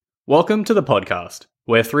Welcome to the podcast.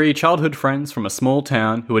 We're three childhood friends from a small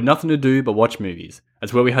town who had nothing to do but watch movies.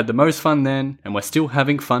 It's where we had the most fun then, and we're still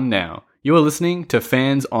having fun now. You are listening to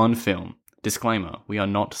Fans on Film. Disclaimer, we are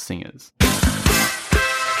not singers. Fans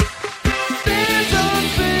on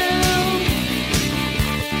Film.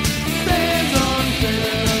 Fans on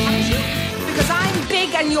Film. Because I'm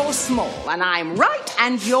big and you're small, and I'm right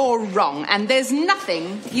and you're wrong, and there's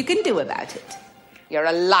nothing you can do about it. You're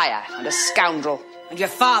a liar and a scoundrel, and your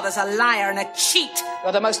father's a liar and a cheat.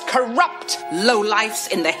 You're the most corrupt lowlifes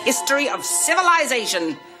in the history of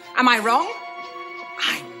civilization. Am I wrong?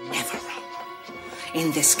 I'm never wrong.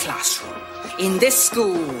 In this classroom, in this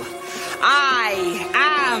school, I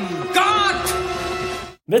am God!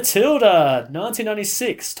 Matilda,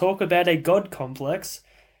 1996. Talk about a god complex.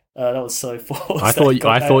 That was so forced. I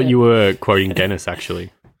thought you were quoting Dennis,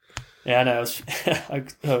 actually. Yeah, I know. I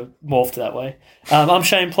morphed that way. I'm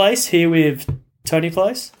Shane Place, here with Tony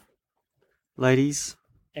Place. Ladies.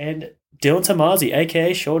 And Dylan Tamazi,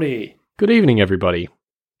 a.k.a. Shorty. Good evening, everybody.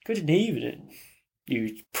 Good evening,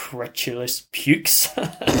 you pretulous pukes.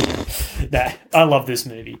 Nah, I love this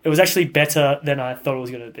movie. It was actually better than I thought it was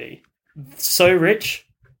going to be. So rich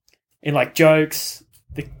in, jokes,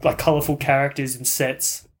 the colourful characters and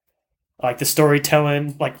sets, the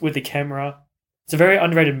storytelling, with the camera. It's a very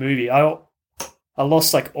underrated movie. I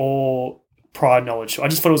lost all prior knowledge. I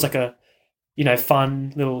just thought it was a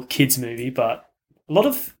fun little kids movie, but a lot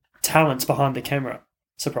of talents behind the camera,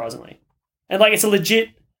 surprisingly. And it's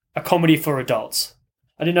a comedy for adults.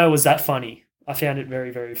 I didn't know it was that funny. I found it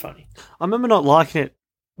very, very funny. I remember not liking it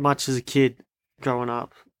much as a kid growing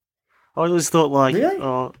up. I always thought really?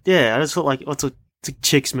 Oh yeah, I just thought it's a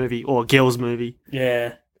chick's movie or a girl's movie.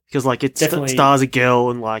 Yeah. Because it stars a girl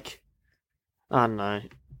and I don't know.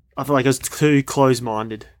 I feel like it was too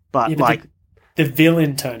close-minded. But, the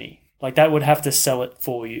villain, Tony, that would have to sell it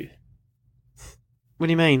for you. What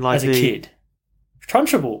do you mean? As a kid.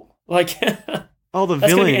 Trunchable. Oh, the that's villain.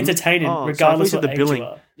 That's going to be entertaining, regardless of what age you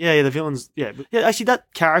are. Yeah, the villain's... Yeah, actually,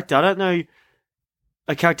 that character, I don't know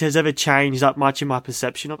a character has ever changed that much in my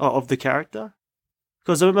perception of the character.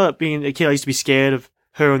 Because I remember being a kid, I used to be scared of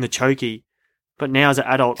her and the Chokey. But now as an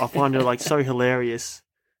adult, I find her, so hilarious.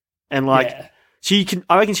 And, yeah.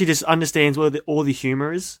 I reckon she just understands where all the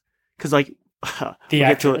humour is. Because, the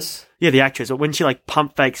actress. Yeah, the actress. But when she,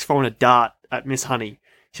 pump fakes throwing a dart at Miss Honey,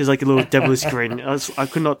 she has, a little devilish grin. I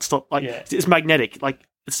could not stop. It's magnetic. It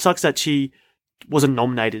sucks that she wasn't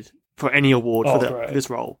nominated for any award for this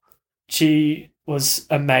role. She was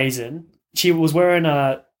amazing. She was wearing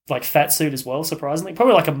a, fat suit as well, surprisingly.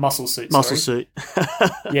 Probably, a muscle suit. Muscle suit.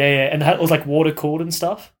 Yeah. And it was, water cooled and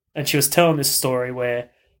stuff. And she was telling this story where,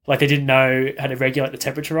 they didn't know how to regulate the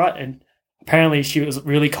temperature right. And apparently she was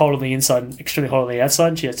really cold on the inside and extremely hot on the outside.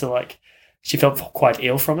 And she had to, she felt quite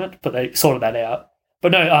ill from it, but they sorted that out.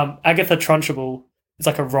 But no, Agatha Trunchable is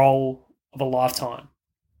a role of a lifetime.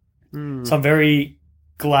 Mm. So I'm very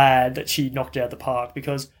glad that she knocked it out of the park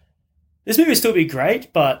because this movie will still be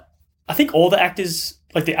great, but I think all the actors,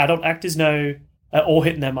 the adult actors, are all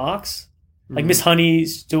hitting their marks. Miss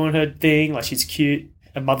Honey's doing her thing, she's cute,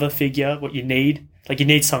 a mother figure, what you need. You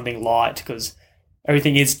need something light because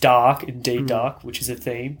everything is dark, indeed dark, which is a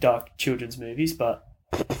theme, dark children's movies, but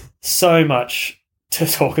so much to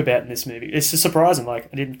talk about in this movie. It's just surprising. I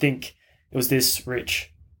didn't think it was this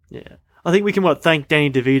rich. Yeah. I think we can thank Danny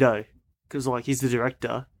DeVito because, he's the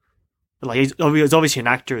director. He's obviously an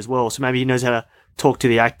actor as well, so maybe he knows how to talk to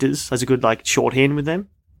the actors, has a good, shorthand with them.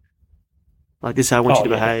 This is how I want you to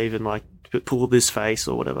behave and, pull this face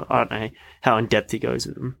or whatever. I don't know how in-depth he goes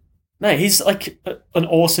with them. No, he's, an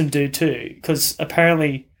awesome dude too because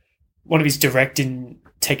apparently one of his directing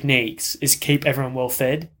techniques is keep everyone well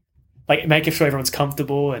fed. Making sure everyone's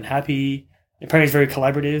comfortable and happy. Apparently he's very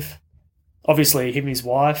collaborative. Obviously, him and his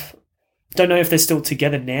wife. Don't know if they're still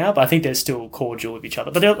together now, but I think they're still cordial with each other.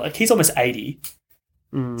 But he's almost 80.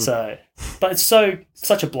 So, but it's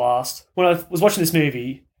such a blast. When I was watching this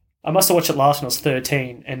movie, I must have watched it last when I was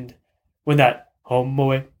 13, and when that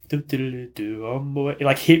homeboy,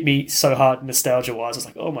 it hit me so hard nostalgia-wise. I was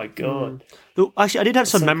like, oh my God. Actually, I did have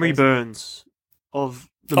some memory burns of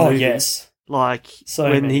the movie. Oh, yes.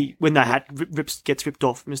 When the hat gets ripped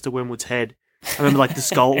off Mr. Wormwood's head. I remember the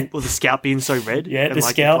skull or the scalp being so red. Yeah, and, the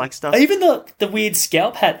scalp. Black stuff. Even the weird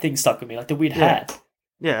scalp hat thing stuck with me, the weird hat.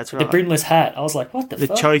 Yeah, that's right. The brimless hat. I was like, what the fuck?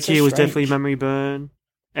 The Chokey was definitely memory burn.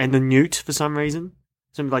 And the newt for some reason.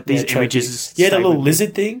 These images. Yeah, the little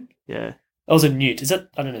lizard thing. Yeah. That was a newt. Is that?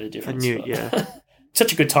 I don't know the difference. A newt, yeah.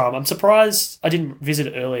 Such a good time. I'm surprised I didn't visit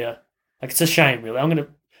it earlier. It's a shame, really. I'm going to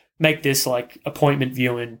make this appointment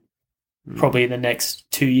viewing probably in the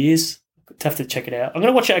next 2 years. have to check it out. I'm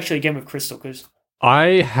going to watch it actually again with Crystal because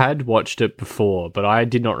I had watched it before, but I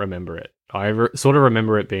did not remember it. I sort of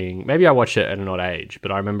remember it being, maybe I watched it at an odd age,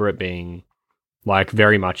 but I remember it being like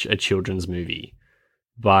very much a children's movie.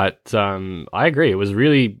 But I agree, it was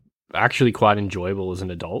really actually quite enjoyable as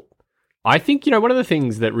an adult. I think, one of the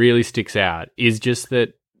things that really sticks out is just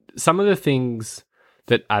that some of the things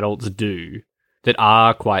that adults do that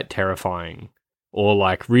are quite terrifying or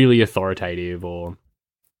like really authoritative or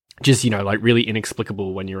just, like really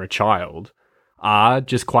inexplicable when you're a child are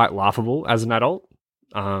just quite laughable as an adult.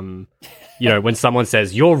 When someone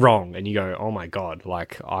says you're wrong and you go, oh my God,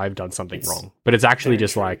 like I've done something wrong, but it's actually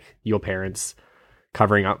just true. Like your parents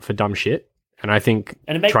covering up for dumb shit. And I think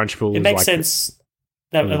Trunchbull it makes sense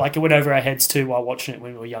that like it went over our heads too while watching it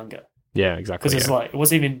when we were younger. Yeah, exactly.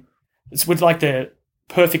 Because it's with like the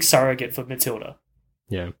perfect surrogate for Matilda.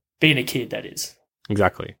 Yeah. Being a kid, that is.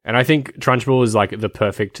 Exactly. And I think Trunchbull is like the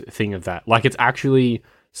perfect thing of that. Like it's actually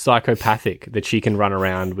psychopathic that she can run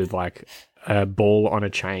around with like a ball on a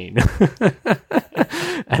chain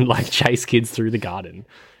and like chase kids through the garden.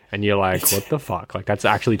 And you're like, what the fuck? Like that's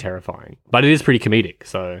actually terrifying. But it is pretty comedic.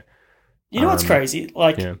 So you know what's crazy?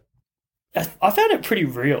 Like I found it pretty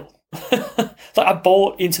real. Like I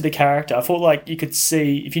bought into the character. I thought like you could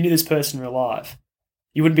see if you knew this person in real life,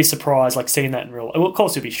 you wouldn't be surprised like seeing that in real life. Well, of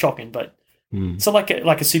course it'd be shocking, but it's not like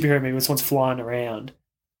a superhero movie when someone's flying around.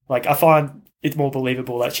 Like I find it more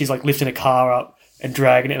believable that she's like lifting a car up and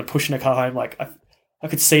dragging it and pushing a car home. Like I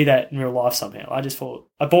could see that in real life somehow. I just thought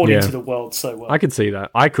I bought into the world so well. I could see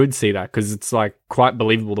that. Because it's like quite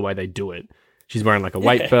believable the way they do it. She's wearing like a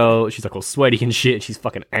weight belt. She's like all sweaty and shit. She's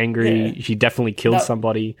fucking angry. Yeah. She definitely killed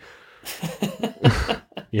somebody.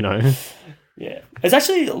 Yeah. There's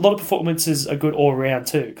actually a lot of performances are good all around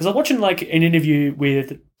too. Because I'm watching like an interview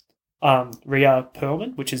with Rhea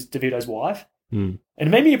Perlman, which is DeVito's wife. And it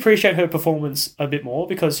made me appreciate her performance a bit more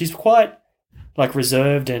because she's quite like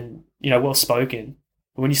reserved and, well spoken.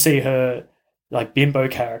 But when you see her like bimbo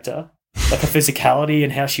character, like her physicality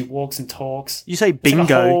and how she walks and talks. You say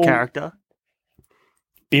bingo character?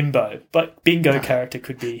 Bimbo. But bingo character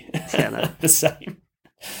could be the same.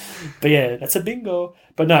 But yeah, that's a bingo.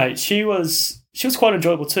 But no, she was quite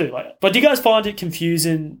enjoyable too. Like, but do you guys find it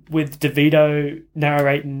confusing with DeVito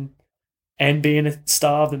narrating and being a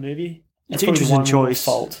star of the movie? It's an interesting choice.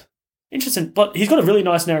 Fault. Interesting, but he's got a really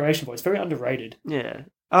nice narration voice. Very underrated. Yeah,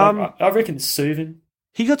 I reckon it's soothing.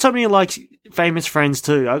 He got so many like famous friends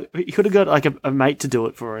too. He could have got like a mate to do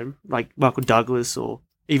it for him, like Michael Douglas or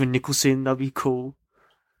even Nicholson. That'd be cool.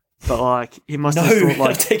 But like he must have thought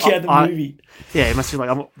like take you out of the movie. Yeah, he must be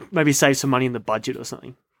like maybe save some money in the budget or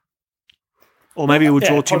something, or maybe it would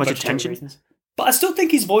draw too much attention. But I still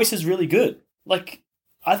think his voice is really good. Like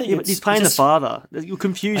I think but he's playing the father. You're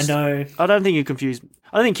confused. I know. I don't think you're confused.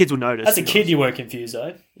 I don't think kids will notice. As a kid, you were confused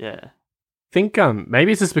though. Yeah. I think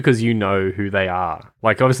maybe it's just because you know who they are.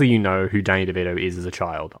 Like, obviously you know who Danny DeVito is as a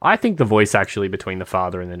child. I think the voice actually between the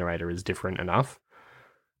father and the narrator is different enough.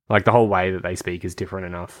 Like, the whole way that they speak is different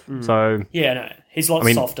enough. So yeah, no. He's a lot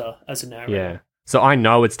softer as a narrator. Yeah. So I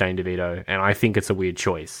know it's Danny DeVito, and I think it's a weird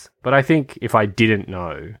choice. But I think if I didn't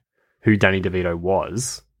know who Danny DeVito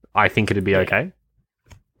was, I think it'd be okay.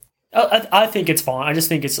 I think it's fine. I just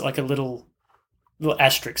think it's like a little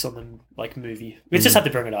asterisk on the like movie. We just have to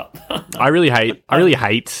bring it up. I really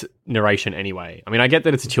hate narration anyway. I mean, I get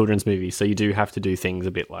that it's a children's movie, so you do have to do things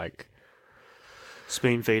a bit like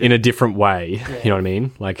spoon feed in a different way. Yeah. You know what I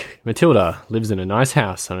mean? Like Matilda lives in a nice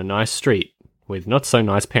house on a nice street with not so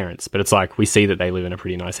nice parents, but it's like we see that they live in a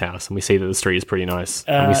pretty nice house, and we see that the street is pretty nice,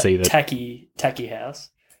 and we see that tacky house.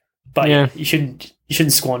 But yeah, you shouldn't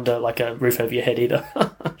squander like a roof over your head either.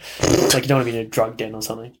 Like you don't want to be in a drug den or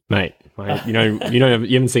something, mate. You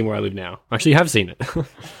haven't seen where I live now. Actually, you have seen it.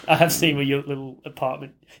 I have seen where your little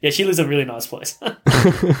apartment. Yeah, she lives in a really nice place.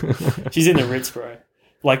 She's in the Ritz, bro.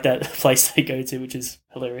 Like that place they go to, which is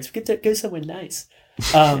hilarious. We get to go somewhere nice.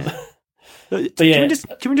 But yeah,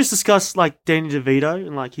 can we just discuss like Danny DeVito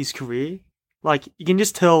and like his career? Like you can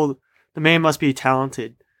just tell the man must be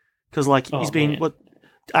talented because like he's been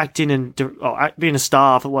acting and being a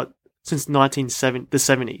star for since the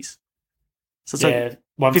 70s. So it's like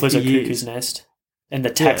One Flew Over the Cuckoo's Nest and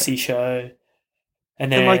the Taxi Show,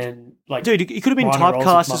 and then like dude, he could have been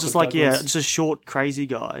typecast as just like just a short crazy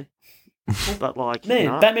guy. But like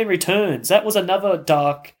Batman Returns, that was another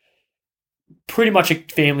dark, pretty much a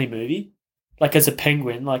family movie. Like as a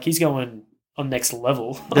penguin, like he's going on next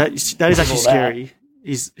level. That is actually scary.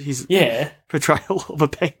 His portrayal of a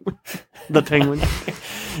penguin, the penguin.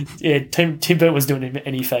 Yeah, Tim Burton was doing him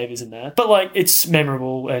any favors in that, but like it's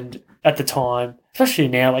memorable, and at the time, especially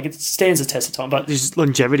now, like it stands the test of time. But his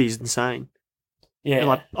longevity is insane. Yeah. And,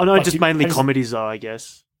 like, I know Like, just mainly comedies though, I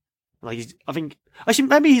guess. Like I think actually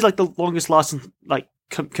maybe he's like the longest lasting like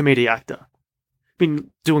comedic actor. Been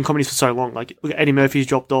doing comedies for so long. Like look, Eddie Murphy's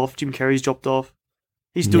dropped off, Jim Carrey's dropped off.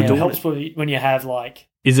 He's still It doing helps it. when you have like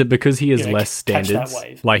Is it because he has You know, less catch that standards?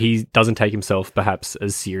 wave. Like he doesn't take himself perhaps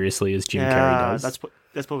as seriously as Jim Carrey does.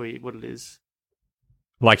 That's probably what it is.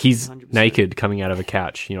 Like he's 100%. naked coming out of a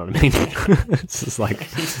couch. You know what I mean? It's just like,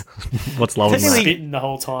 what's lower than Technically- that? spitting the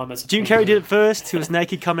whole time. As a Jim Carrey did it first. He was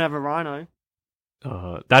naked coming out of a rhino.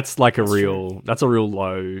 That's like That's that's a real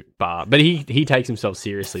low bar. But he takes himself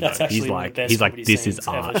seriously That's though. actually He's one of the like best comedy this is scenes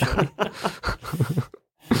ever, art. surely.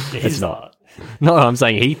 Yeah, It's he's not. art. No, I'm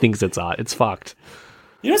saying he thinks it's art. It's fucked.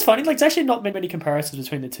 You know what's funny? Like, there's actually not many comparisons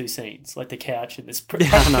between the two scenes, like the couch and this. Yeah, I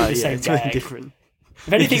practically know. the Yeah, same it's really gag. different.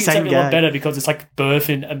 If anything, It's it's the same actually a lot gag. better because it's like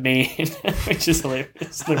birthing a man, which is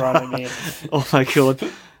hilarious. The Rhino Man. Oh my god!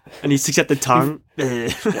 And he sticks out the tongue.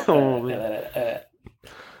 Oh man.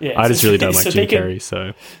 Yeah, I just really don't like Jim speaking- Carrey.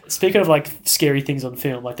 So Speaking of like scary things on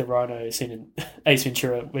film, like the rhino scene in Ace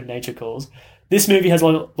Ventura when nature calls, this movie has a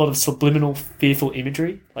lot of subliminal, fearful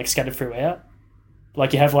imagery, like scattered throughout.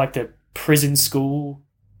 Like you have like the prison school,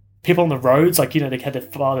 people on the roads, like, you know, they had their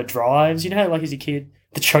father drives. You know how like as a kid,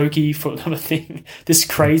 the Chokey for another thing, this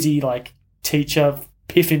crazy like teacher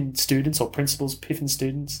piffing students or principals piffing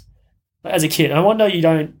students. As a kid, I wonder you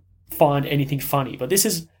don't find anything funny, but this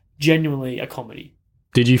is genuinely a comedy.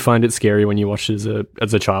 did you find it scary when you watched it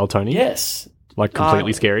as a child, Tony? Yes. Like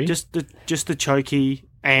completely scary? Just the Chokey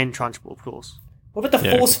and Trunchbull, of course. What about the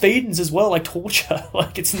Yeah. force feedings as well? Like torture.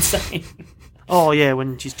 Like it's insane. Oh yeah,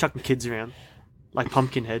 when she's chucking kids around, like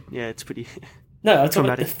Pumpkinhead. Yeah, it's pretty. No, I'm talking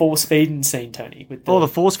about the Traumatic. force feeding scene, Tony. With the, Oh, the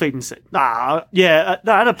force feeding scene. Nah, yeah.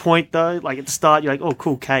 At a point though, like at the start, you're like, oh,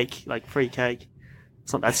 cool cake, like free cake.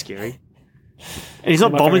 It's not that scary. And he's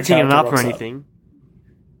not My favourite vomiting it character up or rocks up. anything.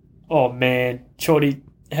 Oh man, Shorty,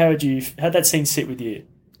 how'd that scene sit with you?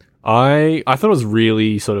 I thought it was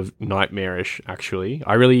really sort of nightmarish, actually.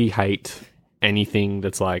 I really hate anything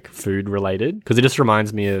that's like food related because it just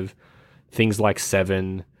reminds me of things like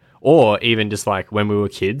Seven, or even just like when we were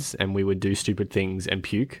kids and we would do stupid things and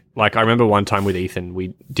puke. Like I remember one time with Ethan,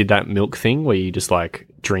 we did that milk thing where you just like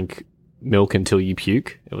drink milk until you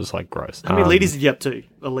puke. It was like gross. How many liters did you up to?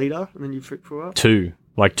 A liter, and then you threw up. 2,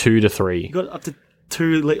 like 2 to 3. You got up to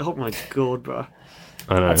 2 liters. Oh my god, bro.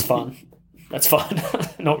 I know. That's fun. That's fun.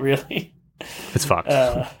 Not really. It's fucked.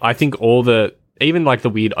 I think even like the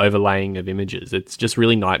weird overlaying of images, it's just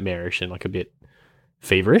really nightmarish and like a bit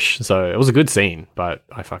feverish. So it was a good scene, but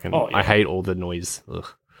Oh, yeah. I hate all the noise. Ugh.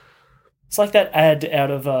 It's like that ad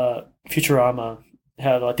out of Futurama.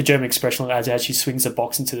 How like the German expression adds how she swings the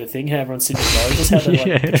box into the thing. How everyone's sitting in rows. That's how they like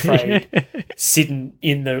Yeah. portrayed sitting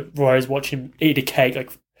in the rows watching him eat a cake.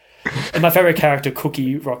 Like, and my favorite character,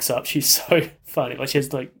 Cookie, rocks up. She's so funny. Like she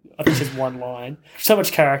has like I think she has one line. So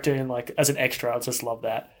much character and like as an extra, I just love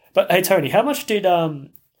that. But hey, Tony, how much did Danny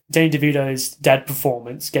DeVito's dad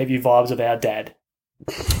performance gave you vibes of our dad?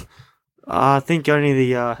 I think only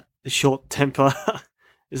the short temper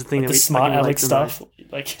is the thing Like that the smart like, aleck relates the stuff.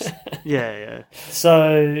 most. Like, Yeah, yeah.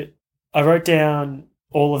 so I wrote down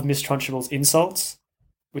all of Miss Trunchable's insults,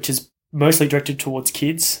 which is mostly directed towards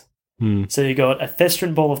kids. So you got a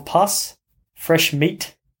festering ball of pus, fresh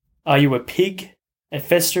meat, are you a pig, a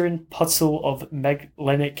festering puzzle of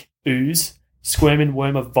magellanic ooze, squirming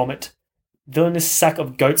worm of vomit, villainous sack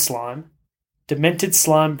of goat slime, demented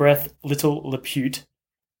slime breath, little lapute.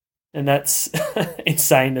 And that's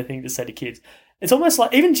insane, the thing to say to kids. It's almost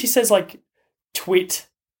like, even she says like twit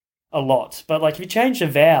a lot, but like if you change the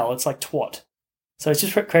vowel, it's like twat. So it's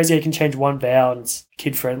just crazy how you can change one vowel and it's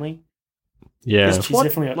kid friendly. Yeah. Is She's twat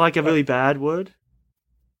definitely like a really bad word?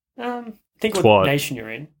 Think Twat. what nation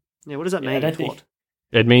you're in. Yeah, what does that Yeah, I mean? don't Twat. think-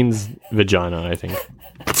 It means vagina, I think.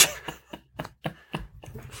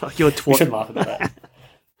 Fuck, you're a We twat. shouldn't laugh about that.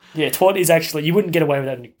 Yeah, twat is actually, you wouldn't get away with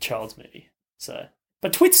that in a child's movie. So,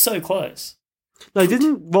 but twit's so close. No,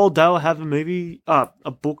 didn't Roald Dahl have a movie, a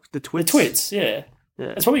book, The The Twits? twits, yeah. Yeah.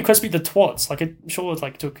 It's probably supposed to be the twats. Like, I'm sure it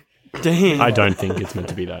like took. Damn. I don't think it's meant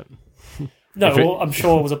to be that. No, If it- well, I'm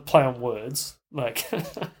sure it was a play on words. Like,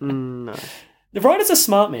 No. the writer's a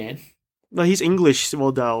smart man. No, he's English,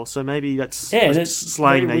 Roald Dahl, so maybe that's Yeah, like that's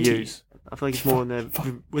slang they very witty. use. I feel like it's more in their,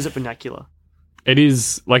 was it vernacular? It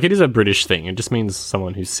is a British thing. It just means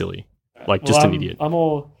someone who's silly. Like just Well, an idiot. I'm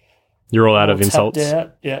all You're all out all of insults. tapped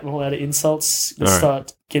out. Yeah, I'm all out of insults. Let's All right.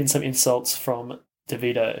 start getting some insults from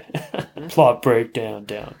DeVito. Plot breakdown,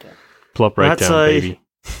 down. Plot breakdown, I'd say baby.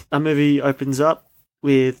 a movie opens up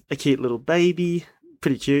with a cute little baby,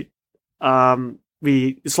 pretty cute.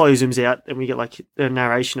 We slowly zooms out and we get like the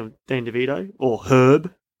narration of Dan DeVito or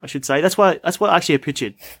Herb, I should say. That's what actually I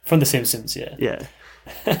pictured. From The Simpsons, yeah. Yeah.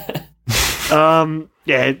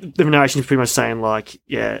 The narration is pretty much saying like,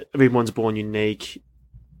 yeah, everyone's born unique.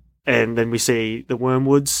 And then we see the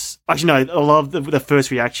Wormwoods. Actually, no, I love the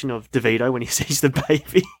first reaction of DeVito when he sees the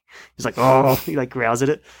baby. He's like, oh, he like growls at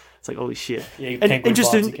it. It's like, holy shit. Yeah, And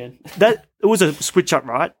interesting again. that it was a switch up,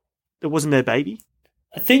 right? It wasn't their baby.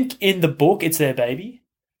 I think in the book it's their baby.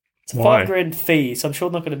 It's a Why? $5,000 fee, so I'm sure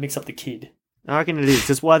I'm not going to mix up the kid. I reckon it is.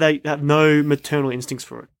 That's why they have no maternal instincts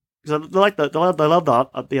for it. Because they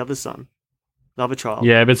love the other son, the other child.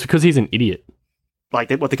 Yeah, but it's because he's an idiot. Like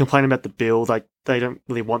they complain about the bill. Like they don't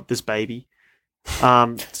really want this baby.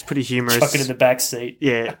 It's pretty humorous. Chuck it in the back seat.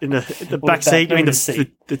 Yeah, in the Or back the seat. back- I mean the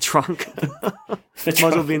seat. the trunk. The Might as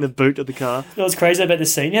well trunk. be in the boot of the car. You know what's crazy about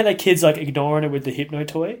this scene? You know that kid's like ignoring her with the hypno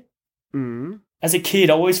toy? Mm. As a kid,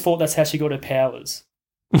 I always thought that's how she got her powers.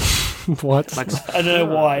 What? Like, I don't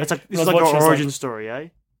know why. It's like I this was is like watching, our I was origin like- story, eh?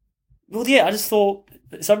 Well, yeah, I just thought,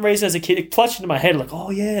 for some reason as a kid, it flashed into my head, like, oh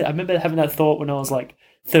yeah, I remember having that thought when I was like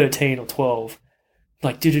 13 or 12.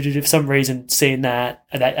 Like, for some reason, seeing that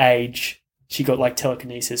at that age, she got like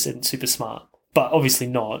telekinesis and super smart. But obviously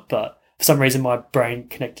not, but for some reason my brain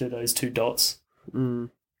connected those two dots. Mm.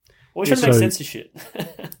 Always Yeah, trying to make so- sense of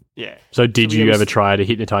shit. Yeah. So did So you we ever was- try to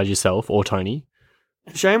hypnotize yourself or Tony?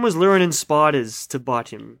 Shane was luring in spiders to bite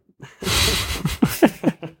him.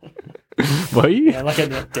 Were you? Yeah, like I'm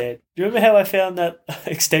not dead. Do you remember how I found that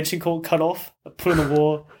extension cord cut off? I put it on the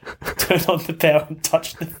wall, turned on the power and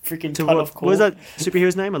touched the freaking To cut what? off cord. What was that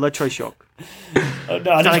superhero's name? Electroshock. Oh,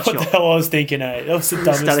 no, I don't know Static what the shock. hell I was thinking, eh? That was the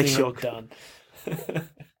dumbest Static thing shock. I've done.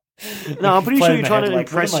 No, I'm pretty Playing sure in you're my trying head, to like,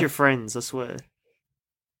 what impress am I- your friends. I swear.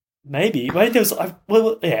 Maybe there was. I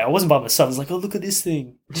wasn't by myself. I was like, oh, look at this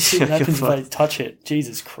thing. Just see what You're happens if I fine. touch it.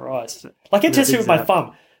 Jesus Christ! Like I Yeah, tested it with my exact-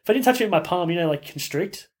 thumb. If I didn't touch it with my palm, like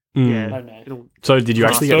constrict. Mm. Yeah. I don't know. It'll- So did you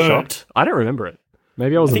actually get Burnt. shocked? I don't remember it.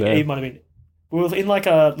 Maybe I I wasn't think there. Eve might have been. We were in like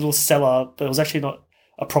a little cellar, but it was actually not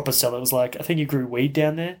a proper cellar. It was like I think you grew weed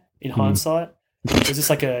down there. In hindsight, it was just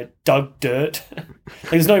like a dug dirt.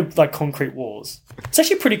 There's no like concrete walls. It's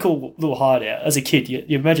actually a pretty cool little hideout. As a kid,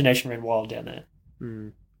 your imagination ran wild down there.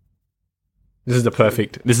 Mm. This is the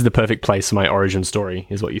perfect place for my origin story,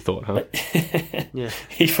 is what you thought, huh? Yeah.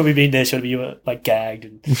 He's probably been there, so you were like gagged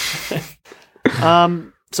and.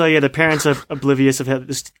 So yeah, the parents are oblivious of how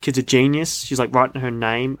this kid's a genius. She's like writing her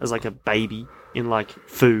name as like a baby in like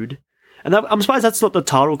food, and I'm surprised that's not the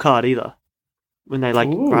title card either. When they like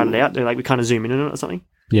Ooh. write it out, they like we kind of zoom in on it or something.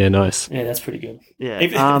 Yeah, nice. Yeah, that's pretty good. Yeah.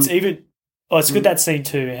 It's good that scene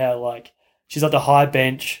too. How like she's at the high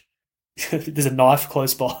bench. There's a knife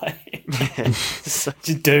close by. So-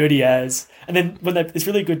 Just dirty as. And then it's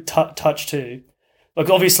really good touch too. Like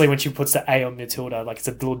obviously when she puts the A on Matilda, like it's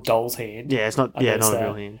a little doll's hand. yeah, it's not. I Yeah, noticed not a that.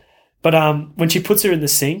 real hand. But when she puts her in the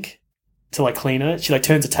sink to like clean her, she like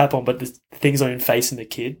turns a tap on, but the thing's not even facing the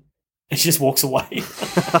kid, and she just walks away. I She's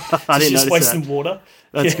didn't just notice wasting that. water.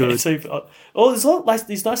 That's good. So, there's a lot of like,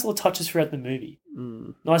 these nice little touches throughout the movie.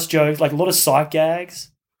 Mm. Nice jokes, like a lot of sight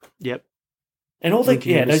gags. Yep. And all the Think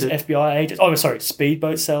you those noticed FBI agents. Oh, sorry,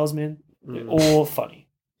 speedboat salesmen. Mm. All funny.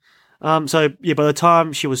 So yeah, by the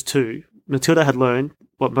time she was 2, Matilda had learned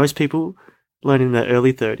what most people learn in their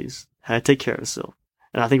early 30s: how to take care of herself.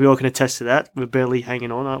 And I think we all can attest to that. We're barely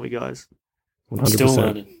hanging on, aren't we, guys? 100%. Still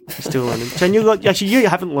learning. Still learning. Shane, you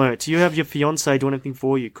haven't learnt. You have your fiance doing everything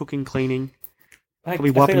for you, cooking, cleaning. I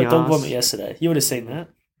Probably fed wiping a your dog ass. vomit yesterday. You would have seen that.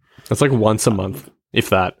 That's like once a month, if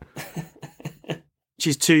that.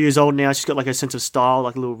 She's 2 years old now. She's got like a sense of style,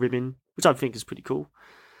 like a little ribbon, which I think is pretty cool.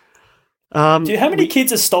 Dude, how many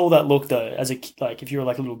kids have stole that look though? As like, if you were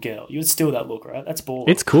like a little girl, you would steal that look, right? That's baller.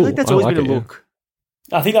 It's I cool. think that's I always like been it, a yeah. look.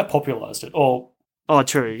 I think I popularized it, or Oh,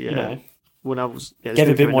 true. Yeah. you know, When I was yeah, this gave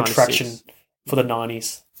it a movie bit came more out in traction 96. for the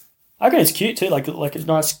 '90s. I agree, it's cute too. Like a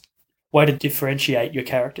nice way to differentiate your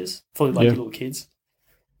characters for like Yeah. little kids.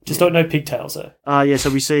 Just don't know pigtails though. Yeah, so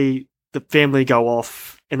we see the family go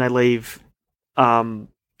off and they leave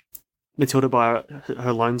Matilda by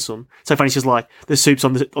her lonesome. So funny, she's like, the soup's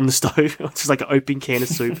on the stove. It's just like an open can of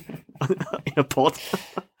soup in a pot.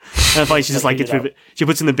 And funny, she just like gets rid of it. She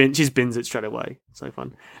puts it in the bin. She just bins it straight away. So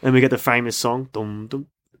fun. And we get the famous song. Dum, dum.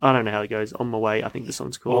 I don't know how it goes. On My Way, I think the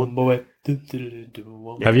song's called.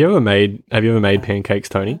 Have you ever made pancakes,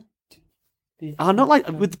 Tony? Not like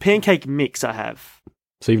with the pancake mix I have.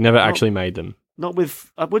 So you've never actually made them? Not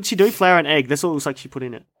with, what did she do? Flour and egg. That's all it looks like she put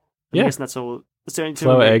in it. I'm Yeah. guessing that's all. That's the only two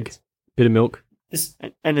Flour, egg, ingredients. bit of milk. This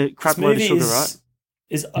And a crap this load of movie sugar, is, right?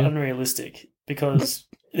 is unrealistic because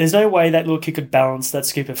there's no way that little kid could balance that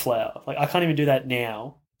scoop of flour. Like I can't even do that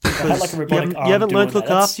now. If I had like a robotic arm You haven't learned to doing look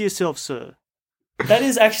that, after yourself, sir. That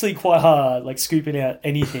is actually quite hard, like scooping out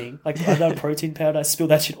anything. Like I know protein powder, I spill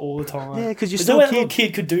that shit all the time. Yeah, because you're There's still no a way a little kid.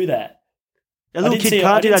 kid could do that. A little didn't kid see- I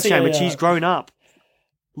can't do didn't that, see Shane, a, but she's grown up.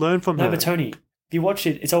 Learn from No, her. but Tony, if you watch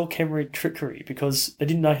it, it's all camera trickery because they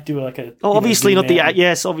didn't know how to do like a. Oh, obviously not the... zoom out.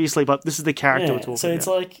 Yes, obviously, but this is the character we're Yeah, talking so it's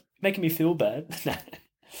about. like making me feel bad. Yeah,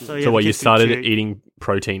 So the what, you kid's started cute. eating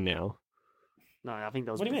protein now? No, I think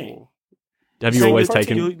that was What do you before. mean? Have you Saying always that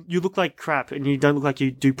taken... You look like crap, and you don't look like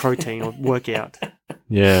you do protein or work out.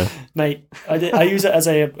 Yeah. Mate, I use it as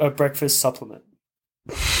a breakfast supplement.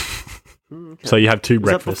 Okay. So you have two Is that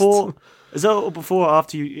breakfasts. before? Is that before or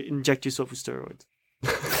after you inject yourself with steroids?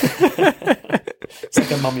 It's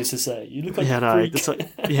like a mum used to say. You look like Yeah, a no. freak. That's like,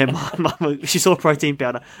 yeah, my mum, she saw protein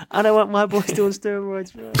powder. I don't want my boys doing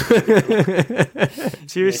steroids, bro.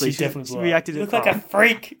 Seriously, Yeah, she definitely she blew up. reacted. You look like a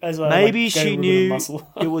freak. As I, Maybe like, she gave her a bit of knew muscle.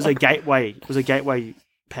 it was a gateway. It was a gateway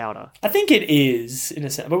powder. I think it is in a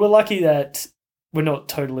sense, but we're lucky that we're not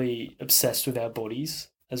totally obsessed with our bodies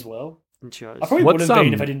as well. And chose. I probably What's, would have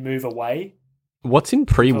been if um, I didn't move away. What's in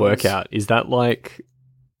pre-workout? Is that like...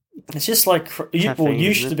 It's just like Caffeine,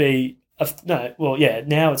 used isn't to be no. Well, yeah.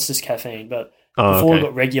 Now it's just caffeine, but Oh, before okay. it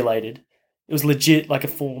got regulated, it was legit like a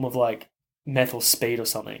form of like methyl speed or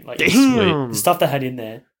something. Like Damn. the stuff they had in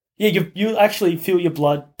there. Yeah, you actually feel your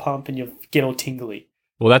blood pump and you get all tingly.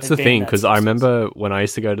 Well, that's They the banned thing, that because I substance. remember when I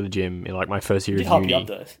used to go to the gym in like my first year It of did hype you uni, up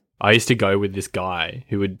though. I used to go with this guy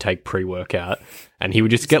who would take pre-workout and he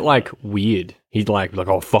would just get like weird. He'd like,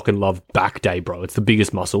 oh, fucking love back day, bro. It's the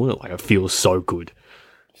biggest muscle. And it feels so good.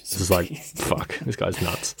 It's just like, fuck, this guy's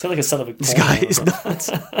nuts. Sound like a son of a. This guy is nuts.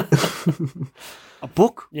 A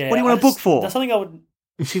book? Yeah, What do you want a book for? That's something I would.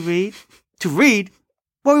 To read? To read?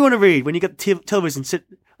 What do you want to read when you got the television sit?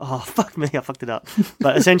 Oh, fuck me, I fucked it up.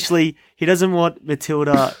 But essentially, he doesn't want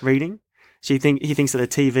Matilda reading. He thinks that a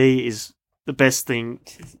TV is the best thing.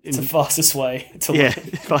 It's the fastest way to Yeah, learn.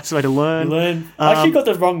 fastest way to learn. I actually got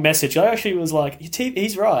the wrong message. I actually was like,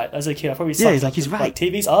 he's right. As a kid, I probably Yeah, he's sucked like, he's up. right. Like,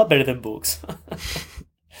 TVs are better than books.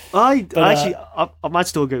 I But, might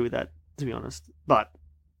still agree with that, to be honest. But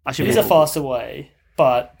I should It is be a faster way,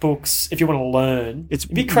 but books, if you want to learn, It's-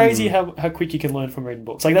 it'd be crazy how quick you can learn from reading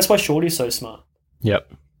books. Like, that's why Shorty's so smart.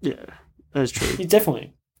 Yep. Yeah, that's true. He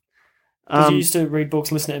definitely. Because Um, you used to read books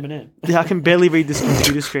and listen to Eminem. yeah, I can barely read this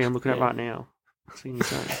computer screen I'm looking at right now. That's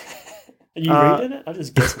insane. Are you reading it? I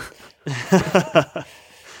just guess it.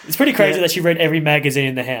 It's pretty crazy Yeah. that she read every magazine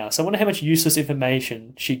in the house. I wonder how much useless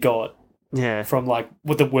information she got Yeah. from, like,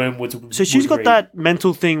 what the wormwoods would So she's got read. that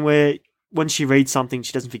mental thing where when she reads something,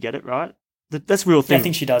 she doesn't forget it, right? That's a real Yeah, thing. I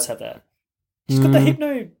think she does have that. She's got the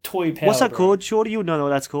hypno toy power. What's that bro. called, Shorty? You know what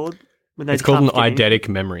that's called? When they It's called an can't forget anything. eidetic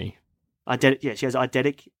memory. Yeah, she has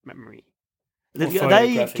eidetic memory. Or Are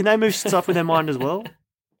photographic. can they move stuff with their mind as well?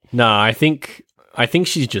 No, I think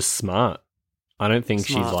she's just smart. I don't think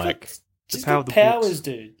Smart. she's like... She's power got of the powers, books.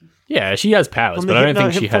 dude. Yeah, she has powers, From but the I don't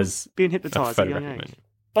hypno- think she from has being a hypnotized at a young photographic age. memory.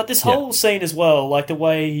 But this Yeah. whole scene as well, like the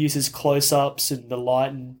way he uses close-ups and the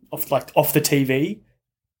light and off the TV,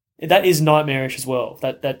 that is nightmarish as well.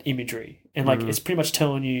 That imagery, and like it's pretty much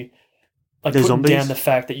telling you, like, The putting zombies? down the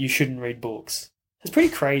fact that you shouldn't read books. It's pretty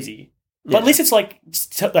crazy. Yeah. But at least it's like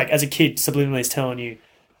as a kid, subliminally, it's telling you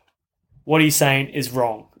what he's saying is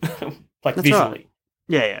wrong, like That's visually. right.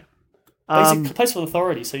 Yeah. But he's a place with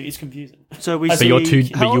authority, so it's confusing. So we But see. But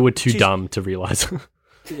you were too she's- dumb to realize.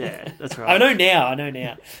 Yeah, that's right. I know now.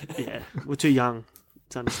 Yeah, we're too young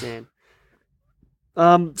to understand.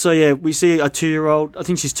 So yeah, we see a 2-year-old. I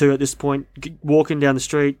think she's 2 at this point, walking down the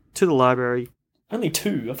street to the library. Only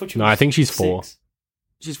 2. I thought you. No, I think she's 4. 6.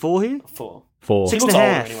 She's 4 here. 4. 4. She Six looks and a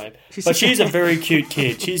older half. anyway. She's But 6 and she's a a half. very cute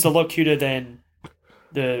kid. She's a lot cuter than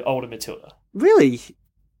the older Matilda. Really?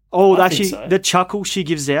 Oh, I actually, think so. the chuckle she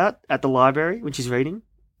gives out at the library when she's reading.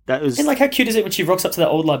 That was And like, how cute is it when she rocks up to that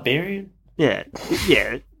old librarian? yeah.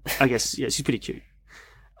 I guess she's pretty cute.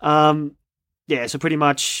 Yeah. So pretty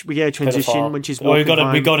much we get a transition Pedophile. when she's Oh, we walking got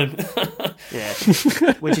him. We home. got him. Yeah.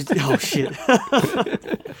 When she's shit.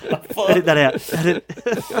 Edit that out.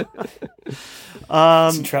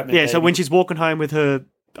 It's entrapment, yeah. So baby. when she's walking home with her,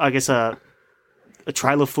 I guess a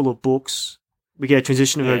trailer full of books, we get a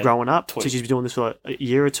transition of her Yeah, growing up. toys. So she's been doing this for like a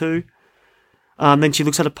year or 2. Then she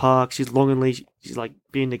looks at a park. She's longingly, she's like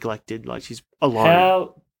being neglected, like she's alone.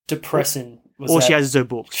 How depressing was All that she has is her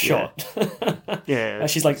books. shot? Yeah. Now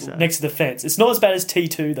she's like So- next to the fence. It's not as bad as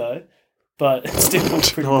T2 though, but it still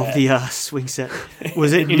looks pretty of bad. the swing set.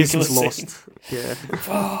 Was it The Innocence nuclear Lost? Yeah.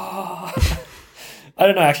 I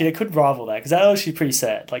don't know. Actually, they could rival that because that was actually pretty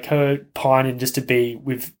sad. Like her pining just to be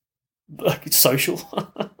with, like, social.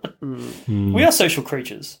 Mm. We are social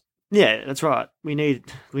creatures. Yeah, that's right. We need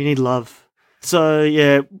love. So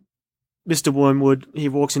yeah, Mr. Wormwood, he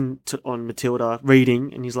walks on Matilda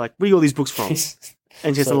reading, and he's like, "Where are all these books from?"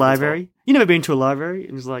 And she says, "The library." You never been to a library?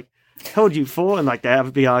 And he's like, "How old are you for?" And like they have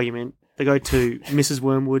a big argument. They go to Mrs.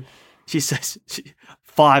 Wormwood. She says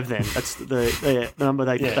 5. Then that's the number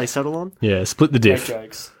they settle on. Yeah, split the diff. Great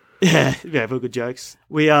jokes. Yeah, very good jokes.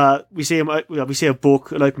 We see a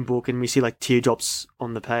book, an open book, and we see like teardrops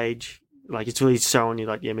on the page. Like it's really showing you,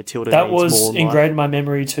 like, Matilda. That needs was more ingrained life. in my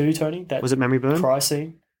memory too, Tony. That Was it memory burn? cry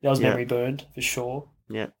scene? That was Yeah. memory burned for sure.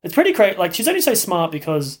 Yeah. It's pretty great. Like, she's only so smart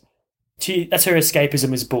because that's her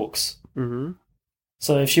escapism is books. Mm-hmm.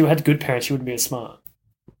 So if she had good parents, she wouldn't be as smart.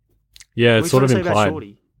 Yeah, it's sort of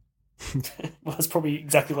implied. Well, that's probably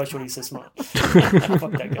exactly why Shorty's so smart.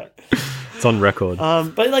 Fuck that guy. It's on record.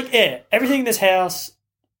 But like, yeah, everything in this house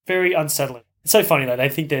very unsettling. It's so funny though. They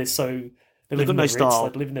think they're living got no the Ritz, style.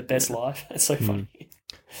 like living their best life. It's so funny.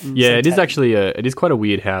 Yeah, So it is tacky. actually it is quite a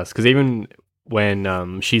weird house, because even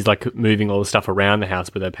when she's like moving all the stuff around the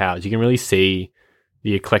house with her powers, you can really see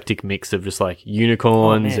the eclectic mix of just like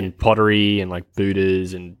unicorns man. and pottery and like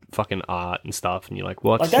Buddhas and fucking art and stuff, and you're like,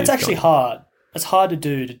 what? Like, that's actually hard. It's hard to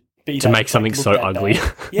do to make something look so that ugly.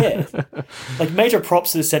 bad. Yeah. Like, major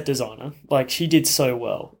props to the set designer. Like, she did so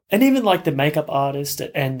well. And even like the makeup artist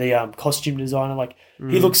and the costume designer, like,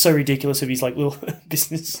 he looks so ridiculous with his like little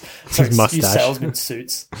business mustache. salesman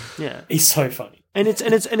suits. Yeah, He's so funny. and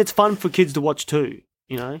it's fun for kids to watch too.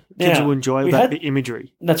 You know, kids Yeah. will enjoy We that had-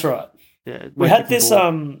 imagery. That's right. Yeah, We won't had keep them this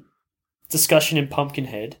bored. discussion in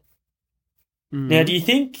Pumpkinhead. Mm. Now, do you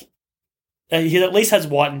think he at least has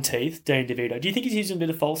whitened teeth, Danny DeVito? Do you think he's using a bit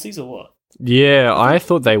of falsies or what? Yeah, I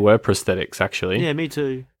thought they were prosthetics actually. Yeah, me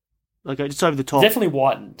too. Like, just over the top. Definitely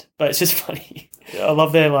whitened, but it's just funny. I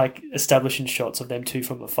love their like establishing shots of them two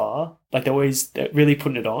from afar. Like they're really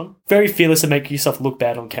putting it on. Very fearless to make yourself look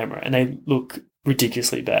bad on camera, and they look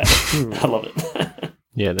ridiculously bad. I love it.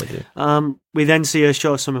 Yeah, they do. We then see her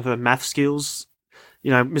show some of her math skills. You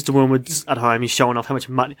know, Mr. Wormwood's at home. He's showing off how much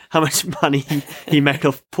money he made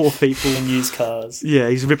off poor people. And used cars. Yeah,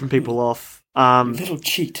 he's ripping people off. Little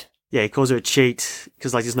cheat. Yeah, he calls her a cheat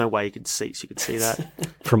because like there's no way she could see that.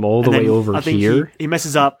 From all the And way then over I think here. he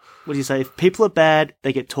messes up. What do you say? If people are bad,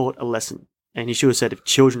 they get taught a lesson. And he should have said if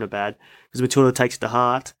children are bad, because Matilda takes it to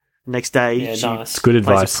heart. The next day, Yeah, she nice. Good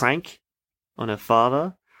plays advice. a prank on her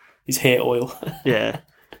father. His hair oil. Yeah.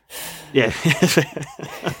 Yeah.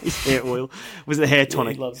 His hair oil. Was it the hair Yeah,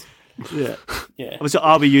 tonic? he loves. Yeah. Yeah. Which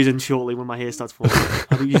I'll be using shortly when my hair starts falling.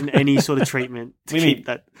 I'll be using any sort of treatment to We keep mean-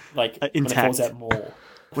 that. Like when it Intact. falls out more.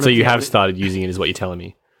 So you have started using it, is what you're telling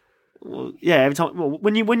me. Well, yeah, every time. Well,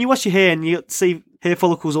 when you wash your hair and you see hair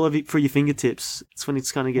follicles all over through your fingertips, it's when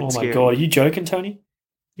it's kind of getting Oh my scary. god, are you joking, Tony?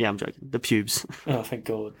 Yeah, I'm joking. The pubes. Oh, thank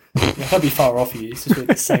God. I can't be far off you. It's just with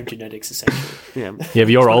the same genetics, essentially. Yeah. Yeah, but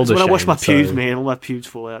you're So older. when I wash Shane, my pubes, so- man, all my pubes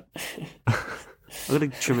fall out. I've got to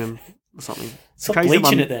trim them or something. It's Stop crazy that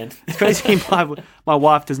bleaching my- it then. It's crazy my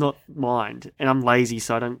wife does not mind, and I'm lazy,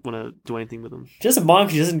 so I don't want to do anything with them. She doesn't mind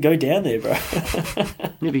because she doesn't go down there, bro.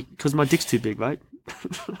 Maybe because my dick's too big, right?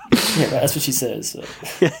 Yeah, that's what she says.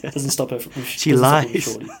 So. Doesn't stop her from She doesn't stop her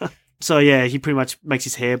lies. from shorty. So yeah, he pretty much makes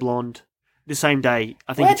his hair blonde. The same day,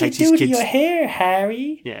 I think What'd he you takes do his to kids. your hair,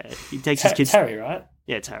 Harry? Yeah, he takes his kids. It's Harry, right?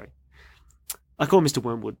 Yeah, it's Harry. I call him Mr.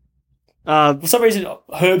 Wormwood. For some reason,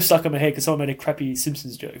 Herb stuck on my head because someone made a crappy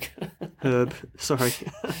Simpsons joke. Herb. Sorry,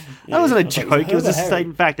 Yeah, that wasn't a I was like, joke. It was Herb a or Harry?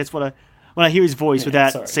 statement fact. That's what when I hear his voice Yeah,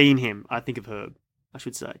 without sorry. seeing him, I think of Herb. I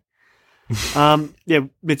should say. Yeah,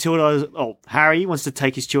 Matilda. Harry wants to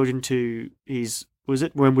take his children to his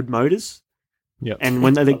Wormwood Motors, Yep. and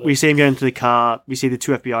when Love it. we see him go into the car, we see the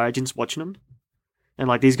two FBI agents watching him, and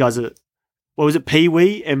like these guys are, what was it, Pee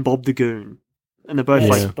Wee and Bob the Goon, and they're both Yeah,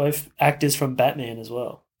 like both actors from Batman as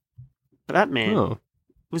well. Batman. Oh.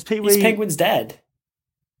 Was Pee He's Wee? Penguin's dad.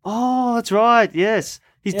 Oh, that's right. Yes,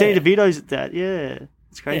 he's Danny Yeah. DeVito's dad. Yeah,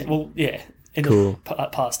 it's crazy. Yeah, well, yeah. In Cool. the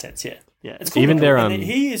past tense, yeah. Yeah, It's cool. Even though, their, and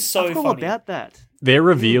he is so I forgot funny. about that. Their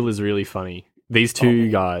reveal is really funny. These two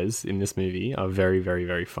man. guys in this movie are very, very,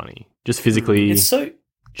 very funny. Just physically, It's so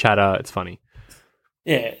chatter, it's funny.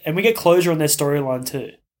 yeah, and we get closure on their storyline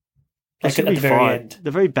too. They Like should at be the very fired. end.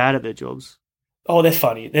 They're very bad at their jobs. Oh, they're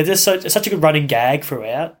funny. They're just such a good running gag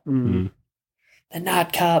throughout. Mm. They're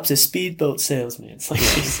not cops, they're speedboat salesmen. It's like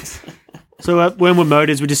Jesus. So Wormwood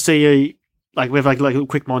Motors, we just see we have like a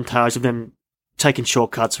quick montage of them taking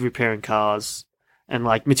shortcuts, repairing cars, and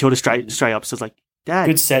like Matilda straight up says like, "Dad,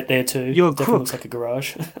 Good set there too. You're a Definitely crook. looks like a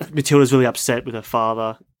garage. Matilda's really upset with her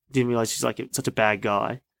father. Didn't realize she's like such a bad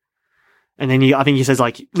guy." And then I think he says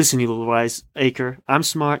like, "Listen, you little wise acre. I'm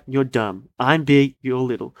smart. You're dumb. I'm big. You're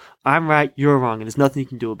little. I'm right. You're wrong. And there's nothing you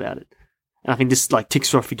can do about it." And I think this like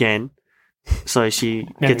ticks her off again. So she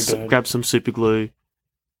Memory burn. grabs some super glue,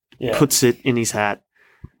 Yeah. puts it in his hat.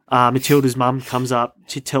 Matilda's mum comes up.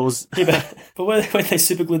 She tells, Yeah, but when they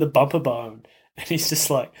super glue the bumper bar on, and he's just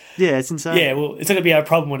like, "Yeah, it's insane." yeah, well, it's not going to be our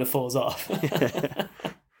problem when it falls off.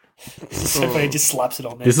 So funny, he just slaps it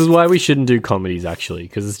on there. This is why we shouldn't do comedies, actually,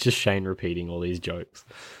 because it's just Shane repeating all these jokes.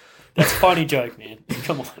 That's a funny joke, man.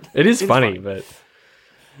 Come on. It is funny, but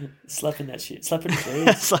Slapping that shit. Slapping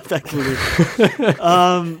the Slap that glue.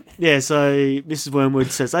 Yeah. So Mrs.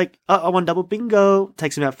 Wormwood says, "Like, I want double bingo."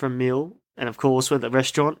 Takes him out for a meal, and of course, we're at the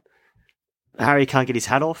restaurant. Harry can't get his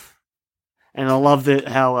hat off, and I love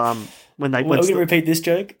how when they Are we going to repeat this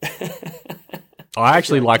joke? I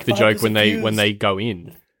actually like the joke Fibers when of they go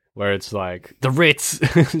in, where it's like the Ritz.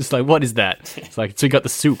 It's like, what is that? It's like, so you got the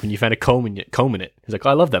soup and you found a comb in it. He's like,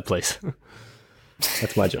 I love that place.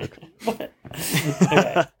 That's my joke. Okay.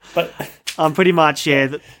 But pretty much, yeah.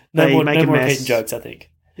 They no make a more mess. repeating jokes, I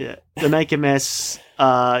think. Yeah, they make a mess.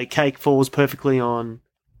 Cake falls perfectly on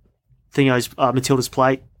Matilda's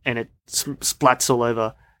plate, and it splats all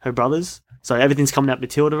over her brothers. So everything's coming at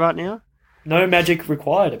Matilda right now. No magic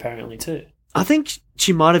required, apparently, too. I think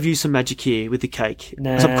she might have used some magic here with the cake,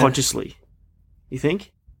 Nah. subconsciously. You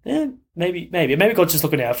think? Yeah, maybe. Maybe God's just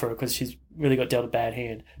looking out for her because she's really got dealt a bad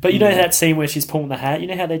hand. But you know that scene where she's pulling the hat? You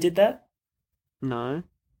know how they did that? No.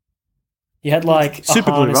 You had like a Super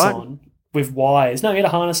glue, harness right? on with wires. No, he had a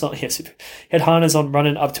harness on. Yes, he had harness on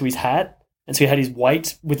running up to his hat, and so he had his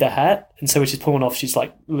weight with the hat. And so when she's pulling off, she's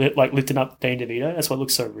like lifting up Danny DeVito. That's why it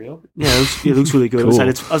looks so real. Yeah, it looks really good. Cool. I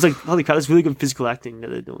was like, holy crap, that's really good physical acting that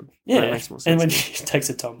they're doing. Yeah, That makes more sense. and when she takes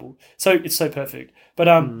a tumble, so it's so perfect. But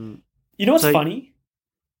you know what's So- funny?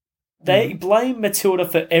 They blame Matilda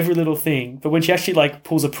for every little thing, but when she actually like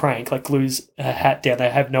pulls a prank, like glues her hat down, they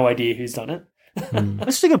have no idea who's done it.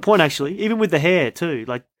 That's a good point, actually. Even with the hair too.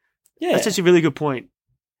 Like, Yeah, that's actually a really good point.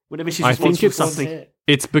 Whenever she's I think responsible for it's- something,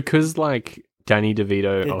 It's because like Danny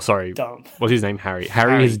DeVito. They're Oh, sorry. dumb. What's his name? Harry.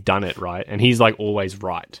 Harry has done it, right? And he's like always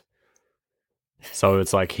right. So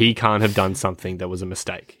it's like he can't have done something that was a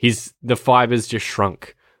mistake. The fibers just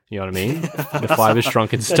shrunk. You know what I mean? The fibers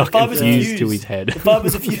shrunk and stuck and fibers are fused to fused. his head. The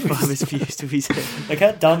fibers are fused. Fiber's fused to his head. Like,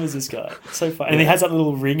 how dumb is this guy? So funny. And he has that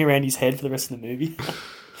little ring around his head for the rest of the movie.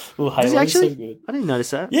 Little halo. Does he actually? So good. I didn't notice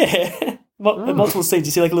that. Yeah. Multiple scenes.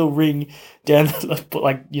 You see like a little ring down,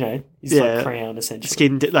 like, you know, his like crown, essentially.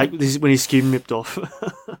 Skin, like this is when his skin ripped off.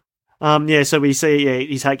 Yeah. So we see,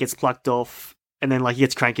 his hat gets plucked off, and then like he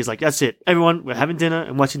gets cranky. He's like, "That's it, everyone. We're having dinner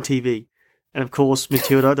and watching TV." And of course,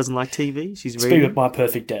 Matilda doesn't like TV. She's Speaking reading. of my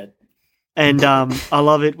perfect dad. And I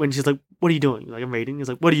love it when she's like, "What are you doing?" Like, "I'm reading." He's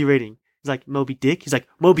like, "What are you reading?" He's like, "Moby Dick." He's like,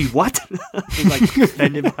 "Moby what?" He's like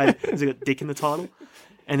offended by it. He's got Dick in the title.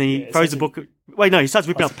 And then he Yeah, throws the such book. Wait, no, he starts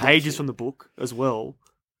ripping That's up pages bullshit. from the book as well.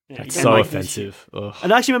 Yeah, That's you so don't like this offensive. Ugh.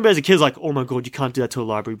 And I actually remember as a kid, I was like, "Oh my god, you can't do that to a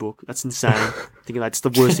library book. That's insane." Thinking that's the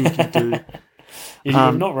worst thing you can do. shit.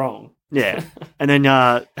 You're not wrong. Yeah. And then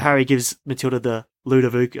Harry gives Matilda the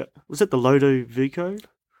Ludovico. Was it the Ludovico?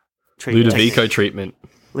 Ludovico treatment.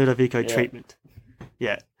 Ludovico Yeah. treatment.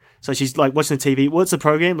 Yeah. So she's like watching the TV. What's the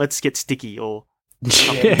program? Let's get sticky. Or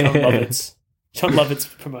Yeah, John Lovett's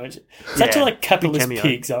promotion. It's Yeah, actually like capitalist big cameo.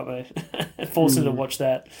 pigs, aren't they? Forcing them to watch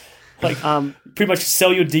that. Like, pretty much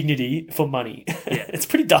sell your dignity for money. It's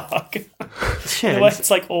pretty dark. yeah, The way it's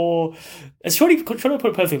like all. It's trying to put it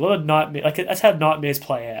perfectly. A lot of nightmares. Like, that's how nightmares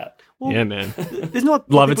play out. Yeah, man. there's not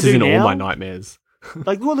Lovitz is in all now. my nightmares.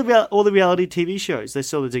 Like all the reality TV shows, they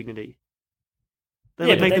sell the dignity. They Yeah,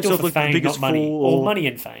 like but make they do it themselves for look the fame, biggest not money. fool. Or money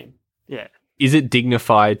and fame. Yeah. Is it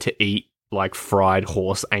dignified to eat like fried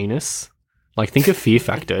horse anus? Like, think of Fear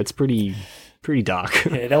Factor. It's pretty dark.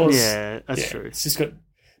 Yeah, that was. Yeah, that's true. It's just got.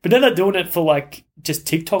 But now they're doing it for like just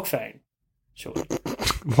TikTok fame. Sure.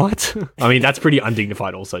 What? I mean, that's pretty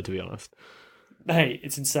undignified also, to be honest. Hey,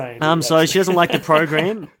 it's insane. So she doesn't like the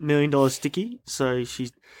program, $1 Million Sticky, so she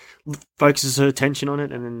focuses her attention on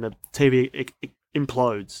it, and then the TV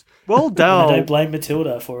implodes. Well, And they Dell, don't blame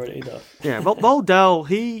Matilda for it either. yeah, well, Dell,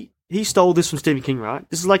 he stole this from Stephen King, right?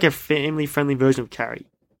 This is like a family-friendly version of Carrie.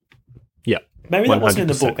 Yeah. Maybe that wasn't in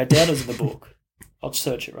the 100%. book. I doubt it was in the book. I'll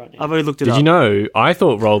search it right now. I've already looked it Did up. you know, I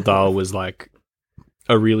thought Roald Dahl was like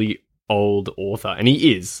a really old author, and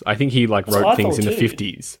he is. I think he like That's what wrote I things in thought the too.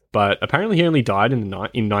 50s, but apparently he only died in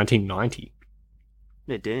 1990.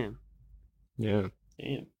 Yeah, damn. Yeah.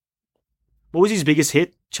 Damn. What was his biggest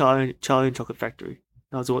hit? Charlie and Chocolate Factory.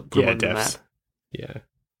 That was what put him Yeah, on the Devs. map. Yeah.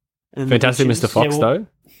 And then Fantastic the Mr. Pictures. Fox, well- though,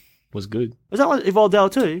 was good. Was that one Roald Dahl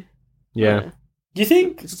too? Yeah. Do you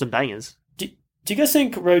think? It's some bangers. Do you guys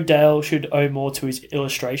think Rodale should owe more to his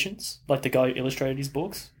illustrations, like the guy who illustrated his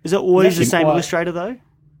books? Is it always the actually same quite- illustrator though?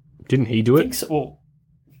 Didn't he do I it? think so. Well,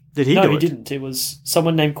 Did he no, do he it? didn't. It was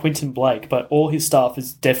someone named Quentin Blake, but all his stuff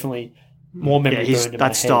is definitely more memory burned in my head.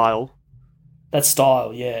 That style. That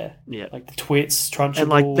style, yeah. Yeah. Like the twits, Trunchbull. And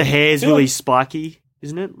like the hair's really spiky,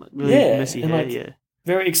 isn't it? Like, really Yeah, messy and hair, like- yeah.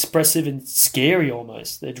 very expressive and scary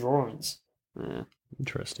almost, their drawings. Yeah.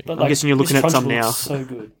 Interesting. But I'm guessing you're looking this at some Trunchbull now. looks so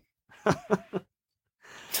good.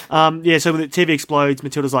 Yeah, so when the TV explodes,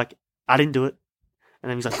 Matilda's like, I didn't do it. And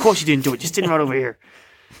then he's like, of course you didn't do it, just sitting right over here.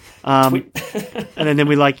 And then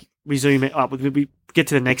we like resume it up. We get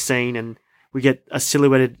to the next scene and we get a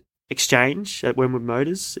silhouetted exchange at Wormwood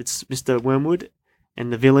Motors. It's Mr. Wormwood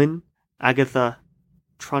and the villain, Agatha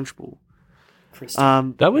Trunchbull.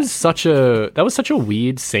 That was such a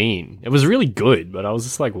weird scene. It was really good, but I was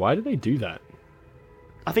just like, why did they do that?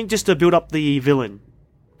 I think just to build up the villain.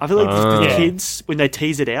 I feel like the Yeah. kids, when they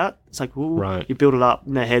tease it out, it's like, ooh, Right. you build it up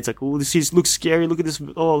in their heads, like, oh, looks scary. Look at this.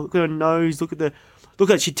 Oh, look at her nose. Look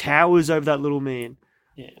at she towers over that little man.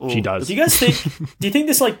 Yeah. Oh, She does. Do you guys think? Do you think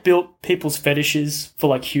this like built people's fetishes for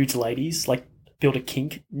like huge ladies? Like built a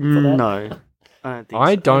kink for that? No, I don't think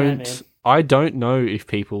I so. don't. man. I don't know if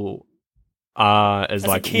people are as As a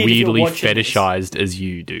like kid, if you're weirdly watching this- fetishized as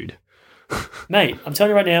you, dude. Mate, I'm telling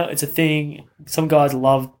you right now, it's a thing. Some guys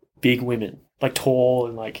love big women, like tall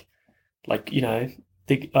and like you know,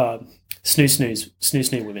 big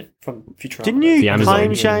snoo women from Futurama. Didn't The you Amazon,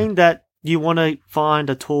 claim, yeah. Shane, that you want to find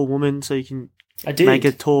a tall woman so you can I did. make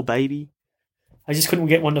a tall baby? I just couldn't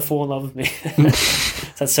get one to fall in love with me.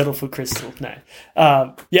 So I settled for Crystal. No.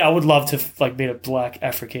 Yeah, I would love to like meet a black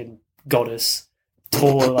African goddess,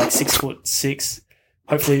 taller, like 6'6".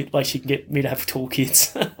 Hopefully, like she can get me to have tall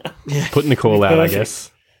kids. Putting the call out, I Perfect.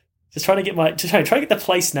 guess. Just trying to get the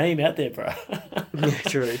place name out there, bro. Yeah,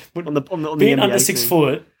 true. On the Being NBA under 6 team.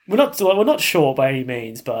 foot, we're not short by any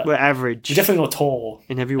means, but We're average we're definitely not tall.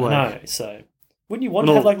 in every I way. know. So wouldn't you want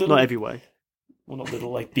to have like little? Not every way. Well, not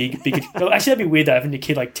little, like big. Well, actually, that'd be weird though, having your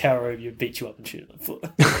kid like tower over you and beat you up and shit.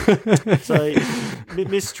 So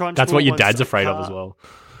Miss Trunchbull That's what your wants dad's a afraid of car. as well.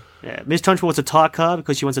 Yeah, Miss Trunchbull wants a tight car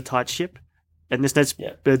because she wants a tight ship. And that's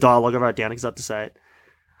Yeah. a bit of dialogue I wrote down because I have to say it.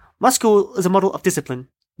 My school is a model of discipline.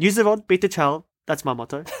 Use the rod, beat the child. That's my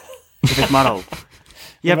motto. Perfect motto.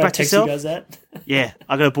 You have Remember I back texted yourself? you guys that? Yeah,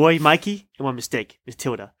 I got a boy, Mikey, and one mistake,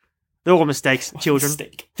 Matilda. They're all mistakes, children.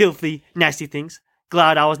 Mistake. Filthy, nasty things.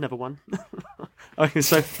 Glad I was never one. I think it was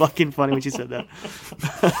so fucking funny when she said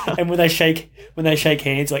that. And when they shake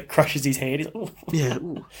hands, like crushes his hand. He's like, "Ooh." Yeah,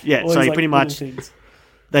 ooh. Yeah. All So these, like, pretty little much, things.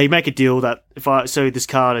 they make a deal that if I sell you this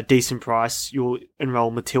car at a decent price, you'll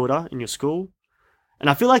enroll Matilda in your school. And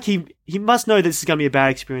I feel like he must know this is going to be a bad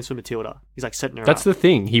experience for Matilda. He's like setting her That's up. the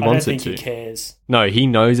thing. He I don't wants it think to. he cares. No, he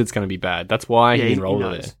knows it's going to be bad. That's why Yeah, he he enrolled her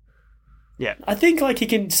knows. there. Yeah. I think like he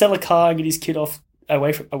can sell a car and get his kid off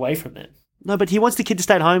away from it. No, but he wants the kid to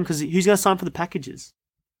stay at home because who's going to sign for the packages?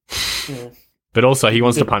 Yeah. But also, he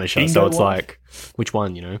wants The to punish her. bingo So it's one? like, which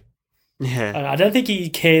one, you know? Yeah. I don't think he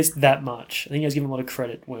cares that much. I think he has given a lot of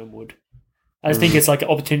credit, Wormwood. I just think it's like an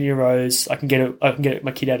opportunity arose. I can get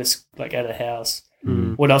my kid out of the house.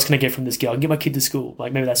 Mm. What else can I get from this girl? I can get my kid to school.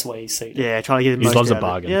 Like maybe that's the way he's seen it. Yeah, trying to get him He most loves a out of it.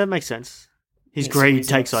 bargain. Yeah, it makes sense. His Yeah, greed squeeze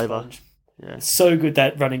it takes like a over. sponge. Yeah. It's so good,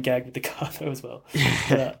 that running gag with the car though as well.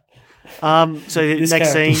 So the This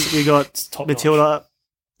next scene, character- we got It's top Matilda.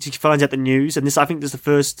 She finds out the news, and I think this is the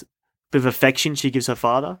first bit of affection she gives her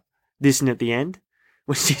father. This and at the end,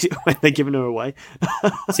 when they're giving her away.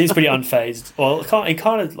 notch. Seems pretty unfazed. Well, it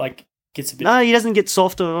kind of like gets a bit. No, he doesn't get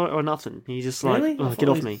soft or nothing. He's just like, Really? I "Oh, thought get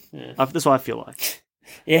off he- me. Yeah. That's what I feel like.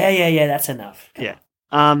 Yeah. That's enough. Yeah.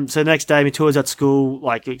 So the next day, Matilda's at school,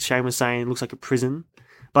 like Shane was saying, looks like a prison.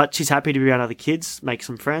 But she's happy to be around other kids, make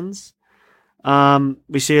some friends.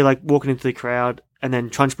 We see her like walking into the crowd, and then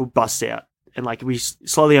Trunchbull busts out, and like we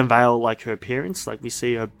slowly unveil like her appearance. Like we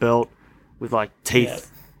see her belt with like teeth.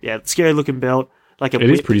 Yeah, scary looking belt, like a It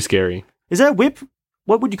whip. is pretty scary. Is that a whip?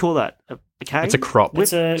 What would you call that? A cane? It's a crop.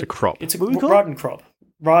 It's a crop. It's a What do we call it? riding crop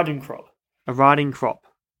A riding crop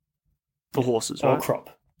for horses, or right?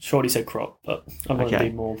 crop. Shorty said crop, but I'm going to Okay.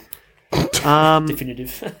 be more Um,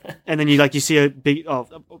 definitive. and then you see a big,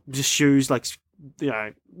 just shoes, like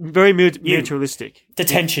very militaristic.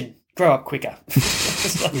 Detention. Grow up quicker.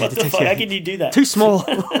 It's like, what the fuck? How can you do that? Too small.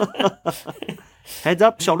 Heads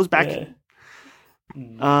up, shoulders back. Yeah.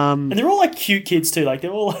 And they're all like cute kids too. Like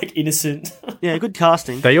they're all like innocent. Yeah, good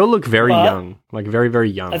casting. They all look very But young. Like very, very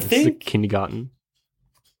young. I This is a think- kindergarten.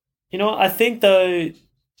 You know, I think though,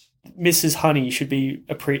 Mrs. Honey should be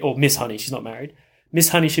or Miss Honey. She's not married. Miss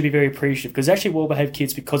Honey should be very appreciative because they're actually well-behaved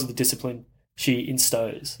kids because of the discipline she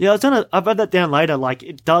instows. Yeah, I've read that down later. Like,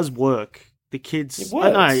 it does work. The kids... It I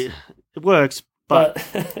know, works. it works, but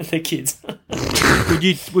they're kids.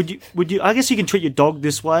 Would you? I guess you can treat your dog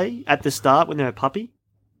this way at the start when they're a puppy,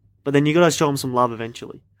 but then you got to show them some love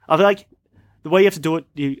eventually. I feel like the way you have to do it,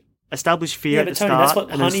 you establish fear at the Tony, start, that's what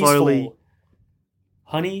and then honey's slowly. for.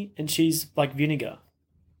 Honey, and she's like vinegar.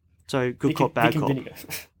 So good cop, bad cop. Vinegar.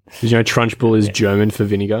 Did you know Trunchbull is German for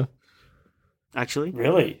vinegar? Actually,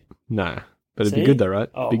 Really? Nah. But it'd See? be good though, right?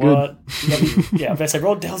 Oh, be good. what? Yeah, I better say,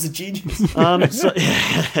 Rod Dell's a genius.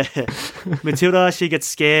 Matilda, she gets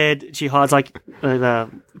scared. She hides like in a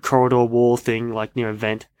corridor wall thing, like near a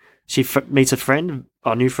vent. She meets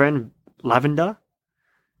a new friend, Lavender.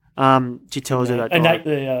 She tells her that. And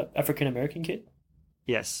the African American kid?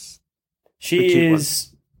 Yes. She cute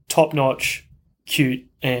is top notch, cute,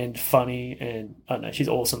 and funny, and I don't know, she's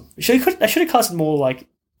awesome. I should have casted more like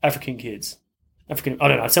African kids. I don't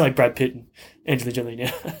know, I sound like Brad Pitt and Angelina Jolie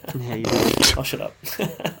now. Yeah, you do. I'll shut up.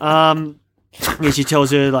 Yeah, she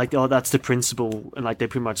tells her like, oh, that's the principal, and like they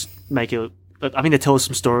pretty much make it. I mean, they tell us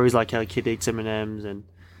some stories like how a kid eats M&Ms, and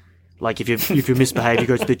like if you misbehave, you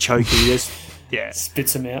go to the Chokey. Yeah,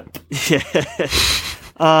 Spits them out. Yeah.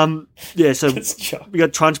 Yeah. So That's shock. we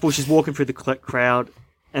got Trunchbull. She's walking through the crowd,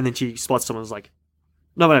 and then she spots someone's like,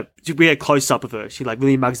 no. We get a close up of her. She like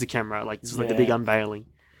really mugs the camera, like this is like the big unveiling,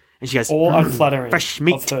 and she goes, Or unflattering fresh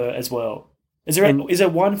meat. of her as well. Is there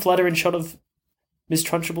one flattering shot of Miss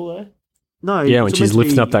Trunchbull though? No. Yeah, when it's she's meant to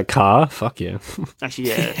lifting be- up that car, fuck yeah. Actually,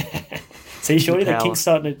 yeah. See, Shorty, the Power. king's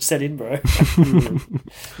starting to set in, bro.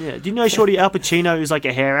 Yeah. Do you know Shorty Al Pacino is like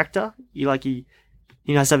a hair actor? He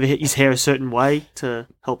has to have his hair a certain way to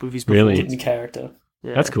help with his Really? performance. In character.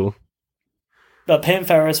 Yeah. That's cool. But Pam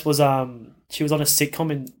Ferris was she was on a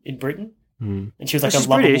sitcom in Britain, Mm. and she was like Oh, a she's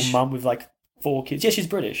lovable British? mum with like 4 kids. Yeah, she's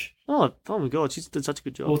British. Oh my god, she's did such a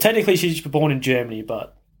good job. Well, technically she's born in Germany,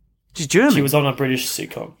 but She's German. she was on a British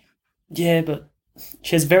sitcom. Yeah, but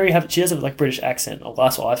she has she has a like British accent. Or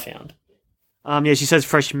that's what I found. Yeah, she says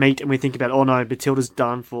fresh meat, and we think about, oh no, Matilda's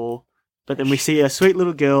done for. But then we see a sweet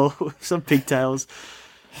little girl with some pigtails,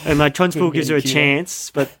 and like Trunchbull gives her a Cute.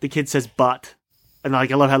 chance, but the kid says but, and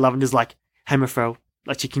like I love how Lavender's like hammerfell,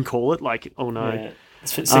 like she can call it, like oh no, Yeah,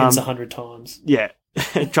 it's seen this 100 times. yeah.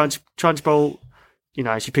 Trunchbull,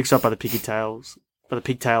 she picks her up by the pigtails,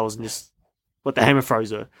 and just the hammer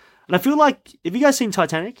throws her. And I feel like, have you guys seen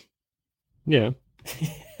Titanic? Yeah.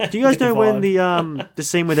 Do you guys Get the know when vibe. the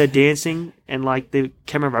scene where they're dancing and like the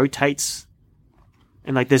camera rotates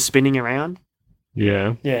and like they're spinning around?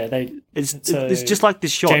 Yeah. Yeah, It's So it's just like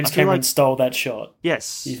this shot. James I feel Cameron like stole that shot.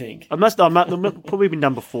 yes, You think? I'm probably been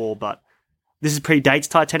done before, but this is predates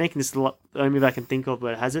Titanic, and this is the only movie I can think of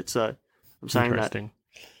where it has it. So I'm saying that Interesting.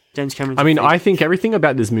 James Cameron. I mean, I think everything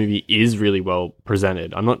about this movie is really well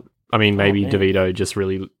presented. Maybe man. DeVito just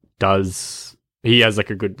really does. He has like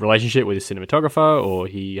a good relationship with his cinematographer, or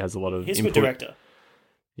he has a lot of He's a good input. director.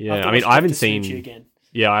 Yeah, have to I mean, watch I haven't Dr. Suchi seen. again.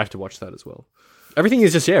 Yeah, I have to watch that as well. Everything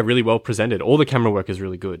is just really well presented. All the camera work is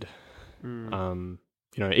really good. Even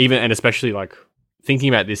and especially like thinking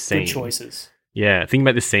about this scene. Good choices. Yeah, thinking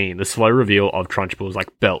about this scene, the slow reveal of Trunchbull's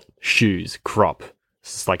like belt, shoes, crop,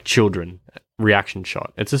 it's just like children reaction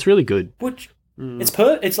shot. It's just really good. Which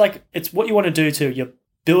it's what you want to do too. You're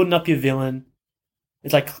building up your villain.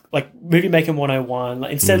 It's like movie making 101.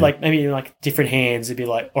 Like, instead, like maybe in like different hands, it'd be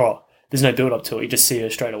like, oh, there's no build up to it. You just see her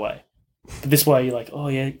straight away. But this way, you're like, oh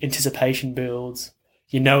yeah, anticipation builds.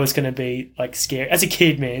 You know it's going to be like scary. As a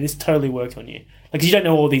kid, man, this totally worked on you. Like, 'cause you don't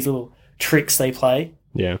know all these little tricks they play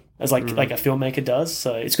Yeah. as like a filmmaker does.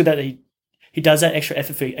 So it's good that he does that extra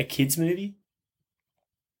effort for a kids movie.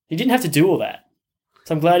 He didn't have to do all that.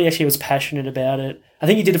 So I'm glad he actually was passionate about it. I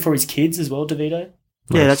think he did it for his kids as well, DeVito.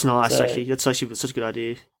 yeah, that's nice. So- Actually, that's actually such a good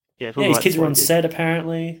idea. Yeah, Yeah, his kids were on set. set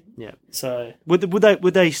apparently. Yeah. So Would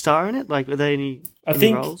they star in it? Like, were they any I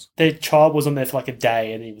think roles? their child was on there for like a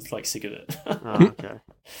day and he was like sick of it. Oh, okay.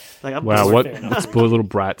 Like, I'm Wow, Fair what enough. spoiled little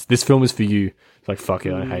brats. This film is for you. It's like, fuck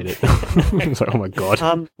it, I hate it. It's like, oh my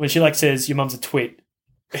god. When she like says your mum's a twit,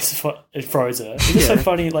 it froze her. It's just so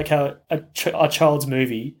funny like how a child's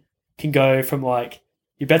movie can go from like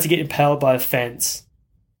you're about to get impaled by a fence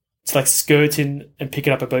to like skirting and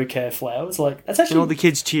picking up a bouquet of flowers. Like that's and all actually the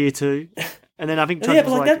kids cheer too. And then I think yeah, Trunchbull's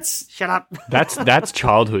but like that's shut up. That's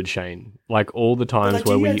childhood, Shane. Like all the times like,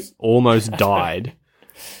 where do we you guys- almost died,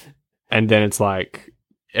 and then it's like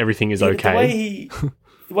everything is yeah, but okay.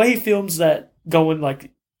 the way he films that going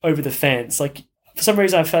like over the fence, like for some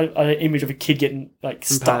reason I found an image of a kid getting like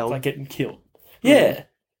stuck, Impaled. like getting killed. Yeah.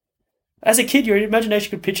 As a kid, your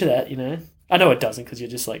imagination could picture that, you know. I know it doesn't because you're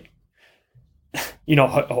just like,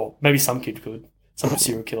 maybe some kid could, some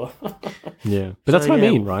serial killer. Yeah, but that's So, what I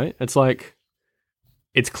yeah. mean, right? It's like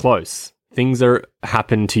it's close. things are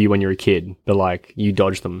happen to you when you're a kid, but like you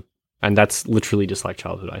dodge them, and that's literally just like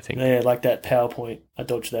childhood. I think. Yeah, like that PowerPoint. I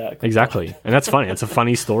dodged that. Exactly, and that's funny. It's a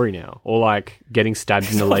funny story now, or like getting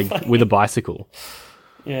stabbed in the leg with a bicycle.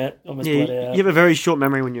 Yeah, almost Yeah, bled out. you have a very short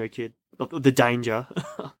memory when you're a kid of the danger.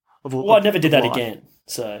 Well, I never did that life. again.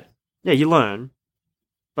 So Yeah, you learn.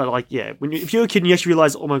 But like, yeah, if you're a kid and you actually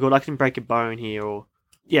realize, oh my god, I can break a bone here, or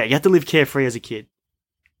yeah, you have to live carefree as a kid.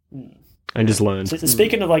 And just learn. So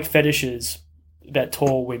speaking of like fetishes about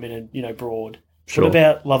tall women and, you know, broad, Sure. what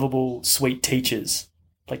about lovable, sweet teachers?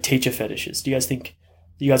 Like teacher fetishes. Do you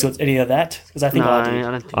guys got any of that? Because I think No, I did.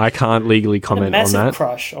 I don't think. I can't legally I had a comment on massive that.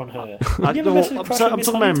 crush on her. I, Did you have a well, massive I'm, crush so, on I'm Miss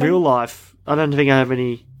talking about in Huntington? real life. I don't think I have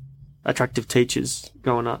any attractive teachers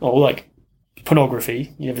growing up. Or like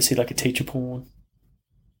pornography. You ever see like a teacher porn?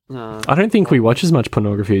 No. I don't think we watch as much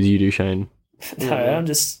pornography as you do, Shane. No, Yeah. I'm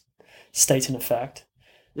just stating a fact.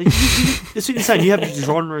 That's what you're saying. You have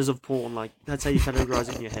genres of porn, like that's how you categorize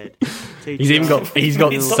it in your head. He's even got It's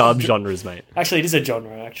not- sub genres, mate. Actually, it is a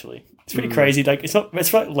genre. Actually, it's pretty crazy. Like it's not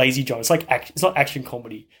lazy genre. It's like it's not action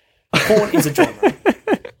comedy. Porn is a genre,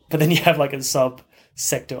 but then you have like a sub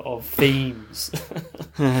sector of themes.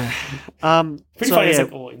 Pretty so, funny. It's yeah,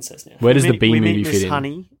 like all incest now. Where does the we B meet movie Miss fit in?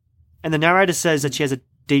 Honey, and the narrator says that she has a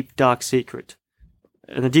deep, dark secret.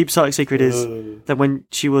 And the deep, dark secret is Ooh. that when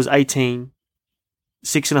she was 18,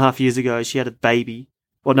 6.5 years ago, she had a baby.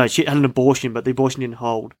 Well, no, she had an abortion, but the abortion didn't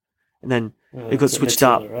hold. And then it got It's switched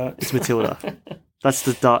Matilda, up. Right? It's Matilda. That's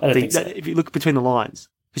the dark I don't thing. think so. If you look between the lines.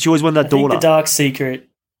 Because she always wanted I that think daughter. the dark secret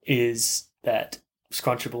is that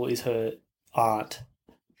Scrunchable is her aunt.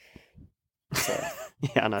 So,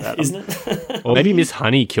 Yeah, I know that. isn't it? Or maybe Miss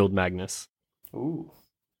Honey killed Magnus. Ooh.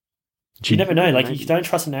 She- You never know. Like Maybe. you don't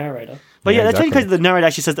trust a narrator. But yeah, Yeah, that's really exactly. crazy. The narrator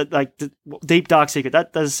actually says that, like, the deep, dark secret.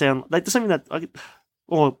 That does sound like there's something that.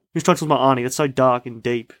 Or Miss Trunchbull's my auntie. That's so dark and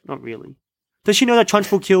deep. Not really. Does she know that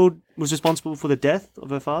Trunchbull was responsible for the death of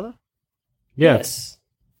her father? Yeah. Yes.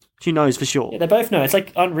 She knows for sure. Yeah, they both know. It's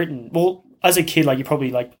like unwritten. Well, as a kid, like you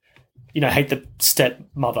probably like, you know, hate the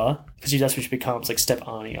stepmother because that's what she becomes, like step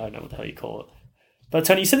auntie. I don't know what the hell you call it. But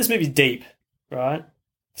Tony, you said this movie's deep, right?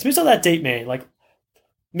 This movie's not that deep, man. Like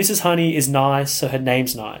Mrs. Honey is nice, so her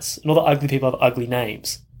name's nice, and all the ugly people have ugly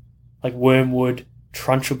names, like Wormwood,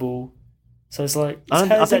 Trunchable. So it's like I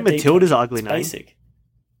how's think that deep, Matilda's Tony? an ugly It's name. basic.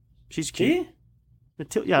 She's cute. She?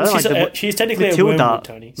 Matilda. Yeah, I Well, don't like she's technically Matilda. a Wormwood,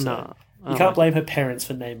 Tony. So No. you can't blame her parents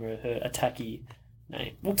for naming her attacky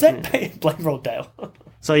name. Well, blame Roald Dale.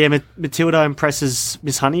 So yeah, Matilda impresses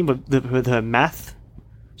Miss Honey with her math.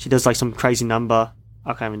 She does like some crazy number.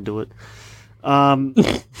 I can't even do it. And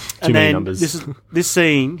many then numbers. this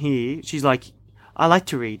scene here, she's like, "I like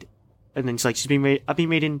to read," and then she's like, "I've been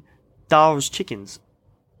reading Charles Dickens."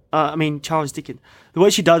 Charles Dickens. The way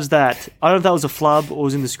she does that, I don't know if that was a flub or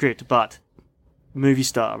was in the script, but movie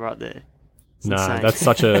star right there. It's No, insane. that's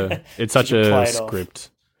such a it's such can play a it off. script.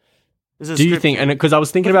 There's a Do you script think? here. And because I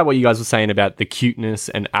was thinking about what you guys were saying about the cuteness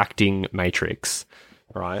and acting matrix,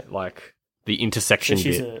 right? Like the intersection So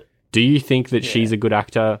she's bit. Do you think that she's a good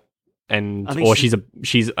actor, and I think or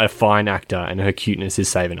she's a fine actor, and her cuteness is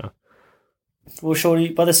saving her? Well, Shorty,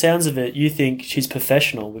 by the sounds of it, you think she's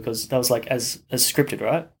professional because that was like as scripted,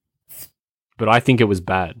 right? But I think it was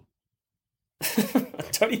bad.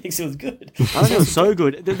 Tony thinks it was good. I think it was so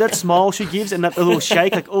good. That smile she gives and that little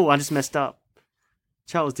shake, like, oh, I just messed up.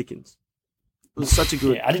 Charles Dickens. It was such a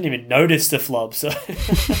good. Yeah, I didn't even notice the flub. So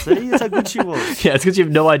See, that's how good she was. Yeah, it's because you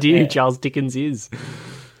have no idea Yeah. who Charles Dickens is.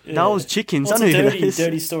 That was chickens. Well, I it's know a who that dirty, is.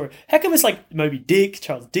 dirty story. How come it's like Moby Dick,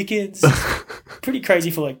 Charles Dickens? Pretty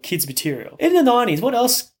crazy for like kids' material. In the 90s, what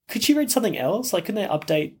else? Could she read something else? Like, couldn't they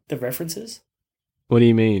update the references? What do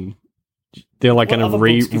you mean? They're like What going to other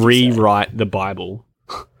books could you say? rewrite the Bible.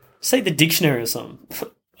 Say the dictionary or something.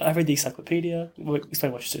 I read the encyclopedia.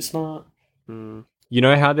 Explain why she's so smart. You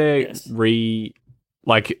know how they're Yes.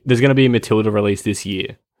 like there's going to be a Matilda release this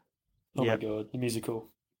year. Oh Yep. my god, the musical.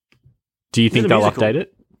 Do you Is it think a they'll musical? update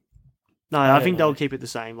it? No, I I don't think know. they'll keep it the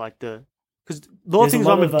same. Like because a lot of There's a things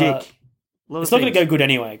lot wrong with of, Dick. A lot It's of not going to things. go good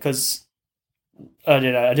anyway because I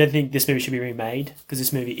don't know. I don't think this movie should be remade because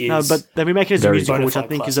this movie is. No, but they're making it as a Very musical, which I bonafide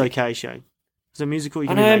think is classic. okay, Shane. It's a musical. You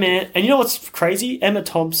I can know, remake it. man. And you know what's crazy? Emma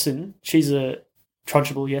Thompson. She's a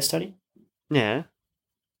Trunchable, yes, Tony. Yeah.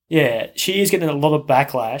 Yeah, she is getting a lot of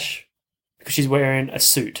backlash because she's wearing a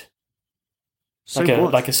suit, So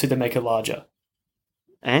like what? a suit that make her larger.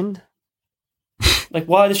 And Like,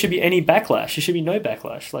 why there should be any backlash? There should be no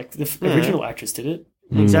backlash. Like the Yeah. original actress did it.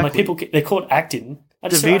 exactly. Like people, they call it acting. I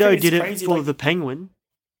think DeVito it's did it crazy, for like- the Penguin.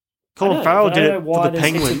 I Colin know, Farrell but I did don't it know why for the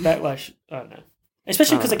there's heaps of Penguin. backlash. I don't know.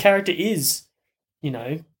 Especially because the character is, you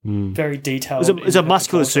know, very detailed. It's a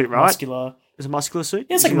muscular suit, right? Muscular. It's a muscular suit?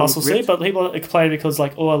 Yeah, it's like a muscle suit, but people complain because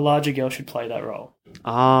like, a larger girl should play that role.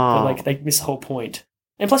 Oh. But like they miss the whole point.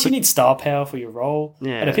 And plus, you need star power for your role.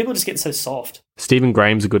 Yeah. And people just get so soft. Stephen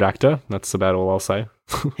Graham's a good actor. That's about all I'll say.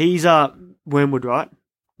 He's Wormwood, right?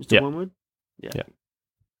 Mr. Yeah. Wormwood? Yeah.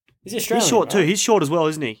 He's Australian. He's short right? too. He's short as well,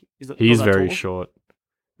 isn't he? He's not that very tall. short.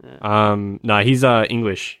 Yeah. No, he's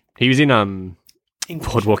English. He was in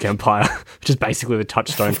English. Boardwalk Empire, which is basically the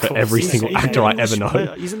touchstone Of for course. every He's- single he's actor I English- ever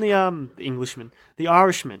know. He's in the Englishman. The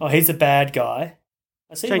Irishman. Oh, he's a bad guy.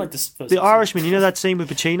 I see Shane, like this. First the Irishman, you know that scene with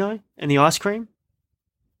Pacino and the ice cream?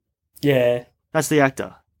 Yeah. That's the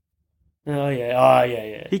actor. Oh yeah.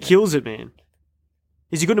 Yeah. He kills it, man.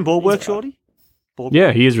 Is he good in ball He's work, alright. Shorty? Ball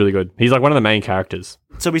Yeah, he is really good. He's like one of the main characters.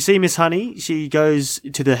 So we see Miss Honey. She goes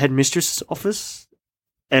to the headmistress' office,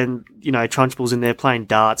 and Trunchbull's in there playing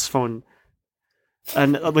darts.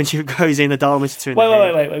 And when she goes in, the doll misses her in the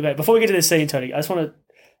head. Wait. Before we get to this scene, Tony, I just want to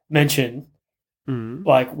mention, Mhm.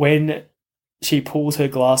 like, when she pulls her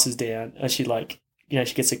glasses down and she, like,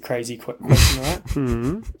 she gets a crazy question, right?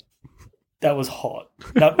 Mhm. That was hot.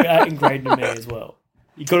 That ingrained in me as well.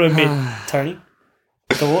 You got to admit, Tony,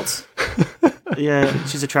 thoughts? Yeah,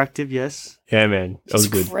 she's attractive. Yes. Yeah, man, it was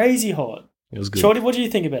It's good. crazy hot. It was good. Shorty, what do you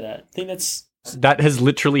think about that? I think that's... That has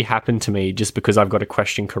literally happened to me just because I've got a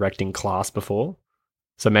question correct in class before.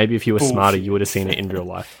 So maybe if you were smarter, Bullshit. you would have seen it in real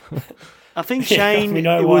life. I think Yeah, Shane we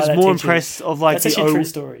know it why was that more teacher- impressed of like That's the actually a true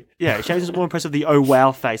story. yeah. Shane was more impressed of the oh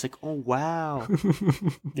wow face, like oh wow,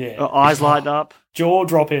 Yeah. her eyes light up. Jaw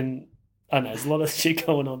dropping. I know, there's a lot of shit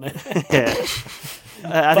going on there. Yeah,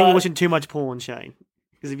 I think you're watching too much porn, Shane.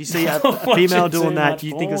 Because if you see a Watching female too doing that, much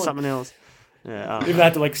you think of porn. something else. Yeah, We've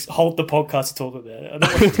had to like hold the podcast to talk about it. I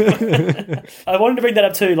don't want to- I wanted to bring that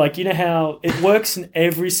up too. Like, you know how it works in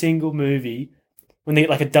every single movie when they get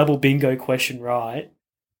like a double bingo question right.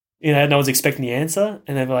 No one's expecting the answer,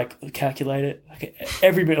 and they're like, calculate it.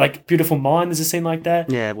 Like, like Beautiful Mind, there's a scene like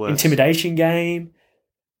that. yeah, it works. Intimidation Game.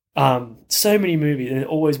 So many movies, and it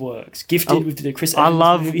always works. Gifted with the Chris. I Evans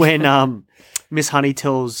love movie. when Miss Honey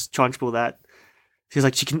tells Trunchbull that she's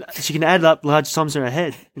like she can add up large sums in her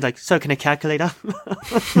head. He's like, so can a calculator?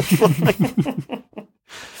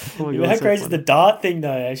 Oh my God, How so crazy is funny. the dart thing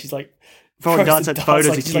though? She's like Throwing throws darts the at photos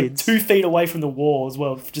like, of she's, like, kids. 2 feet away from the wall as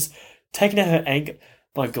well, just taking out her anger.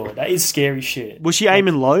 My God, that is scary shit. Was she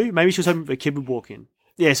aiming low? Maybe she was hoping a kid would walk in.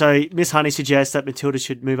 Yeah, so Miss Honey suggests that Matilda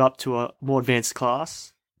should move up to a more advanced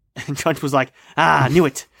class. And Trunch was like, I knew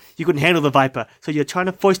it. You couldn't handle the Viper, so you're trying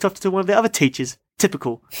to foist off to one of the other teachers.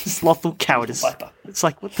 Typical. Slothful cowardice. Viper. It's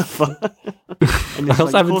like, what the fuck? And I it's also like,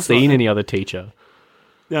 of haven't course seen not. any other teacher.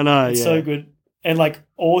 No, no, It's yeah. so good. And like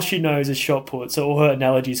all she knows is shot put, so all her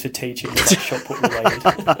analogies for teaching are like shot put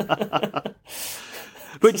related.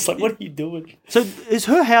 But it's like, what are you doing? So is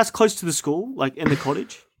her house close to the school, like in the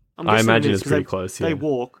cottage? I'm I guessing it imagine is, it's 'cause pretty they- close, They yeah.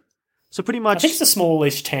 walk. So pretty I much, think it's a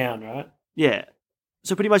smallish town, right? yeah.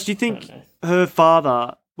 So pretty much, do you I think don't know. her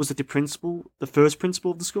father was like the principal, the first principal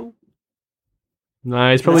of the school? No,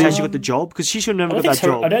 he's That's probably. how she got the job? Because she should have I never don't, got think that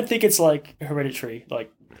job. I don't think it's like hereditary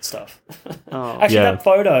like stuff. Oh. Actually, Yeah. that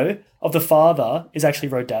photo of the father is actually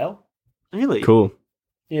Rodale. Really? Cool.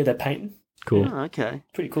 Yeah, they're painting. Cool. Oh, okay.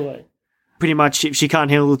 Pretty cool, eh? Pretty much, if she can't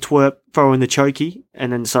handle the twerp, throw in the chokey.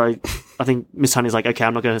 And then so I think Miss Honey's like, okay,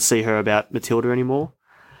 I'm not going to see her about Matilda anymore.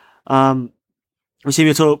 We see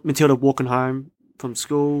Matilda walking home from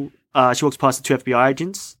school. She walks past the 2 FBI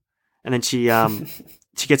agents. And then she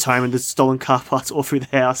gets home and there's stolen car parts all through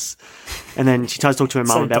the house. And then she tries to talk to her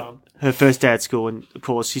mum So about dumb. her first day at school. And of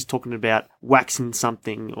course, she's talking about waxing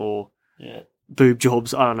something or Yeah. boob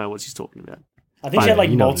jobs. I don't know what she's talking about. I think I she had know, like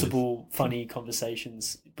you know what it is. multiple funny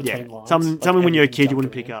conversations between lines. Something Like, when you're a everything kid you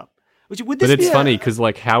wouldn't jumping pick in. up. Would this But it's be funny because,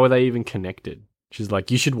 like, how are they even connected? She's like,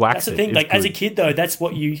 you should wax That's the it. thing. It's Like as a good. kid, though, that's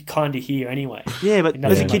what you kind of hear anyway. Yeah, but It as a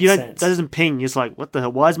doesn't kid, make you don't. sense. That doesn't ping. You're just like, what the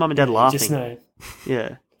hell? Why is mum and dad You laughing? just know. Yeah.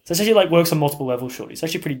 So it's actually like works on multiple levels. Shorty. It's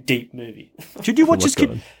actually a pretty deep movie. Should you watch Oh this my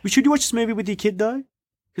kid? Should you watch this movie with your kid though?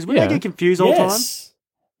 Because we Yeah. don't get confused all the time. Yes.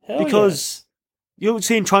 Hell Because you're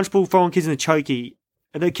seeing Trunchbull throwing kids in the chokey,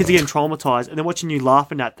 and the kids are getting traumatized, and they're watching you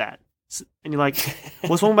laughing at that, and you're like,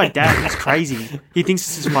 "What's wrong with my dad? He's crazy. He thinks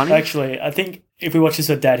this is yes. funny." Actually, I think if we watch this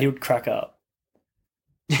with Dad, he would crack up.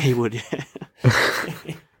 He would. Yeah,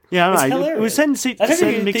 yeah. It's I don't know. It was hilarious. sending, I don't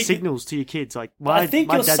sending even mixed think- signals to your kids. Like, my, I think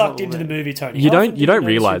my you're dad's sucked not into the aware. movie, Tony. You How often don't. do You don't notice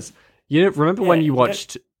realize. You remember when Yeah, you you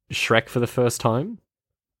watched Shrek for the first time?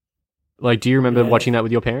 Like, do you remember Yeah. watching that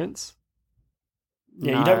with your parents?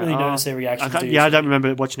 Yeah, you don't really No, notice their reaction. I don't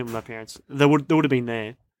remember watching it with my parents. They would have been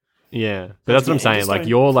there. Yeah, but that's what I'm saying. Like,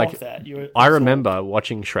 you're like, I remember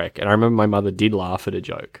watching Shrek, and I remember my mother did laugh at a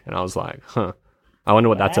joke, and I was like, huh. I wonder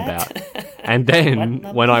what that's about. And then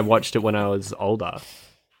when I watched it when I was older,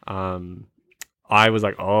 I was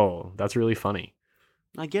like, oh, that's really funny.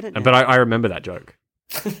 I get it now. But I remember that joke.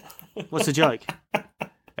 What's the joke?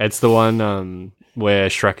 It's the one where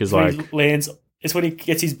Shrek is When like... he lands. It's when he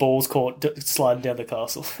gets his balls caught sliding down the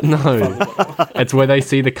castle. No, it's where they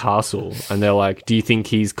see the castle and they're like, do you think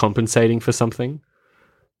he's compensating for something?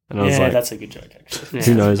 And I was like, that's a good joke, actually.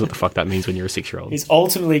 who knows what the fuck that means when you're a 6-year-old? He's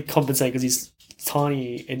ultimately compensating because he's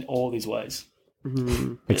tiny in all these ways.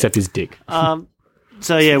 Except his dick.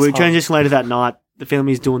 So yeah, we transition later that night. The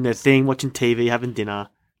family's doing their thing, watching TV, having dinner.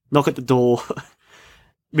 Knock at the door.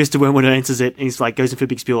 Mr. Wormwood answers it, and he's like, goes in for a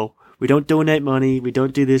big spiel. We don't donate money. We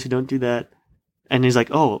don't do this. We don't do that. And he's like,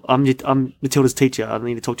 oh, I'm Matilda's teacher. I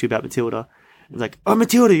need to talk to you about Matilda. He's like, oh,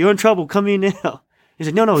 Matilda, you're in trouble. Come here now. He's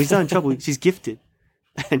like, no, he's not in trouble. She's gifted.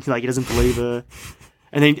 And like, he doesn't believe her.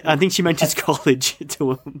 And then I think she mentions college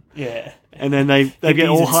to him. Yeah. And then they get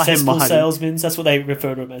all high and mighty. Salesmen. That's what they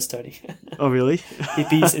refer to him as, Tony. Oh, really?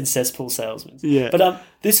 Hippies and cesspool salesmen. Yeah. But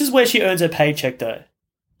this is where she earns her paycheck, though.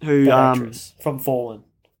 Who, That actress from Fallen.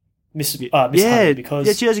 Miss Honey,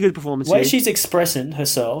 because she has a good performance. the way here. she's expressing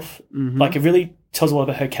herself, like, it really tells a lot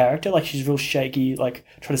about her character. Like, she's real shaky, like,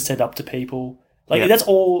 trying to stand up to people. Like, that's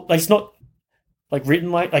all, like, it's not, like, written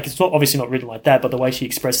like, it's not, obviously not written like that, but the way she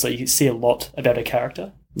expresses it, you can see a lot about her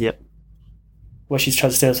character. Yep. Where she's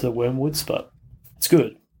trying to stand up to the Wormwoods, but it's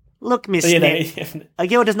good. Look, Miss But Smith, a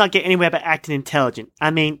girl does not get anywhere by acting intelligent. I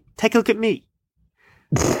mean, take a look at me.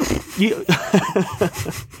 You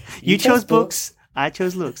chose books. I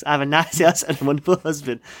chose looks. I have a nice house and a wonderful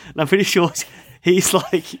husband. And I'm pretty sure he's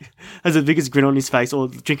like, has the biggest grin on his face or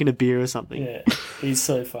drinking a beer or something. Yeah, he's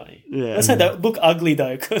so funny. Yeah. Let's say that look ugly,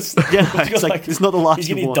 though, because It's like, it's not the life he's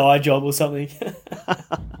you getting a want. dye job or something.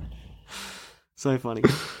 So funny.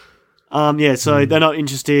 So they're not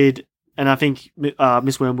interested. And I think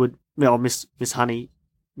Miss Wormwood, Miss Honey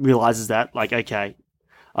realizes that, like, okay,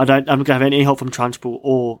 I'm not going to have any help from Trunchbull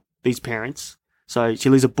or these parents. So she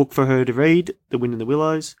leaves a book for her to read, The Wind in the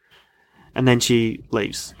Willows, and then she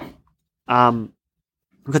leaves. We got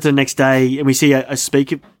to the next day, and we see a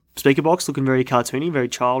speaker box looking very cartoony, very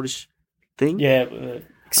childish thing. Yeah,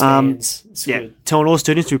 expands. It's good. Telling all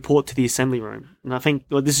students to report to the assembly room. And I think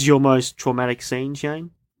this is your most traumatic scene,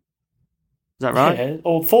 Shane. Is that right? Yeah,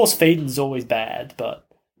 or force feeding is always bad, but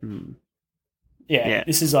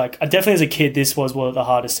this is like, definitely as a kid, this was one of the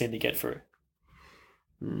hardest scene to get through.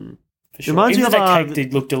 For sure. Reminds me Even of that cake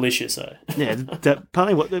did look delicious, though. Yeah,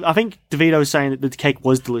 apparently, I think DeVito was saying that the cake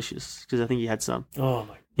was delicious because I think he had some. Oh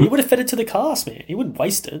my! He would have fed it to the cast, man. He wouldn't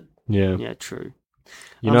waste it. Yeah. Yeah, true.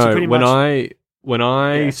 You know, when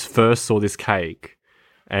I first saw this cake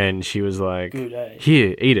and she was like, Good, eh?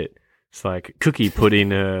 here, eat it. It's like Cookie put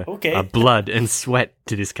in Okay. a blood and sweat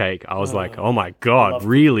to this cake. I was like, oh my God,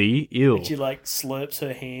 really? Ew. And she like slurps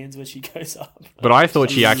her hands when she goes up. But I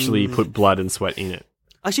thought she actually put blood and sweat in it.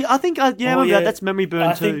 Actually, I think, that's memory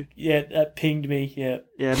burn too. That pinged me, yeah.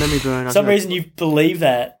 Yeah, memory burn. For some reason you believe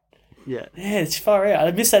that. Yeah. Yeah, it's far out.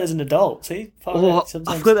 I missed that as an adult. See? Far out. I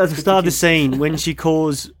Sometimes forgot at the start of the scene when she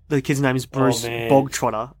calls the kid's name is Bruce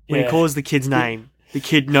Bogtrotter. When he calls the kid's name, the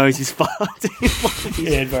kid knows he's fucked.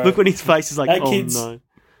 Yeah, bro. Look when his face is like, That oh kid's- no.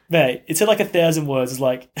 Mate, it said like 1,000 words. It's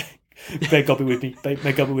like, may God be with me. May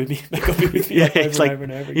God be with me. May God be with me. Yeah, over it's and like, over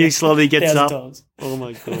and over he again. slowly gets 1,000 up. times. Oh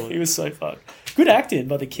my God. He was so fucked. Good acting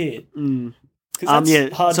by the kid. Mm. Because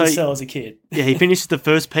that's hard to sell as a kid. Yeah, he finishes the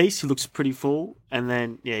first piece. He looks pretty full. And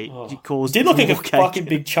then, he calls... Did look like a more cake. fucking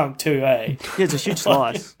big chunk too, eh? Yeah, it's a huge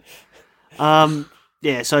slice.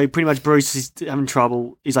 So pretty much Bruce is having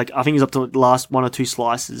trouble. He's like, I think he's up to the last 1 or 2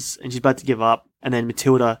 slices, and she's about to give up. And then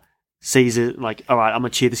Matilda sees it, like, all right, I'm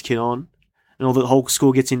going to cheer this kid on. And the whole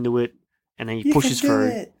school gets into it, and then he pushes through.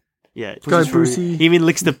 It. Yeah, Go, pushes through. Brucey. He even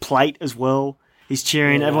licks the plate as well. He's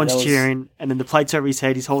cheering, Yeah, everyone's that was- cheering, and then the plate's over his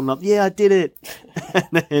head. He's holding up, yeah, I did it.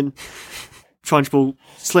 And then Trunchbull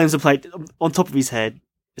slams the plate on top of his head,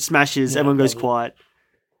 smashes, everyone goes lovely. quiet.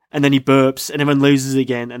 And then he burps, and everyone loses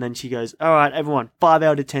again. And then she goes, all right, everyone,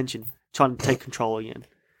 5-hour detention, trying to take control again.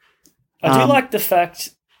 I do like the fact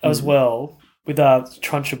as well with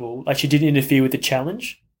Trunchbull, like she didn't interfere with the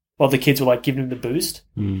challenge while the kids were like giving him the boost.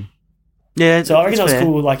 Yeah, So I reckon that that's was fair.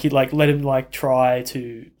 cool. Like he'd like let him like try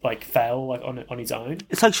to like fail like on his own.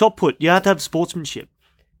 It's like shot put. You have to have sportsmanship.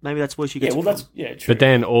 Maybe that's where she Yeah, gets well it that's true. But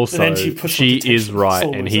then also, But then she pushed she for detention. is right It's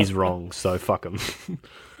all and the he's way. wrong, so fuck him. from.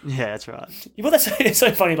 Yeah, that's right. Well, it's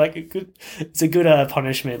so funny. Like it's a good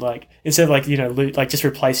punishment. Like instead of like like just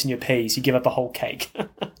replacing your peas, you give up a whole cake.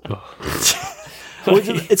 Well,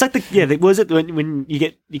 it's like was it when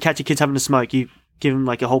you catch your kids having a smoke, you give them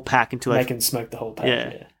like a whole pack until They they can smoke the whole pack.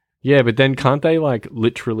 Yeah. Yeah. Yeah, but then can't they like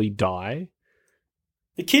literally die?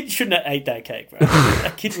 The kid shouldn't have ate that cake, bro.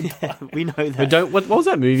 That kid would die. We know that. But don't. What was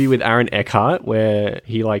that movie with Aaron Eckhart where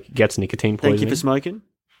he like gets nicotine poisoning? Thank you for smoking.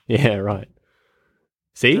 Yeah, right.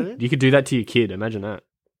 See, Is that it? you could do that to your kid. Imagine that.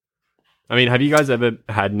 I mean, have you guys ever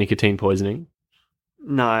had nicotine poisoning?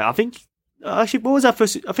 No, I think actually, what was our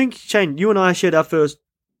first? I think Shane, you and I shared our first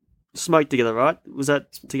smoke together, right? Was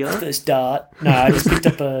that together? First dart. No, I just picked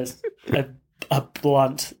up a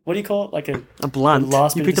blunt. What do you call it? Like a blunt. the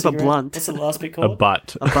last You bit of picked the up a cigarette? blunt. What's the last bit A called?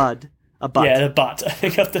 butt. A bud. A butt. Yeah, the butt. I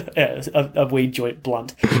picked up a weed joint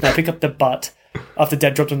blunt. And I picked up the butt after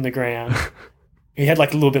Dad dropped it on the ground. He had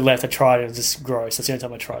like a little bit left. I tried it. It was just gross. That's the only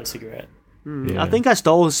time I tried a cigarette. Yeah. I think I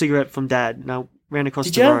stole a cigarette from Dad and I ran across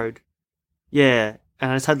Did the ya? road. Yeah,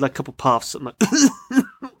 and I just had like a couple puffs. I'm like,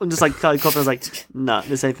 I'm just like coughing. I was like, nah,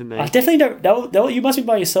 this ain't for me. I definitely don't. You must be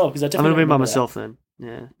by yourself because I I'm definitely gonna be by remember that. myself then.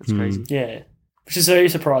 Yeah, that's crazy. Yeah, which is very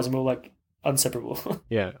surprising. We're like inseparable.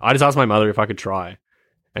 Yeah, I just asked my mother if I could try,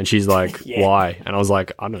 and she's like, Yeah. "Why?" And I was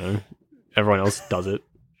like, "I don't know. Everyone else does it."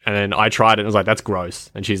 And then I tried it, and I was like, "That's gross."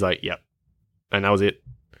 And she's like, "Yep," and that was it.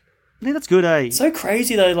 I think that's good, eh? It's so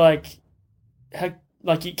crazy though. Like how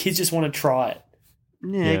like your kids just want to try it.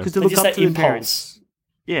 Yeah, Yeah. because they Like look just up that to their impulse. parents.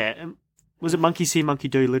 Yeah, was it monkey see, monkey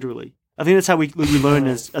do? Literally, I think that's how we learn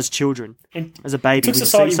as children, And as a baby. it took We see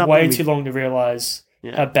society something, way we- too long to realize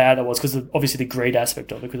Yeah. how bad it was because obviously the greed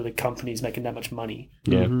aspect of it because of the companies making that much money.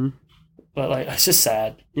 Yeah, Mhm. But like it's just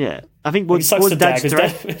sad. Yeah, I think Like, what it sucks was to Dad Dad's 'cause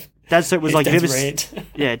threat? Dad- Dad's threat was like, if you Dad's ever, rant.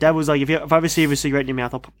 yeah, Dad was like, if I ever see you with a cigarette in your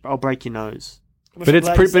mouth, I'll break your nose. but it's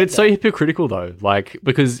but it's so hypocritical though, like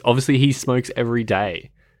because obviously he smokes every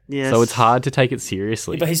day, Yes. so it's hard to take it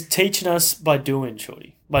seriously. But he's teaching us by doing,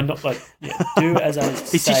 shorty. By not like do as I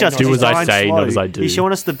He's say. teaching us not to Do as I grind say, slow. not as I do. He's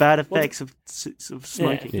showing us the bad Well, effects of Yeah.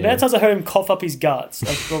 smoking. The amount of times I heard him cough up his guts,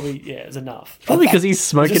 that's probably is enough. Probably because he's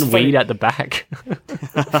smoking just funny. weed at the back.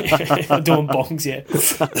 Doing bongs, yeah.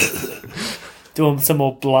 Doing some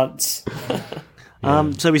more blunts.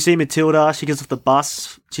 So we see Matilda. She gets off the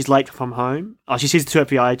bus. She's late from home. Oh, she sees the two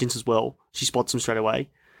FBI agents as well. She spots them straight away.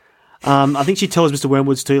 I think she tells Mr.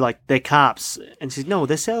 Wormwoods too, like they're cops, and she's no,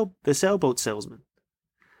 they're sailboat salesmen.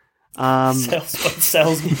 Sailboat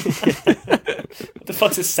salesman. What the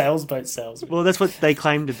fuck's a sailboat salesman? Well, that's what they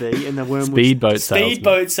claim to be, and the Wormwoods Speedboat salesman.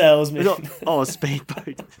 Speedboat salesman. Oh,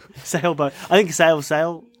 speedboat, sailboat. I think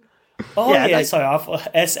sail. Oh Yeah, yeah, they- sorry. I thought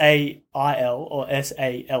SAIL or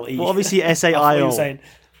SALE. Well, obviously I thought you SAIL. were saying.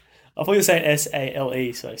 I thought you were saying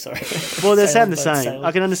SALE. So sorry. Well, they sound the Sailboat same. salesman.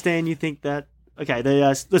 I can understand you think that. Okay, they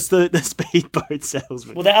that's the speedboat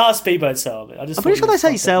salesman. Well, they are speedboat salesmen. I just I'm pretty thought sure you they say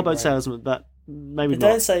fucked up sailboat your brain. salesman, but maybe They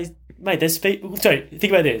not. don't say, mate. They're speed. Sorry,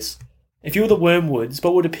 think about this. If you were the Wormwoods,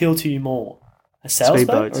 what would appeal to you more? A sailboat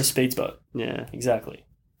Speedboats. or a speedboat? Yeah. Exactly.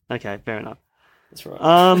 Okay, fair enough. That's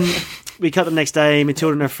right. We cut the next day.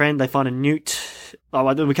 Matilda and her friend, they find a newt. Oh,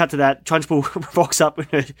 well, we cut to that. Trunchbull rocks up in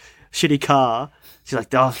her shitty car. She's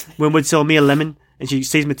like, "Oh, when would sell me a lemon?" And she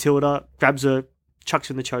sees Matilda, grabs her, chucks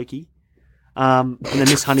her in the chokey. And then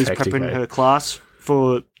Miss Honey's Hectic, prepping mate. her class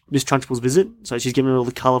for Miss Trunchbull's visit. So she's giving her all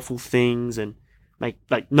the colourful things and make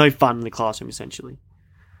like no fun in the classroom essentially.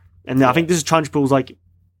 And I think this is Trunchbull's like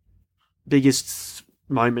biggest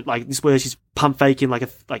moment, like this where she's pump faking like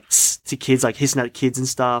to kids, like hissing at kids and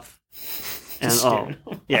stuff. And Just oh scaring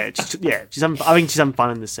them. yeah, I think she's having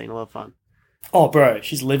fun in this scene. A lot of fun. Oh, bro,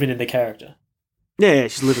 she's living in the character. Yeah,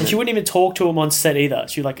 she's living. And she It. wouldn't even talk to him on set either.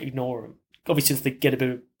 She would like ignore him. Obviously, to get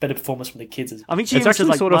a better performance from the kids. I think she It's even said, actually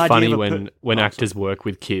like, sort of my idea funny a when oh, actors work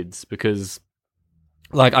with kids because,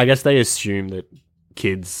 like, I guess they assume that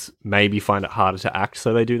kids maybe find it harder to act,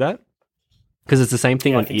 so they do that. Because it's the same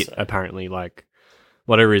thing Yeah, I on think It, so. apparently. Like,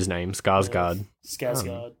 whatever his name, Skarsgård,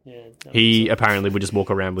 Skarsgård. Yeah. no, he so- apparently would just walk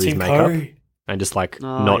around with his Tim makeup Curry. and just like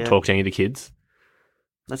Oh, not yeah. talk to any of the kids.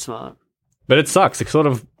 That's smart. But it sucks. It sort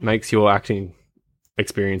of makes your acting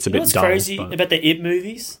experience a You know bit what's dull. crazy but about the It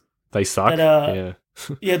movies? they suck. that, Yeah.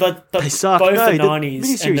 Yeah, but They suck. both No, the the 90s miniseries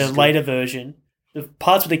and is the good. later version, the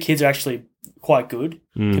parts with the kids are actually quite good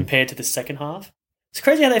Mm. compared to the second half. It's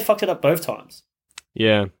crazy how they fucked it up both times.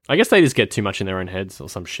 Yeah. I guess they just get too much in their own heads or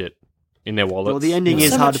some shit in their wallets. Well, the ending There's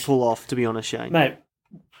is so hard much- to pull off, to be honest, Shane. Mate,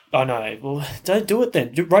 I know. Well, don't do it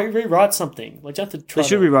then. Rewrite something. Like, you have to try. They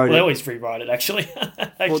should to- rewrite They it. always rewrite it, actually. Well,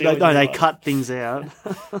 Actually, no, always they rewrite it. cut things out.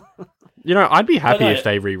 You know, I'd be happy no. if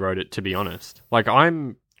they rewrote it, to be honest. Like,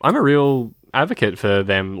 I'm a real advocate for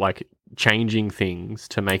them, like, changing things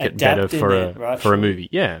to make it better Adapting for it, right, a sure. movie.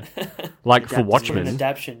 Yeah. Like for Adapting it. Watchmen, An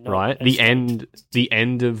adaptation, not right? a The straight-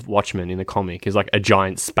 end of Watchmen in the comic is like a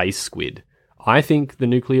giant space squid. I think the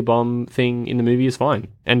nuclear bomb thing in the movie is fine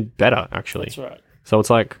and better, actually. That's right. So it's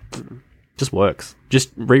like, just works.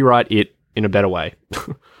 Just rewrite it in a better way.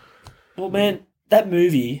 Well, man, that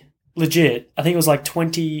movie, legit, I think it was like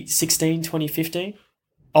 2016, 2015.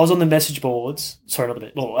 I was on the message boards. Sorry, not the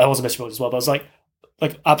bit. Well, I was on the message boards as well, but I was like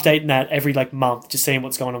updating that every like month, just seeing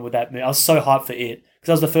what's going on with that movie. I was so hyped for it because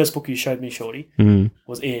that was the first book you showed me, Shorty.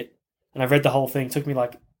 Was it, and I read the whole thing. It took me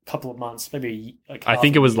like a couple of months, maybe like. I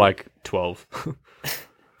think it was like 12.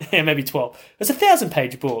 Yeah, maybe 12. It's a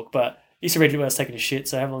 1,000-page book, but I used to read it when I was taking a shit,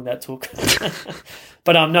 so how long that took.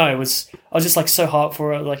 But no, I was just like so hyped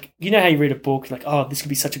for it. Like, you know how you read a book, like, oh, this could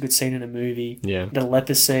be such a good scene in a movie. Yeah. The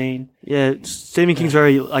leper scene. Yeah, Stephen King's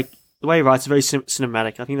very, like, the way he writes is very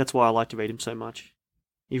cinematic. I think that's why I like to read him so much.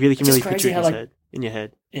 You really can It's really just picture it crazy in, how, his head, in your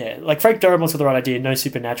head. Yeah, like Frank Darabont's got the right idea, no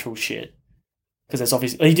supernatural shit. Because there's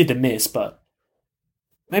obviously, well, he did The Mist, but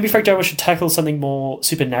maybe Frank Darabont should tackle something more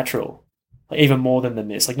supernatural. Like even more than The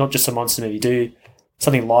Mist. Like not just a monster movie. Do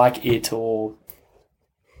something like it or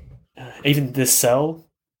even The Cell.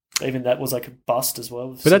 Even that was like a bust as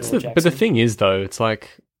well. But the thing is though, it's like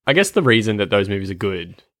I guess the reason that those movies are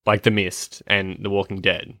good, like The Mist and The Walking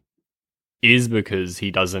Dead, is because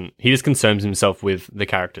he just concerns himself with the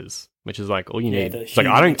characters, which is like all you need. It's like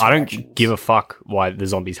I don't give a fuck why the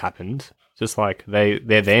zombies happened. Just like they're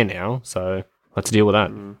there now, so let's deal with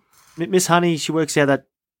that. Miss Honey, she works out that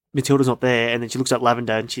Matilda's not there, and then she looks at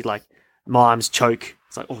Lavender and she like mimes Choke.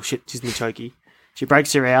 It's like, oh shit, she's in the Chokey. She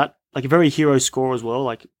breaks her out, like a very hero score as well,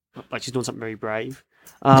 like she's doing something very brave.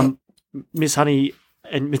 Miss Honey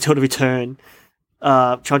and Matilda return.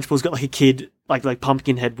 Trunchbull's got like a kid, like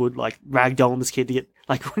Pumpkinhead would like ragdoll this kid to get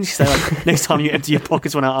like what did you say? Like next time you empty your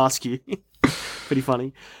pockets when I ask you. Pretty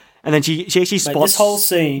funny. And then she actually spots this whole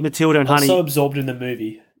scene. Matilda and I was Honey. so absorbed in the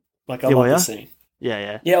movie. Like I love the scene.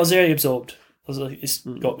 Yeah. Yeah, I was very absorbed. I was like, it's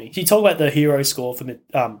got me. You talk about the hero score for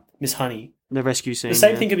Miss Honey. The rescue scene. The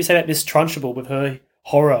same thing could be said about Miss Trunchbull with her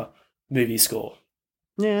horror movie score.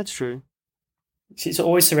 Yeah, that's true. She's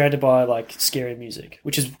always surrounded by like scary music,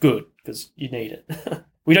 which is good because you need it.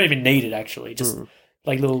 We don't even need it actually, just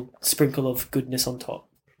like a little sprinkle of goodness on top.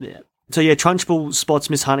 Yeah. So yeah, Trunchbull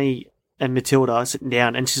spots Miss Honey and Matilda sitting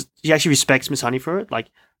down, and she actually respects Miss Honey for it. Like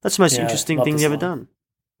that's the most interesting thing he's ever done.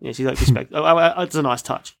 Yeah, she like respect. It's a nice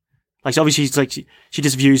touch. Like so obviously, she's like she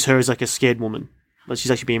just views her as like a scared woman, but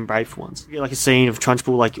she's actually being brave for once. You get like a scene of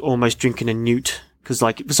Trunchbull like almost drinking a newt. Because,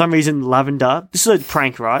 like, for some reason, Lavender... This is a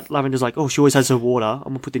prank, right? Lavender's like, oh, she always has her water. I'm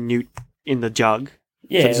going to put the newt in the jug.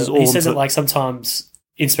 Yeah, so he says that, like, sometimes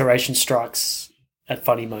inspiration strikes at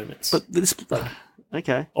funny moments. But this...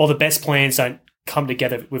 okay. Or the best plans don't come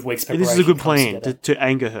together with weeks preparation. This is a good plan to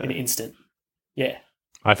anger her. In an instant. Yeah.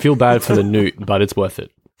 I feel bad for the newt, but it's worth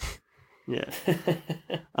it. Yeah.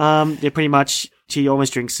 Yeah, pretty much, she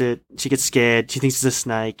almost drinks it. She gets scared. She thinks it's a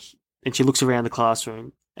snake. And she looks around the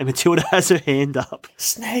classroom. And Matilda has her hand up.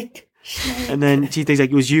 Snake. And then she thinks,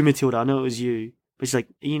 like, it was you, Matilda. I know it was you. But she's like,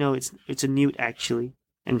 you know, it's a newt, actually.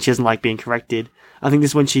 And she doesn't like being corrected. I think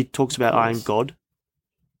this is when she talks about I am God.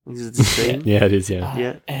 This is the scene. Yeah, it is, yeah.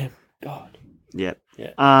 Yeah. I am God. Yeah.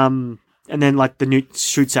 Yeah. And then, like, the newt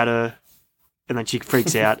shoots at her. And then she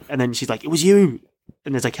freaks out. And then she's like, it was you.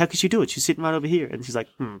 And it's like, how could she do it? She's sitting right over here. And she's like,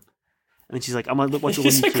 And then she's like, I'm going to watch it.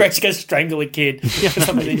 It's so crazy. She's going to strangle a kid. Yeah,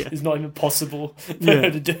 Something yeah. that is not even possible for her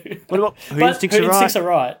to do. What about her But instincts her are instincts right? are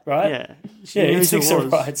right, right? Yeah. Yeah, knew instincts it are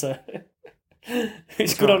was. right. So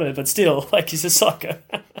it's good on her, but still, like, she's a psycho.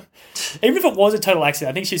 Even if it was a total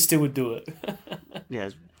accident, I think she still would do it.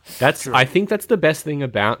 Yeah. I think that's the best thing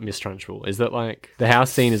about Miss Trunchbull is that like the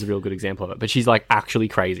house scene is a real good example of it. But she's like actually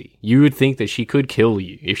crazy. You would think that she could kill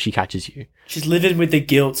you if she catches you. She's living with the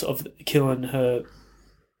guilt of killing her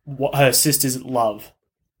sister's love.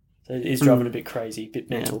 So it is driving her a bit crazy, a bit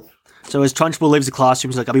mental. So as Trunchbull leaves the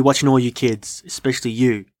classroom, she's like, I'll be watching all you kids, especially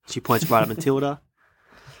you. She points right at Matilda.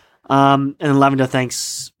 And then Lavender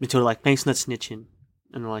thanks Matilda, like, thanks for not snitching.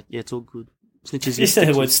 And they're like, yeah, it's all good. Snitches She said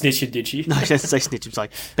the word snitching, did she? No, she doesn't say snitch. It's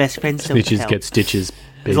like, best friends don't Snitches help. get stitches.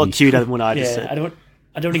 It's a lot cuter than what I just Yeah, said. I don't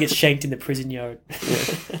want to get shanked in the prison yard.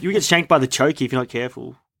 You get shanked by the Chokey if you're not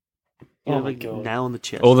careful. You Oh know, my like God. nail in the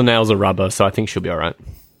chest. All the nails are rubber, so I think she'll be all right.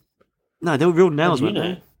 No, they were real nails, How do weren't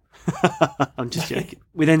you they? I'm just joking.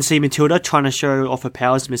 We then see Matilda trying to show off her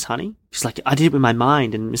powers to Miss Honey. She's like, I did it with my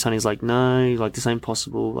mind. And Miss Honey's like, no, like, this ain't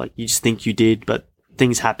possible. Like, you just think you did, but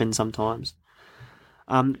things happen sometimes.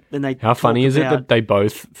 Then they How funny talk is it about- that they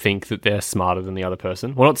both think that they're smarter than the other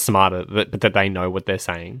person? Well, not smarter, but that they know what they're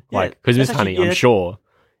saying. Yeah, Like, because Miss that's Honey, actually- I'm sure,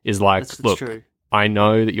 is like, That's look, true. I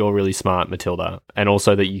know that you're really smart, Matilda, and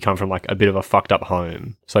also that you come from like a bit of a fucked up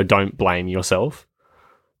home, so don't blame yourself.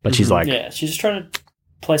 But she's like, Yeah, she's just trying to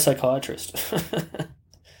play psychiatrist.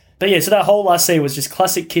 But yeah, so that whole last scene was just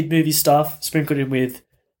classic kid movie stuff, sprinkled in with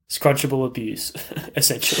Scrunchable abuse,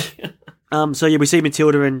 essentially. So yeah, we see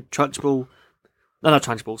Matilda and Trunchbull. No, not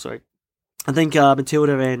Trunchbull. Sorry. I think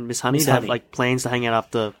Matilda and Miss Honey, Miss they have Honey. like plans to hang out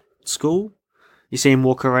after school. You see him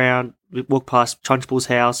walk past Trunchbull's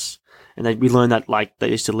house, and we learn that like they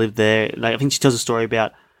used to live there. Like I think she tells a story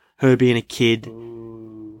about her being a kid.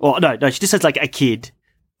 Or no, she just says like a kid.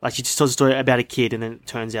 Like she just tells a story about a kid, and then it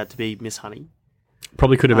turns out to be Miss Honey.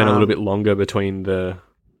 Probably could have been a little bit longer between the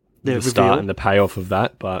start reveal. and the payoff of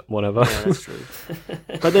that, but whatever. Yeah, that's true.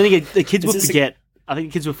 But then again, the kids will Is this a- forget. I think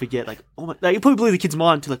the kids will forget. Like, oh my, like, it probably blew the kid's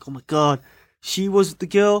mind to like, oh my god, she was the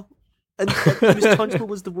girl, and Miss Trunchbull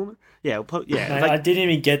was the woman. Yeah, Mate, like, I didn't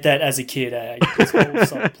even get that as a kid. This whole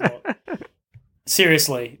subplot.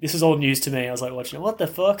 Seriously, this was all news to me. I was like watching it. What the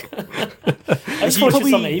fuck? I just you watched some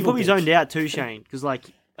probably, evil. you zoned out too, Shane, because like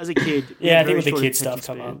as a kid, Yeah, I think very with the short kid attention stuff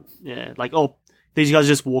come span. up. Yeah, like these guys are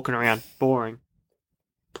just walking around, boring.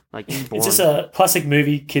 Like boring. It's just a classic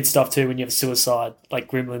movie kid stuff too. When you have suicide, like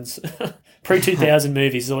Gremlins, pre-2000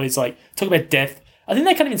 movies, is always like talk about death. I think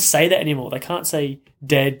they can't even say that anymore. They can't say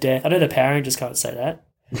death. I know the Power Rangers can't say that.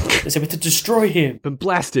 They say we have to destroy him. Been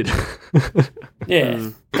blasted. Yeah,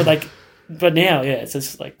 but now, yeah, it's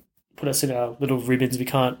just like put us in our little ribbons. We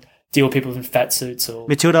can't deal with people in fat suits or.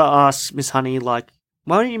 Matilda asks Miss Honey like,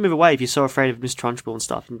 "Why don't you move away if you're so afraid of Miss Trunchbull and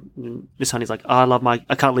stuff?" And Miss Honey's like,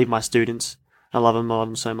 I can't leave my students. I love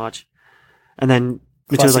them so much." And then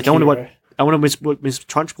Matilda's like, Classic I wonder hero. what Miss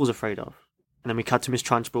Trunchbull's afraid of. And then we cut to Miss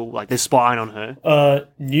Trunchbull, like they're spying on her.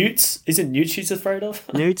 Newts? Is it Newt she's afraid of?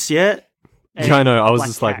 Newts, yeah. Yeah, I know. I was Black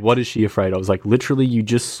just like, cat. what is she afraid of? I was like, literally, you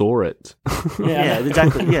just saw it. Yeah,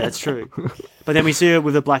 exactly. Yeah, that's true. But then we see her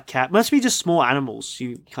with a black cat. Must be just small animals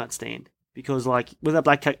you can't stand. Because, like, with that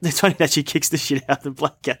black cat, it's funny that she kicks the shit out of the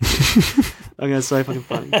black cat. I'm going to say fucking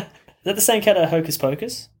funny. Is that the same cat at Hocus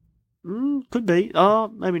Pocus? Could be. Oh,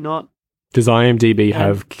 maybe not. Does IMDb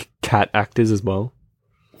have cat actors as well?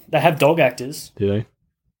 They have dog actors, Do they?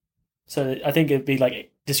 so I think it'd be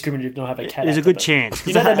like discriminative not have a cat. There's a actor, good but- chance.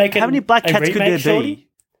 You know they're making How many black a cats could remake, there be? Shorty?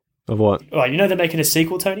 Of what? Oh, you know they're making a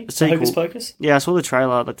sequel, Tony? To sequel. Hocus Pocus? Yeah, I saw the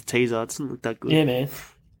trailer, like the teaser. It doesn't look that good. Yeah, man.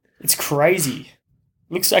 It's crazy.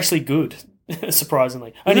 Looks actually good,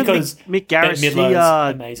 surprisingly. Only because Mick Garris, Midler's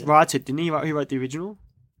he amazing. writes it, didn't he? He wrote the original.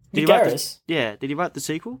 Mick he write the- Garris? Yeah, did he write the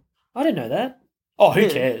sequel? I didn't know that. Oh, who Yeah.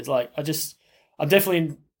 cares? Like, I'm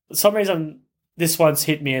definitely, for some reason, this one's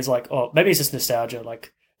hit me as like, oh, maybe it's just nostalgia.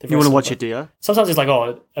 Like, the You want to rest of watch them, it, do you? Sometimes it's like,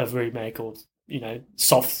 oh, a remake or,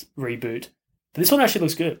 soft reboot. But this one actually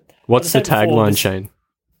looks good. What's the Like I said before, tagline, this- Shane?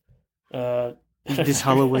 This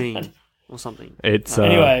Halloween or something. It's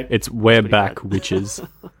Anyway, it's we're pretty back, bad. witches.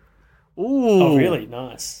 Ooh. Oh, really?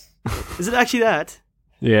 Nice. Is it actually that?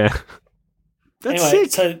 Yeah. That's Anyway,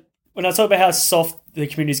 sick. so when I talk about how soft the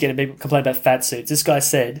community is getting, people complain about fat suits. This guy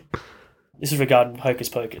said, this is regarding Hocus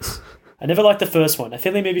Pocus. I never liked the first one. A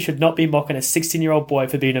family movie should not be mocking a 16-year-old boy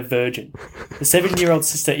for being a virgin. The 7-year-old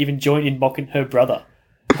sister even joined in mocking her brother.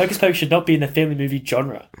 Hocus Pocus should not be in the family movie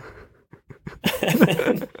genre.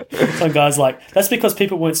 Some guy's like, that's because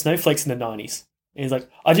people weren't snowflakes in the 90s. And he's like,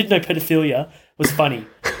 I didn't know pedophilia was funny.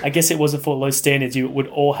 I guess it wasn't for low standards. You would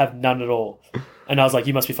all have none at all. And I was like,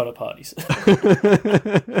 you must be fun at parties.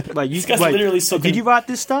 Wait, guy's literally so sucking- did you write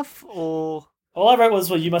this stuff or? All I wrote was,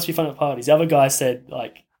 well, you must be fun at parties. The other guy said,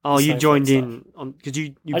 like... Oh, you snowflake joined stuff. in on because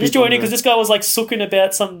you. I just joined in because this guy was like sooking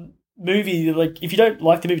about some movie. Like, if you don't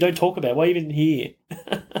like the movie, don't talk about it. Why are you even here?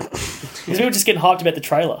 Because we were just getting hyped about the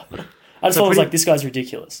trailer. I just thought it was like, this guy's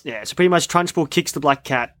ridiculous. Yeah, so pretty much Trunchbull kicks the black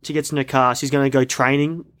cat. She gets in her car. She's going to go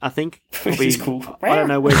training, I think. Which is cool. I don't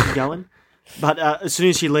know where she's going. But as soon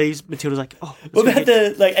as she leaves, Matilda's like, oh. What about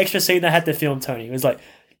the extra scene they had to film, Tony? It was like,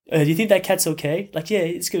 do you think that cat's okay? Like, yeah,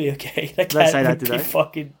 it's going to be okay. That Did they cat say that, would did be they?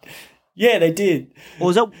 fucking... Yeah, they did. Or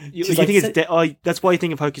is that... You She's think like, it's... oh, that's why you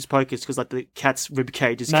think of Hocus Pocus, because like the cat's rib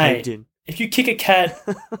cage is Mate. caved in. If you kick a cat,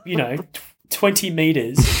 20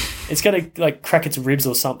 meters, it's going to like crack its ribs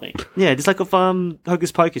or something. Yeah, just like of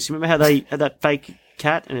Hocus Pocus. You remember how they had that fake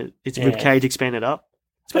cat and its rib Yeah. cage expanded up?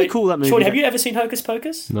 It's pretty cool, that movie. Shorty, have you ever seen Hocus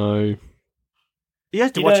Pocus? No. You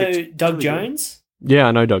have to Do you watch know it. Doug It's really good. Jones? Yeah,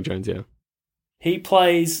 I know Doug Jones, yeah. He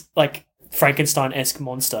plays like Frankenstein-esque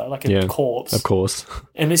monster, like a Yeah, corpse. Of course.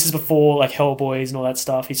 And this is before like Hellboys and all that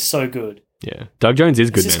stuff. He's so good. Yeah. Doug Jones is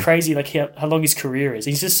It's good, just man. crazy, like how long his career is.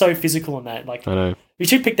 He's just so physical in that. Like I know. you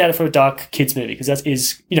should pick that for a dark kids movie because that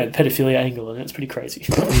is the pedophilia angle and it's pretty crazy.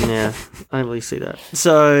 Yeah, I don't really see that.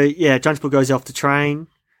 So, yeah, Trunchbull goes off the train.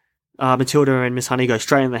 Matilda and Miss Honey go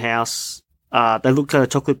straight in the house. They look at a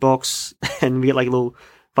chocolate box and we get like a little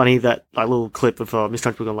funny, that like little clip of Miss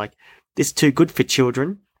Trunchbull going like, this is too good for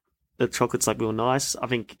children. The chocolate's like real nice. I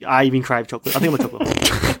think I even crave chocolate. I think I'm a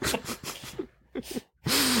chocolate.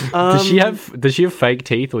 Does she have fake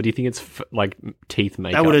teeth, or do you think it's like teeth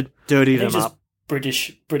makeup? That would have dirtied I think them just up.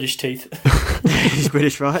 British teeth. He's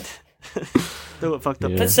British, right? They were fucked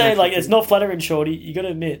up. Yeah. Let's say like it's not flattering, shorty. You got to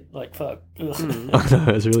admit, like fuck. Ugh. Oh,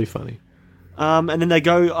 no, it's really funny. And then they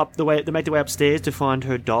go up the way. They make their way upstairs to find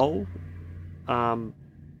her doll.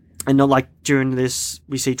 And not like during this,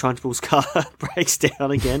 we see Trunchbull's car breaks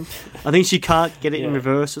down again. I think she can't get it in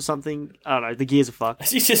reverse or something. I don't know. The gears are fucked.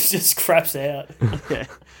 She just craps out. Yeah.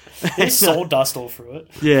 There's sawdust all through it.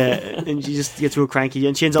 Yeah, and she just gets real cranky,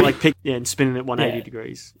 and she ends up like and spinning at 180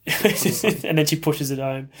 degrees. And then she pushes it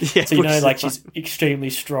home. Yeah, so you know, pushes like it she's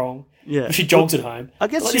extremely strong. Yeah, But she jogs it home. I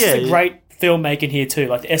guess like, this is a great filmmaking here too.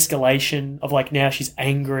 Like the escalation of like now she's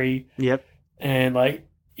angry. Yep. And like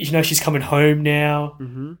you know she's coming home now,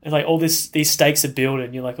 and like all these stakes are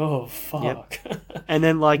building. You're like, oh fuck. Yep. And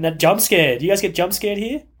then like and that jump scare. Do you guys get jump scared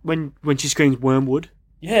here? when she screams wormwood.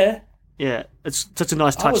 Yeah. Yeah, it's such a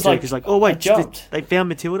nice I touch was too. like- Because like, oh wait, I jumped. they found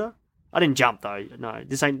Matilda. I didn't jump though. No,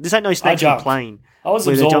 this ain't no snakes on a jumped. plane. I was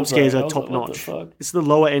where the absorbed, jump scares bro. I are was top like, what the notch. fuck? This is the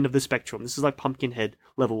lower end of the spectrum. This is like Pumpkinhead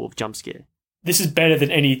level of jump scare. This is better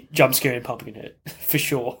than any jump scare in Pumpkinhead for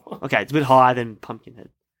sure. Okay, it's a bit higher than Pumpkinhead.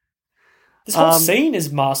 This whole scene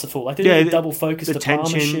is masterful. Like they did double focus the the palm and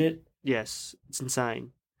tension. shit. Yes, it's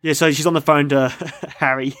insane. Yeah, so she's on the phone to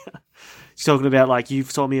Harry. She's talking about like, you've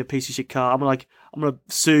sold me a piece of shit car. I'm gonna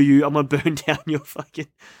sue you. I'm gonna burn down your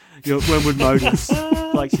Wormwood Motors.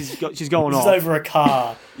 Like she's going This off. is over a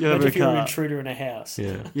car. Yeah, Like over a if you're an car. intruder in a house.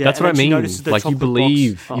 Yeah, Yeah, that's and what I then she mean. notices the Like you chocolate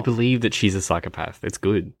believe, box. you believe that she's a psychopath. It's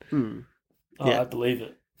good. Oh, Yeah. I believe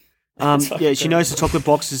it. Yeah, she knows the chocolate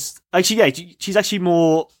box is actually. Yeah, she's actually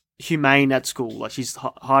more humane at school. Like she's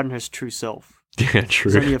hiding her true self. Yeah, It's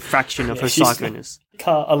true. only a fraction of her she's- psychoness.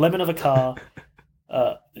 A lemon of a car.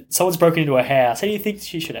 Someone's broken into a house. How do you think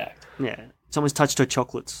she should act? Yeah, someone's touched her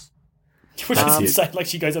chocolates. Which is insane. Like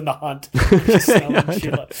she goes on the hunt. She's smelling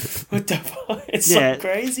shit like, what the fuck? It's Yeah. so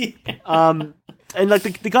crazy. And like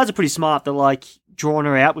the guys are pretty smart. They're like drawing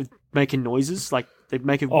her out with making noises. Like they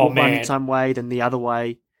make her walk man. one way, then the other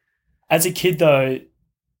way. As a kid, though,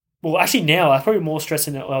 well, actually now I'm probably more stressed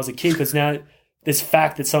than when I was a kid because now there's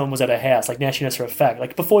fact that someone was at her house. Like now she knows for a fact.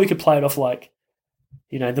 Like before, you could play it off like,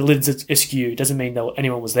 you know, the lids are askew. Doesn't mean that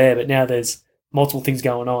anyone was there. But now there's multiple things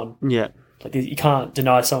going on. Yeah, Like you can't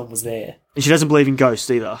deny someone was there. and she doesn't believe in ghosts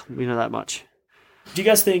either. We know that much. Do you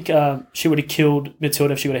guys think she would have killed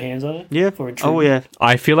Matilda if she got her hands on her? Yeah. For intruding? Oh yeah.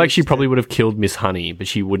 I feel like she probably would have killed Miss Honey, but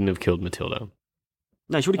she wouldn't have killed Matilda.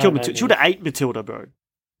 No, she would have killed Oh, Matilda. maybe. She would have ate Matilda, bro.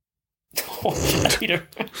 Oh, shit, Peter.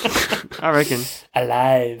 I reckon.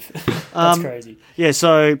 Alive. That's crazy. Yeah,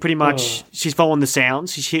 so pretty much she's following the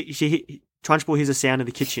sounds. Trunchbull hears a sound in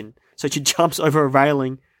the kitchen, so she jumps over a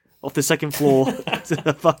railing off the second floor to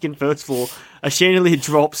the fucking first floor. A chandelier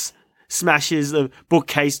drops, smashes, the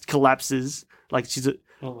bookcase collapses. Like she's a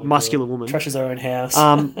Oh my muscular God. woman. Trashes her own house.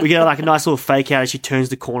 We get like a nice little fake out as she turns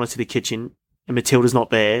the corner to the kitchen, and Matilda's not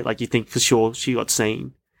there. Like you think for sure she got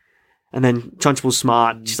seen. And then Trunchbull's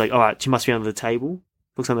smart. She's like, all right, she must be under the table.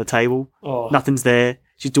 Looks under the table. Oh. Nothing's there.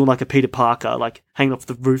 She's doing like a Peter Parker, like hanging off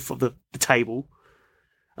the roof of the table.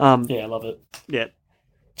 Yeah, I love it. Yeah.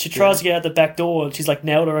 She tries to get out the back door and she's like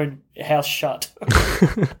nailed her own house shut.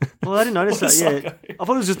 Well, I didn't notice What that. a Yeah, psycho. I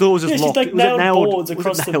thought it was just locked. she's like Was it nailed nailed? boards Was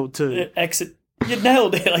across it nailed too? the exit. You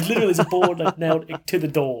nailed it. Like literally, there's a board like nailed to the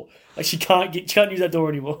door. Like she can't use that door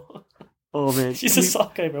anymore. Oh man, She's a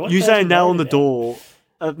psycho, bro. What You the say hell's nail wrong on the with door.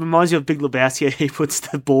 It reminds you of Big Lebowski. He puts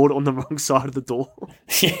the board on the wrong side of the door.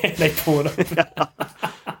 that? Yeah, they pull it off.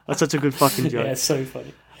 That's such a good fucking joke. Yeah, it's so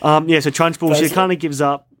funny. Yeah, so Trunchbull, she That's- kind of gives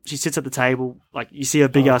up. She sits at the table, like you see her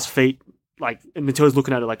big ass feet, like and Matilda's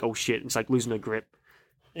looking at her like, oh shit, and it's like losing her grip.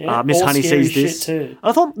 Yeah, Miss all Honey scary sees this. shit too.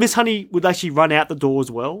 I thought Miss Honey would actually run out the door as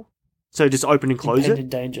well, so just open and close it. Impending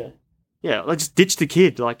danger. Yeah, like just ditch the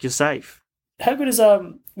kid, like you're safe. How good is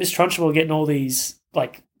Miss Trunchbull getting all these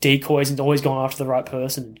like decoys and always going after the right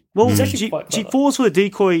person? Well, It's actually she quite she clever. falls for the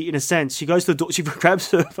decoy in a sense. She goes to the door, she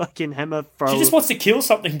grabs her fucking hammer thrower. She just wants to kill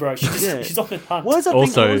something, bro. Yeah. She's on the hunt. What is that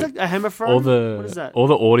Also, thing? What is that? A hammer thrower? What is that? all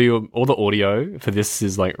the audio for this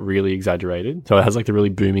is like really exaggerated. So it has like the really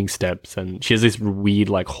booming steps, and she has this weird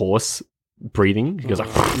like horse breathing. She goes like,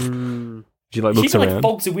 she like She looks even around. like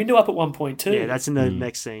fogs the window up at one point too. Yeah, that's in the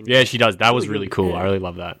next scene. Yeah, she does. That was really cool. Yeah. I really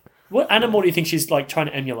love that. What animal do you think she's like trying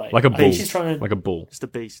to emulate? Like a I think bull. she's trying to. Like a bull. It's the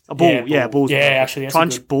beast. A bull. Yeah, bull. bull's Yeah, actually, that's a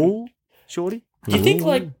Trunch good- bull, shorty. Do you think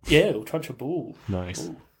like we'll trunch a bull? Nice.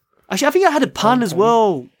 Actually, I think I had a pun as Okay.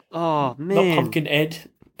 well. Oh man, Not Pumpkin Ed.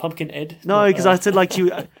 Pumpkin Ed. No, because I said like she's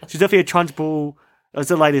definitely a trunch bull. It's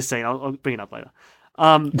the latest scene. I'll bring it up later.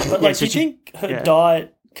 But yeah, like, so do you think her yeah.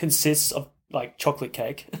 diet consists of like chocolate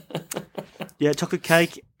cake? Yeah, chocolate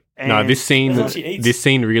cake, No, this scene That's all she eats. this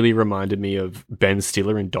scene really reminded me of Ben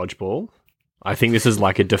Stiller in Dodgeball. I think this is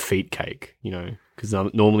like a defeat cake, because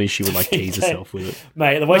normally she would like tease Defeat herself with it.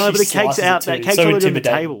 Mate, the way No, she but the cake's slices out. it That too, cake's so already on the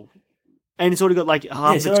intimidating. table, and it's already got like Yeah,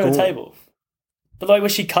 half it's its on the gone. table. But like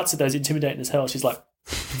when she cuts it, though, it's intimidating as hell. She's like,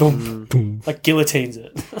 boom, Boom. like guillotines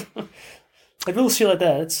it. Like little shit like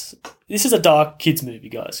that. This is a dark kids movie,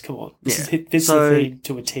 guys. Come on, this fits So- the theme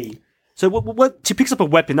to a T. So what? She picks up a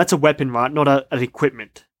weapon. That's a weapon, right? Not an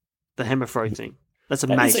equipment. The hammer throw thing. That's a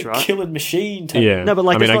That mace, is a right? killing machine. Tony. Yeah. No, but,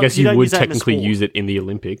 like, I mean, it's I not- guess you you don't would use that in a technically sport. use it in the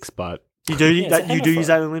Olympics, but You do Yeah, it's a that. You hammer do use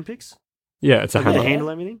throw. that in Olympics. yeah, it's a Like, with hammer. the handle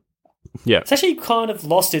and everything. Yeah. It's actually kind of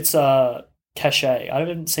lost its cachet. I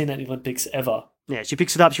haven't seen that in the Olympics ever. Yeah, she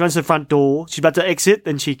picks it up. She runs to the front door. She's about to exit.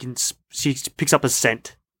 Then she picks up a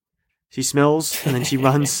scent. She smells, and then she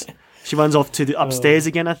runs. She runs off to the upstairs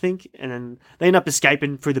again, I think, and then they end up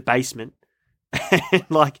escaping through the basement. And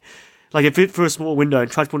like it fit through a small window, and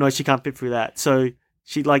Trunchbull knows she can't fit through that. So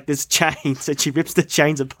she there's chains, and she rips the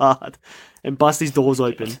chains apart and busts these doors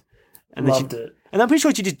open. And then Loved it. and I'm pretty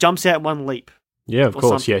sure she just jumps out in one leap. Yeah, of Or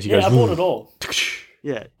course. something. Yeah, she Yeah, goes. I bought it all.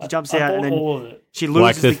 Yeah, she jumps I out, bought and then all of it. she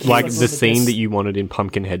Like loses the the key. like Like the the scene best- that you wanted in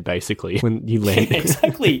Pumpkinhead, basically when you land.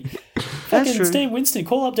 Exactly. Fucking true. Stan Winston,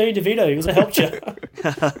 call up Danny DeVito. He was a help you.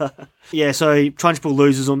 Yeah, so Trunchbull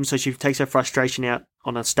loses them, so she takes her frustration out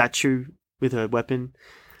on a statue with her weapon.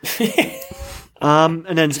 And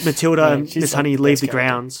then Matilda Yeah, and she's Miss like Honey the leave best the character.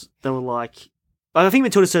 grounds. They were like, I think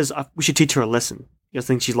Matilda says we should teach her a lesson. I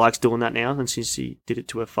think she likes doing that now, and since she did it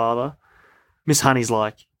to her father. Miss Honey's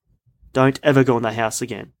like, don't ever go in that house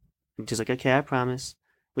again. And she's like, okay, I promise.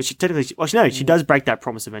 But she technically, she does break that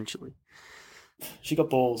promise eventually. She got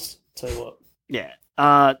balls. Tell you what.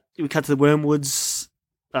 Yeah. We cut to the Wormwoods.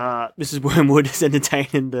 Mrs. Wormwood is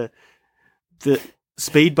entertaining the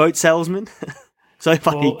speedboat salesman. So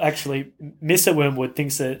funny. Well, actually, Mr. Wormwood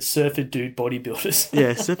thinks that surfer dude bodybuilders.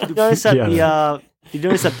 Yeah. So did you notice that Yeah. did you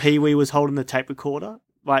notice that Pee Wee was holding the tape recorder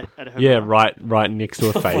right at her Yeah, mouth? right next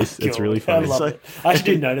to her Oh my face. It's God, really I funny. love So- it. I actually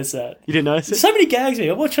didn't notice that. You didn't notice There's it? so many gags,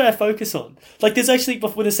 man. What should I focus on? Like, there's actually,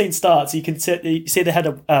 before the scene starts, you see they had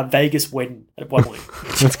a Vegas wedding at one point.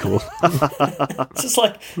 That's cool. It's just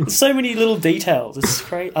like, there's so many little details. It's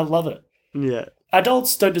great. I love it. Yeah.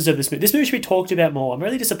 Adults don't deserve this movie. This movie should be talked about more. I'm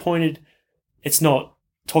really disappointed it's not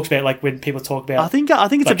talked about like when people talk about. I think it's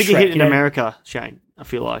like a bigger Shrek, hit you in know? America, Shane. I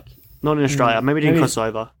feel like. Not in Australia. Maybe it didn't maybe- cross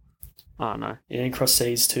over. I don't know. It didn't cross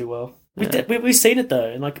seas too well. Yeah. We've seen it though,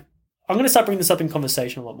 and like I'm going to start bringing this up in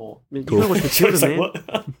conversation a lot more. You gotta watch Matilda, It's like, man.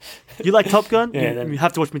 what? You like Top Gun? Yeah, you, then- you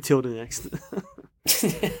have to watch Matilda next.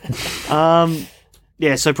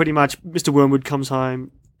 Yeah, so pretty much Mr. Wormwood comes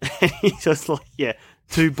home and he's just like, yeah,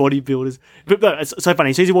 two bodybuilders. But no, it's so funny.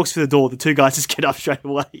 As soon as he walks through the door, the two guys just get up straight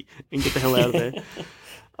away and get the hell out of there.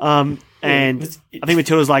 And I think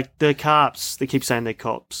Matilda's like, they're cops. They keep saying they're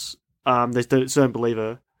cops. They don't believe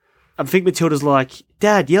her. I think Matilda's like,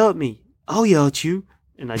 Dad, yell at me. I'll yell at you.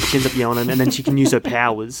 And she ends up yelling at him, and then she can use her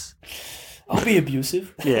powers. I'll be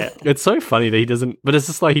abusive. Yeah. It's so funny that he doesn't, but it's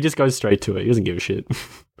just like he just goes straight to it. He doesn't give a shit.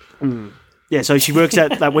 Yeah, so she works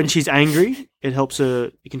out that when she's angry, it helps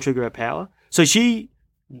her, it can trigger her power. So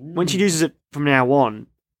when she uses it from now on,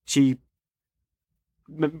 she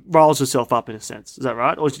riles herself up in a sense. Is that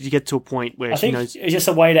right? Or did you get to a point where I she think knows? it's just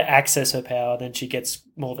a way to access her power. Then she gets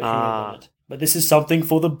more of a hero on it. But this is something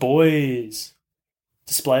for the boys.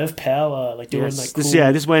 Display of power, like doing Yes, like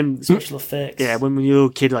cool this when special effects. yeah, when you're a little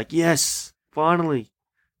kid, like, yes, finally,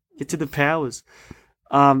 get to the powers.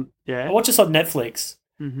 I Yeah. watched this on Netflix,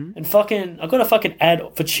 Mm-hmm. and I got a fucking ad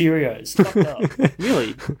for Cheerios. Fucked up.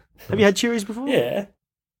 Really? Have you had Cheerios before? Yeah.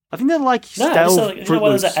 I think they're like No, stale just like, you know Fruit why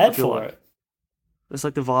there's Loops, an I ad feel for like. it? That's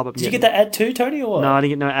like the vibe I'm Did you getting. get that ad too, Tony, or what? No, I didn't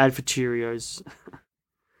get no ad for Cheerios.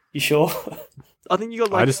 You sure? I think you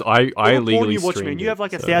got like. I What illegally you watch, man? streamed You have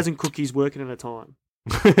like it, 1,000 cookies working at a time.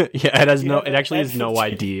 yeah, You have it an actually ad has for no Cheerios.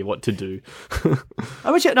 idea what to do.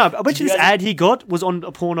 I bet you you this guys- ad he got was on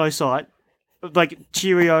a porno site, like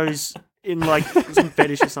Cheerios in like some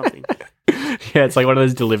fetish or something. Yeah, it's like one of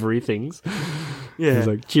those delivery things. Yeah, It's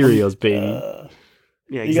like Cheerios, baby.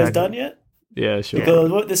 yeah. You guys done yet? Yeah, sure. Because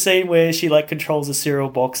what the scene where she like controls a cereal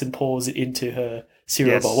box and pours it into her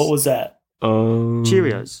cereal Yes. bowl. What was that?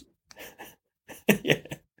 Cheerios. Yeah, Yeah,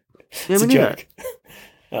 it's we a knew that. joke.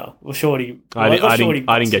 Oh, well, Shorty. I got didn't Shorty get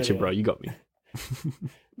busted you, bro. anyway. You got me. I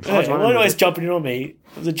was Yeah, wondering. always jumping in on me.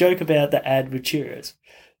 It was a joke about the ad with Cheerios.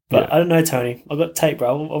 But Yeah. I don't know, Tony. I got tape, bro.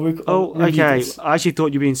 I'll Oh, review okay. this. I actually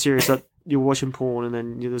thought you were being serious that you were watching porn and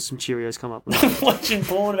then there's some Cheerios come up. I'm watching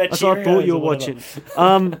porn about That's Cheerios. what I thought you were or whatever.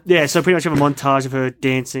 watching. Yeah, so pretty much have a montage of her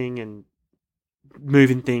dancing and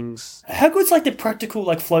moving things. How good's like the practical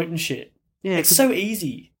like floating shit? Yeah, It's so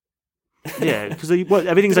easy. Yeah, because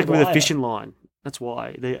everything's like Bit of with a wire. fishing line. That's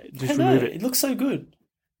why they just I know, remove it it. looks so good.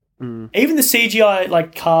 Mm. Even the CGI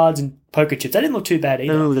like cards and poker chips, they didn't look too bad They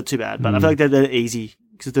either. don't look too bad, but I feel like they're easy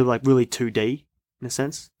because they're like really 2D in a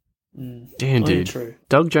sense. Damn, Oh, yeah, dude. true.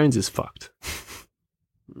 Doug Jones is fucked.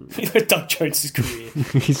 Look at Doug Jones' career.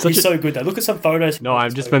 He's such He's so good though. Look at some photos. No,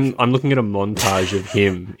 I'm looking at a montage of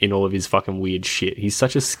him in all of his fucking weird shit. He's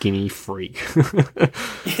such a skinny freak. Yeah,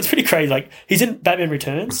 it's pretty crazy. Like he's in Batman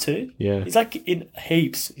Returns too. Yeah. He's like in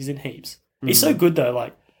heaps. He's in heaps. He's so good though.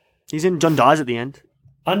 Like He's in John Dies at the end.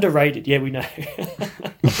 underrated. Yeah, we know.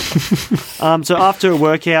 So after a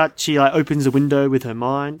workout, she like opens the window with her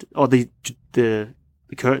mind, or the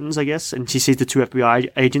curtains, I guess, and she sees the two FBI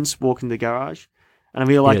agents walk in the garage. And I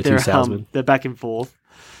feel like two salesmen. they're back and forth.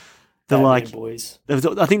 They're Batman like, boys. I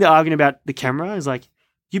think they're arguing about the camera. It's like,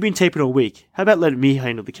 you've been taping all week. How about letting me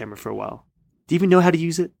handle the camera for a while? Do you even know how to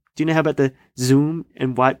use it? Do you know how about the zoom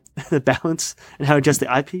and wipe the balance and how to adjust the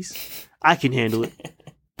eyepiece? I can handle it.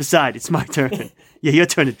 Besides, it's my turn. Yeah, your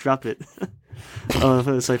turn to drop it. Oh, I thought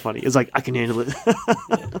it was so funny. It's like, I can handle it.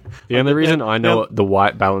 The only reason I know what the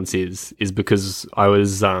white balance is because I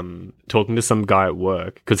was talking to some guy at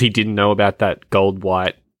work because he didn't know about that gold,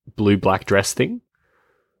 white, blue, black dress thing.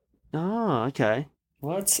 Oh, okay.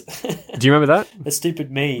 What? Do you remember that? A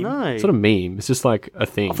stupid meme. No. It's not a meme. It's just like a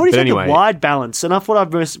thing. I thought he But said anyway, the wide balance, and I thought I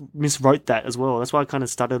miswrote that as well. That's why I kind of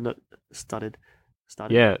stuttered.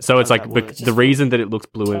 yeah. So it's like that word. the reason that it looks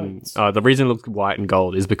blue and Tones. the reason it looks white and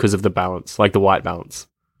gold is because of the balance, like the white balance.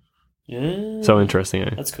 Yeah. So interesting,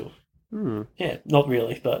 eh? That's cool. Hmm. Yeah, not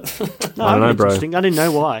really, but No, I don't know, that's bro. interesting. I didn't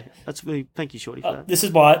know why. That's really thank you, Shorty, for that. this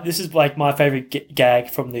is like my favorite gag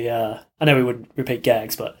from the. I know we wouldn't repeat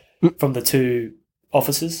gags, but from the two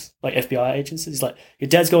officers, like FBI agents, he's like, "Your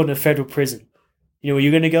dad's going to federal prison. You know where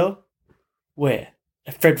you're going to go? Where?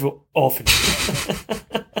 A federal orphanage."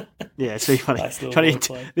 Yeah, it's really funny. Nice little Trying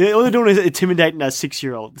to wordplay. all they're doing is intimidating a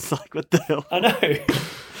 6-year-old. It's like, what the hell? I know.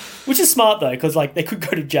 Which is smart though, because like they could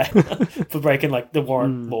go to jail for breaking like the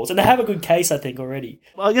warrant laws, and they have a good case, I think, already.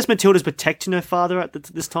 Well, I guess Matilda's protecting her father at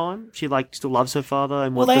this time. She like still loves her father,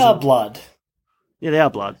 and Well, they are blood. Yeah, they are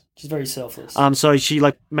blood. She's very selfless. So she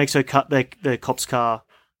like makes her cut the cop's car,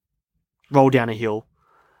 roll down a hill,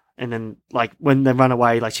 and then like when they run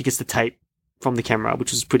away, like she gets the tape from the camera,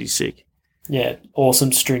 which is pretty sick. Yeah,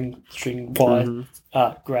 awesome string wire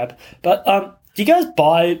Mm-hmm. grab. But do you guys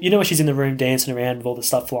buy? You know when she's in the room dancing around with all the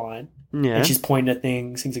stuff flying, Yeah. and she's pointing at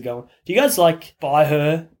things are going. Do you guys like buy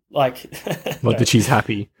her like? What that she's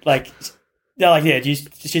happy. like? Yeah, like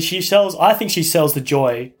she sells. I think she sells the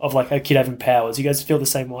joy of like a kid having powers. You guys feel the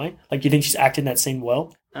same way? Like, you think she's acting that scene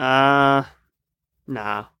well? Nah.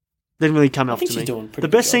 Didn't really come I off think to she's me. doing pretty The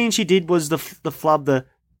best good job. scene she did was the flub, the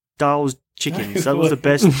Darl's chickens. No That was the way.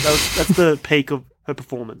 best. That's the peak of her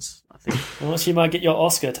performance, I think. Well, she might get your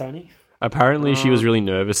Oscar, Tony. Apparently, she was really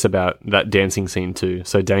nervous about that dancing scene too.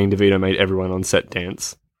 So Danny DeVito made everyone on set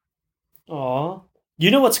dance. Aw.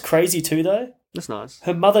 You know what's crazy too, though? That's nice.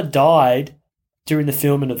 Her mother died during the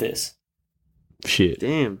filming of this. Shit.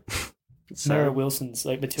 Damn. Sarah Wilson's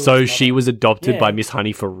like Matilda's So mother. she was adopted Yeah. by Miss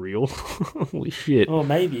Honey for real? Holy shit. Oh,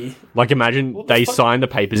 maybe. Like, imagine What the they fuck? signed the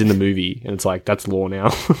papers in the movie and it's like, that's law now.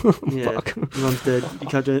 Yeah. Fuck. Your mum's dead. You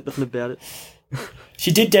can't do nothing about it.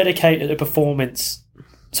 She did dedicate a performance.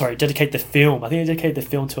 Sorry, dedicate the film. I think they dedicated the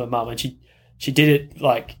film to her mum, and she did it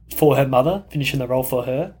like for her mother, finishing the role for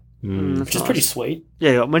her, That's which is nice. pretty sweet.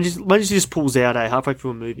 Yeah, when she just pulls out halfway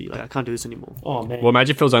through a movie, like, I can't do this anymore. Oh man. Well,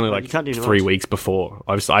 imagine if it was only You like can't do 3 much. weeks before.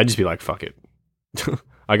 I'd just be like, fuck it.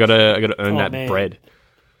 I gotta earn Oh, that man. bread.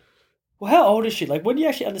 Well, how old is she? Like, when do you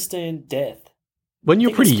actually understand death? When I you're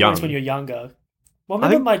think pretty there's young. times when you're younger. Well, I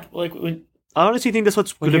remember think- like when I honestly think that's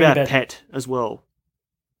what's When good you're in about bed. Pet as well,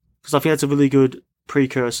 because I think that's a really good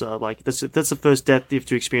precursor. Like that's the first death you have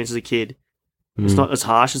to experience as a kid. It's Mm. not as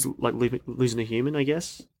harsh as like losing a human, I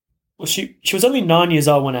guess. well she was only 9 years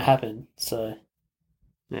old when it happened, so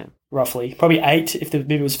Yeah. roughly probably 8 if the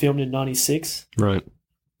movie was filmed in 96, Right.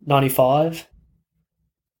 95.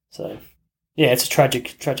 So yeah, it's a tragic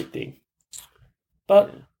thing,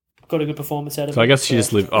 but got a good performance out of it. So I guess she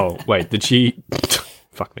just lived. Oh, wait. Did she?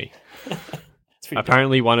 Fuck me. It's pretty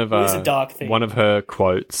Apparently, one of It is a dark thing. one of her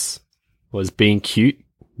quotes was, "Being cute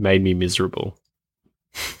made me miserable."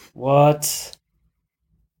 What?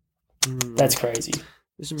 Mm. That's crazy.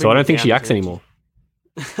 So I don't think she acts anymore.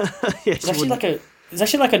 Yeah, It's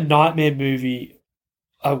actually like a nightmare movie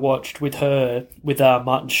I watched with her with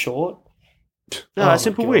Martin Short. no, Oh my a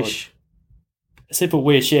Simple God. Wish. A Simple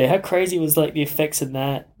Wish, yeah. How crazy was like the effects in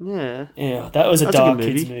that? Yeah, Yeah, that was a That's a dark good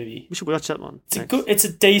kids movie. movie. we should watch that one. It's a next. good, it's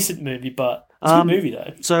a decent movie, but it's a good movie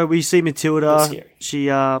though. So we see It's Matilda. scary. She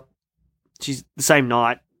she's the same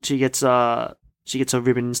night she gets her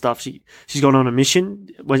ribbon and stuff. She's gone on a mission.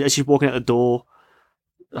 When she's walking out the door,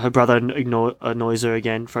 her brother annoys her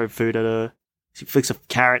again, throw food at her. She flicks a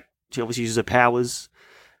carrot. She obviously uses her powers.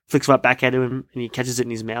 Flicks right back at him, and he catches it in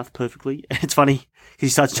his mouth perfectly. It's funny because he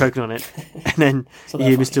starts choking on it, and then you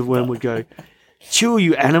hear Mr. Wormwood go, "Chew,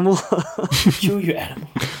 you animal!" Chew, you animal.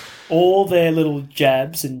 All their little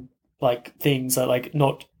jabs and like things are like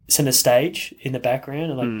not center stage in the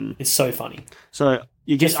background, and like it's so funny. So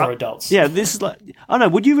you Just get for adults. Yeah, this is like I don't know.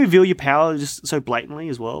 Would you reveal your power just so blatantly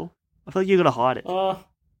as well? I feel like you got to hide it.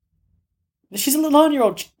 She's a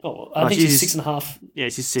 9-year-old. I think she's 6.5. Yeah,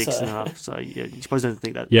 she's 6.5. So yeah, you suppose don't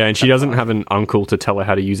think that. Yeah, and she doesn't have an uncle to tell her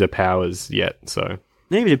how to use her powers yet. So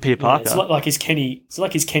neither did Peter Parker. It's like his Kenny. It's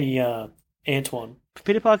like his Kenny Antoine.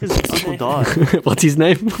 Peter Parker's uncle died. What's his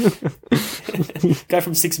name? Go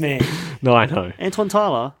from 6 Man. No, I know. Antoine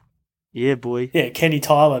Tyler. Yeah, boy. Yeah, Kenny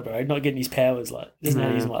Tyler, bro. Not getting his powers like doesn't know how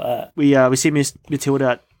to use them like that. We see Miss Matilda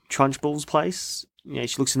at Trunchbull's place. Yeah,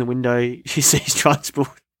 she looks in the window. She sees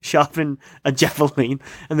Trunchbull sharpen a javelin,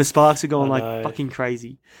 and the sparks are going like fucking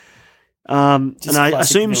crazy. And I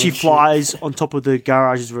assume she flies on top of the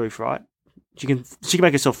garage's roof, right? She can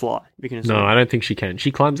make herself fly. No, I don't think she can.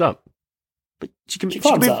 She climbs up. But she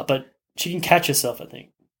climbs up, but she can catch herself, I think.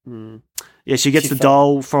 Yeah, she gets the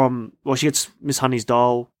doll from... Well, she gets Miss Honey's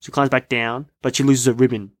doll. She climbs back down, but she loses a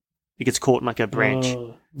ribbon. It gets caught in like a branch.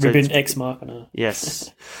 Ribbon X marker.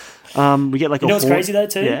 Yes. We get like you know what's crazy though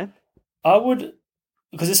too? Yeah. I would...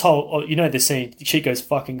 Because this whole... You know the scene. She goes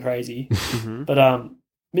fucking crazy. But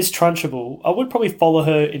Miss Trunchbull, I would probably follow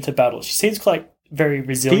her into battle. She seems like very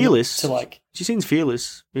resilient. Fearless. To like... She seems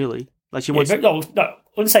fearless, really. Like she wants... No, I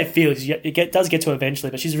wouldn't say fearless. It does get to her eventually,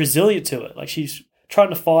 but she's resilient to it. Like she's trying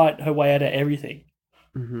to fight her way out of everything.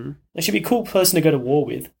 Like she'd be a cool person to go to war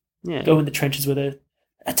with. Yeah. Go in the trenches with her.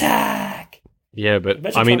 Attack! Yeah,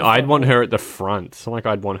 but I mean, I'd want her at the front. It's not like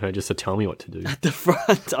I'd want her just to tell me what to do. At the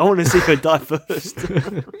front? I want to see her die first.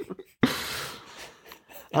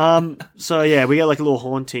 So yeah, we get like a little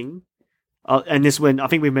haunting. And this when I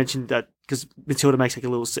think we mentioned that because Matilda makes like a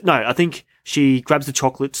little... No, I think she grabs the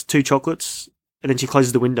chocolates, 2 chocolates, and then she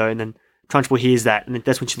closes the window, and then Trunchbull hears that, and then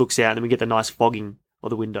that's when she looks out, and then we get the nice fogging of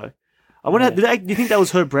the window. I wonder, do you think that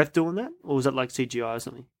was her breath doing that, or was that like CGI or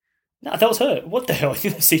something? No, that was her. What the hell? They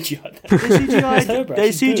CGI'd that. They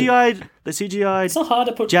CGI'd. It's not hard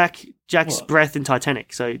to put Jack's breath in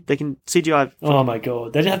Titanic, so they can CGI. Oh my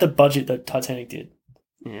god, they didn't have the budget that Titanic did.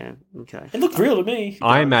 Yeah. Okay. It looked real to me.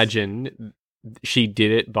 I imagine she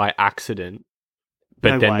did it by accident,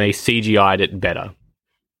 but then they CGI'd it better.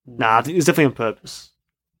 Nah, I think it's definitely on purpose.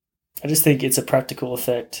 I just think it's a practical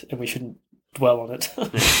effect, and we shouldn't dwell on it.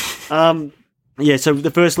 Yeah. So the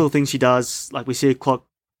first little thing she does, like we see a clock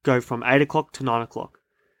go from 8 o'clock to 9 o'clock,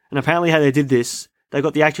 and apparently how they did this, they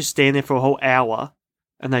got the actress stand there for a whole hour,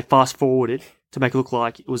 and they fast forwarded to make it look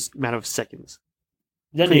like it was a matter of seconds.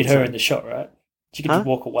 You don't need her in the shot, right? She could just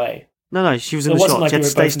walk away. No, she was in the shot. Like she had to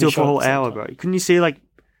stay still for a whole hour, bro. Couldn't you see like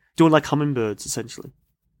doing like hummingbirds essentially?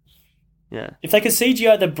 Yeah. If they could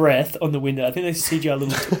CGI the breath on the window, I think they CGI a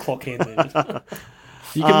little clock hand there.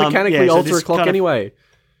 You can mechanically alter a clock anyway.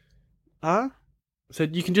 Huh? So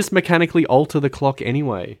you can just mechanically alter the clock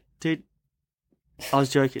anyway. Dude, I was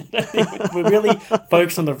joking. We're really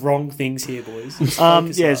focused on the wrong things here, boys.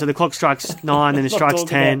 Yeah, so the clock strikes 9, then it strikes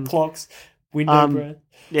 10. Clocks, window breath.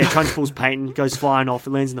 Yeah, Trunchbull's painting goes flying off,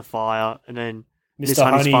 it lands in the fire, and then Miss Mr.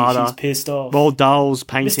 Honey's Honey, father, she's pissed off. Roald Dahl's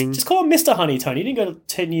painting. Just call him Mr. Honey, Tony. He didn't go to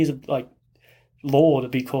 10 years of like law to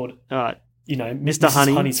be called, all right, Mr.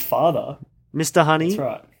 Honey's father. Mr. Honey. That's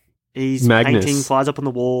right. He's Magnus. painting, flies up on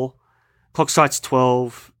the wall. Clock strikes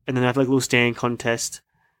 12, and then they have like a little stand contest,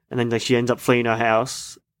 and then like she ends up fleeing her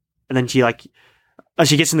house, and then she like, as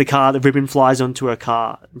she gets in the car, the ribbon flies onto her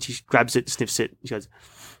car, and she grabs it, sniffs it, and she goes,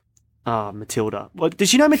 Matilda. Well, does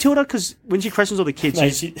she know Matilda? Because when she questions all the kids,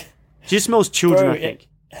 Mate, she just smells children, Bro, I think.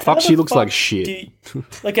 Fuck, she looks like shit.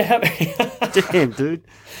 Damn, dude.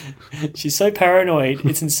 She's so paranoid,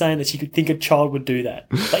 it's insane that she could think a child would do that.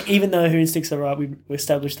 Like, even though her instincts are right, we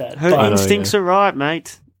established that. Her instincts are right,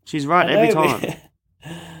 mate. She's right every time.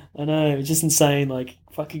 I know, it's just insane, like,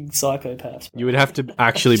 fucking psychopaths. You would have to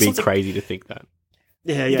actually be crazy to think that.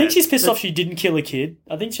 Yeah. I think she's pissed off she didn't kill a kid.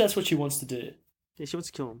 I think that's what she wants to do. Yeah, she wants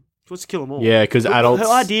to kill him. She wants to kill them all. Yeah, because adults... Her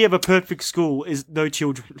idea of a perfect school is no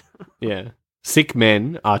children. Yeah. Sick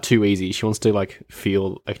men are too easy. She wants to, like,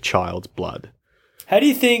 feel a child's blood. How do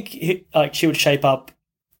you think she would shape up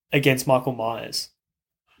against Michael Myers,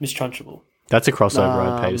 Miss Trunchbull? That's a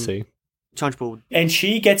crossover I'd pay to see. Trunchbull. And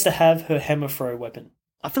she gets to have her hammer throw weapon.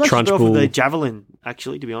 I feel like she's better off with the javelin,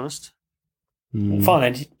 actually, to be honest. Fine,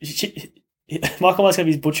 and Michael Myers can have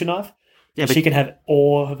his butcher knife. Yeah, and but she can have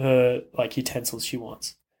all of her like utensils she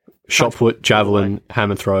wants. Shot put, javelin,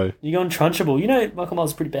 hammer throw. You go on Trunchable. You know Michael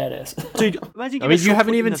Myers is pretty badass. dude, imagine I mean, you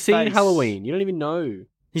haven't even seen Halloween. You don't even know.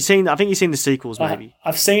 I think he's seen the sequels, maybe.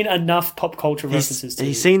 I've seen enough pop culture references to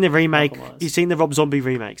He's seen the remake. Michael Myers. He's seen the Rob Zombie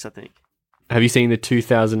remakes, I think. Have you seen the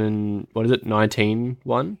 19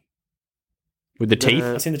 one? With the teeth?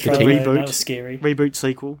 I've seen the The trailer. reboot. That was scary. Reboot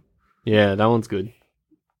sequel. Yeah, that one's good.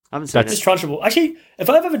 I haven't seen That's- It's Trunchable. Actually, if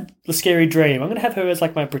I ever have a scary dream, I'm going to have her as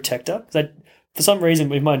like my protector. Because for some reason,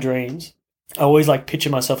 with my dreams, I always like picture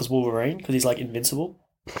myself as Wolverine because he's like invincible.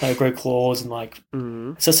 Like grow claws and like.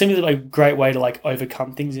 So it seems like a great way to like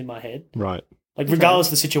overcome things in my head. Right. Like regardless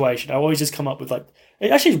of the situation, I always just come up with like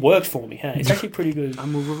it actually worked for me. Hey, it's actually pretty good.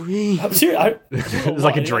 I'm Wolverine. I'm serious. It's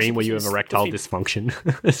like a dream where you have erectile dysfunction.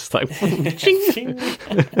 It's just like,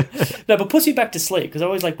 No, but puts you back to sleep because I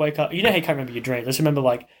always like wake up. You know how you can't remember your dreams. I just remember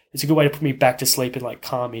like it's a good way to put me back to sleep and like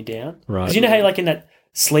calm me down. Right. Because you know how you're like in that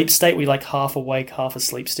sleep state where you're like half awake, half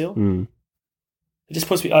asleep still. Mm. It just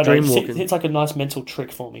puts me. I don't know. Dreamwalking. It's like a nice mental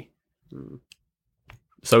trick for me.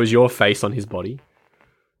 So is your face on his body?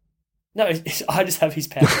 No, I just have his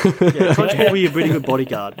power. Yeah, Trunchbull will be a pretty good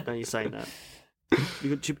bodyguard. Now you're saying that.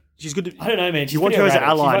 She's good. I don't know, man. She's You want pretty her as an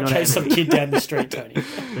erratic. ally, She might not chase some kid down the street, Tony.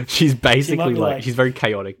 She's basically be like, like- she's very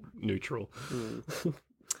chaotic neutral.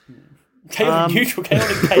 Chaotic.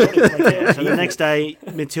 Like, yeah, So the next day,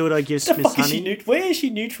 Matilda gives the Miss fuck is she Honey. where is she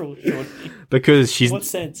neutral, Jordan? Because she's What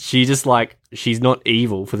sense? she just like she's not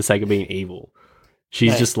evil for the sake of being evil.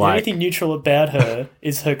 She's Mate, just the like only thing neutral about her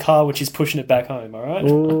is her car when she's pushing it back home. All right.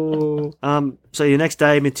 So the next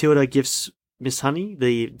day, Matilda gives Miss Honey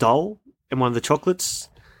the doll and one of the chocolates.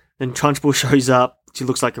 Then Trunchbull shows up. She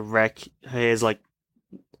looks like a wreck. Her hair's like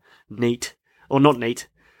neat or not neat.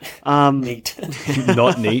 Neat.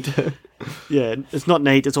 not neat. Yeah, it's not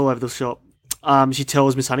neat. It's all over the shop. She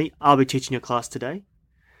tells Miss Honey, "I'll be teaching your class today."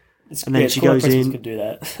 And then she goes in. Can do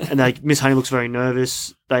that. And like Miss Honey looks very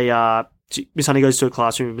nervous. Miss Honey goes to a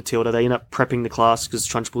classroom with Matilda. They end up prepping the class because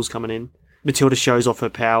Trunchbull's coming in. Matilda shows off her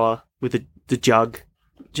power with the jug.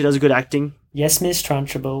 She does a good acting. Yes, Miss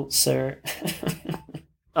Trunchable, sir.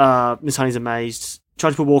 Miss Honey's amazed.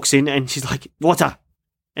 Trunchbull walks in and she's like, "Water!"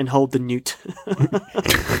 and hold the newt.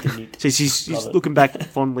 So she's Love it. looking back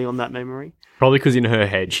fondly on that memory. Probably because in her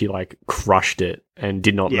head she like crushed it and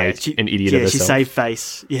did not make an idiot of she herself. saved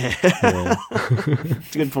face. Yeah. Yeah.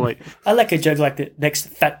 It's a good point. I like a joke like the next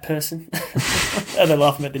fat person. And they're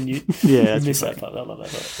laughing at the newt. Yeah, I that's miss that part. I love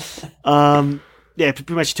that part. Yeah,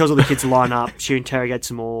 pretty much she tells all the kids to line up. She interrogates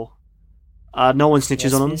them all. No one snitches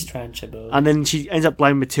Yes, on them. Miss Trunchable. And then she ends up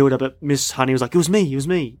blaming Matilda, but Miss Honey was like, it was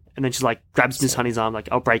me. And then she's like, grabs Miss Honey's arm, like,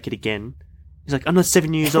 I'll break it again. He's like, I'm not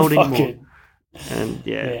 7 years old anymore. Fucking- And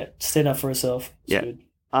yeah, stand up for herself. It's Yeah. good.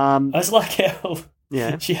 yeah. I just like how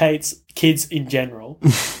Yeah. she hates kids in general,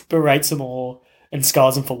 berates them all, and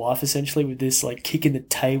scars them for life, essentially, with this, like, kicking the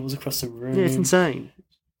tables across the room. Yeah, it's insane.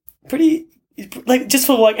 Pretty, like, just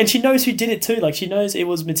for, like, and she knows who did it, too. Like, she knows it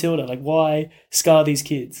was Matilda. Like, why scar these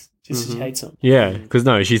kids? Just she hates them. Yeah, because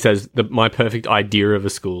no, she says my perfect idea of a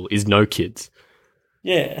school is no kids.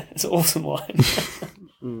 Yeah, it's an awesome line.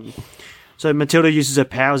 So Matilda uses her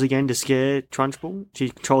powers again to scare Trunchbull. She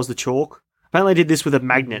controls the chalk. Apparently they did this with a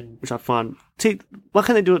magnet, which I find... See, why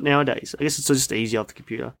can't they do it nowadays? I guess it's just easy off the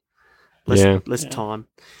computer. Less time.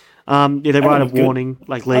 They write a look good. warning,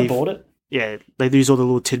 like I leave... bought it. Yeah, they use all the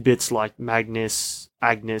little tidbits like Magnus,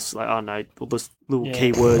 Agnes, like, I don't know, all those little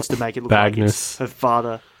keywords to make it look like it's Bagnus. her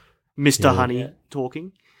father, Mr. Yeah. Honey, Yeah.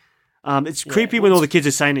 talking. It's creepy when all the kids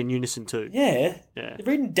are saying it in unison too. Yeah. Yeah. They're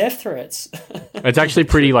reading death threats. It's actually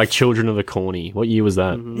pretty like Children of the Corny. What year was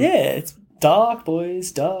that? Yeah, it's dark,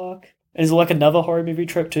 boys, dark. And there's like another horror movie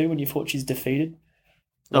trope too when you thought she's defeated.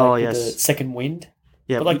 Like, Oh, with yes. The second wind.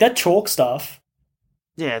 Yeah, But like that chalk stuff,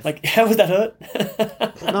 yeah. like how would that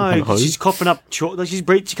hurt? No, hose? she's coughing up chalk. Like she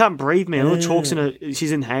can't breathe, man. All the chalk's in her.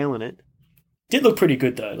 She's inhaling it. Did look pretty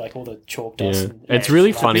good though, like all the chalk dust. Yeah, And, it's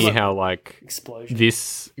really like, funny like how like explosion.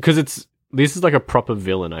 this because this is like a proper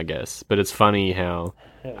villain, I guess. But it's funny how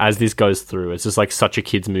as this goes through, it's just like such a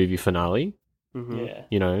kids movie finale. Yeah,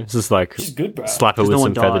 You know, it's just like she's good, bro. slap her 'Cause with no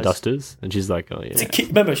some one feather dies. dusters, and she's like, oh yeah. It's a kid.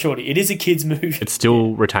 Remember, Shorty, it is a kids movie. It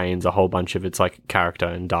still retains a whole bunch of its like character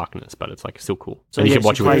and darkness, but it's like still cool. So, And you yeah, can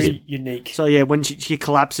watch she it with a plays- kid. very unique. So yeah, when she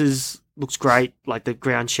collapses, looks great. Like the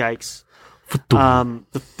ground shakes.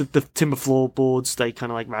 The timber floorboards they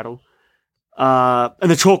kind of like rattle. And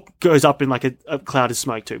the chalk goes up in like a cloud of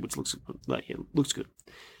smoke too, which looks looks good.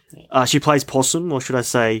 She plays possum, or should I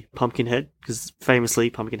say Pumpkinhead? Because famously,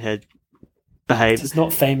 Pumpkinhead behaved. It's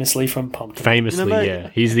not famously from Pumpkin. Famously, You know, mate- yeah.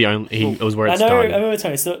 He's the only. It was where it I know, I started. remember,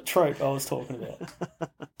 Tony, it's the trope I was talking about.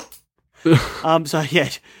 So yeah,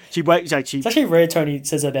 she wakes. Like, she It's actually rare Tony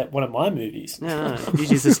says that about one of my movies. no,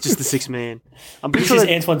 usually it's just the sixth man. I'm pretty This sure. is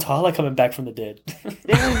That, Antoine Tyler coming back from the dead.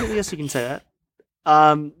 yeah, I guess you can say that.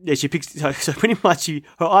 Yeah, she picks. So pretty much,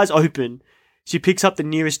 her eyes open. She picks up the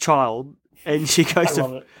nearest child and she goes I to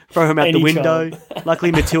love it. throw him out the Any window. child.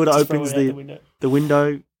 Luckily, Matilda Just throw opens it out the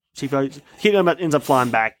window. She goes. He ends up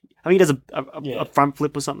flying back. I think he does Yeah. a front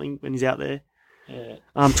flip or something when he's out there. Yeah.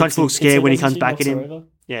 Trunchbull looks scared when he comes back knocks at her him. over.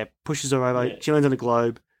 Yeah, pushes her over. Yeah. She lands on a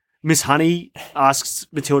globe. Miss Honey asks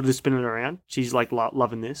Matilda to spin it around. She's like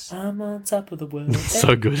loving this. I'm on top of the world.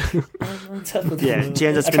 So good. I'm on top of the Yeah, world. she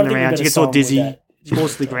ends up I can't spinning think of a around. She better gets all song with dizzy. that. She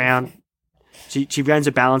falls to the ground. She regains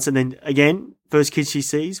her balance, and then again, first kid she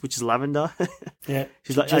sees, which is Lavender. Yeah.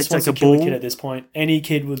 She's like, Just it's wants like a to kill a ball. kid at this point. Any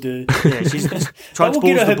kid will do. Yeah, she's That Trunch will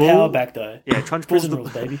give balls her the her ball. power back, though. Yeah, Trunch balls Prison the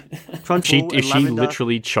rules, baby. Trunch She, ball if and she Lavender.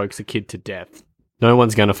 literally chokes a kid to death, no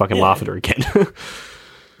one's going to fucking Yeah. laugh at her again.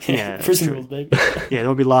 Yeah, that's Prison true. rules, baby. Yeah,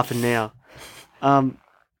 they'll be laughing now.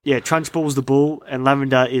 Yeah, Trunchbull's the bull, and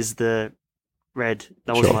Lavender is the red.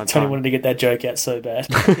 That was Sure. my Tony time. wanted to get that joke out so bad.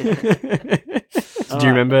 Do you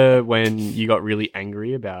remember when you got really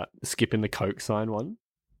angry about skipping the Coke sign one?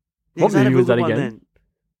 Yeah, What that a movie was good that one again? then?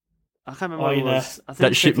 I can't remember Oh, what you it know, was. I think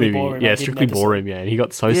That shit Strictly movie. Boring, Yeah, that Strictly hidden Boring, yeah. And he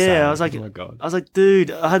got so Yeah, sad. I was like- oh my God. I was like, dude,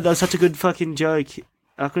 that was such a good fucking joke.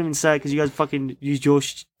 I couldn't even say it because you guys fucking used your.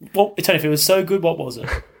 Well, Tony, if it was so good, what was it?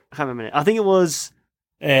 I can't remember it. I think it was.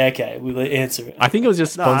 Yeah, okay, we'll answer it. I think it was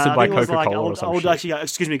just No, sponsored I by think it was Coca-Cola like, or some I would shit. actually go,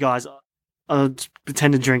 excuse me, guys. I'll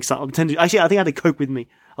pretend to drink something. Actually, I think I had a Coke with me.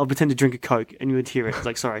 I'll pretend to drink a Coke, and you would hear it. It's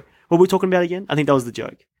like, sorry, what were we talking about again? I think that was the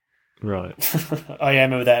joke. Right. Oh, yeah, I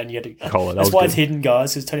remember that, and you had to. Cola, that That's was why good. it's hidden,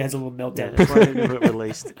 guys, because Tony has a little Yeah, meltdown. that's why I never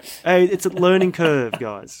released. Hey, it's a learning curve,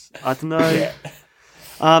 guys. I don't know. Yeah.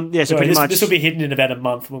 Yeah. So Sorry, pretty this, much. this will be hidden in about a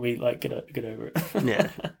month when we like get over it. Yeah.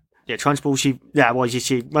 Yeah. Trunchbull. She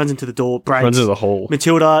runs into the door, breaks. Runs as a whole.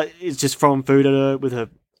 Matilda is just throwing food at her with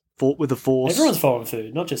the force. Everyone's following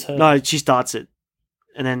food, not just her. No, she starts it,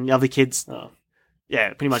 and then the other kids. Oh. Yeah,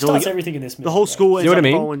 pretty much. Starts everything in this movie. The whole bro. school ends You know what up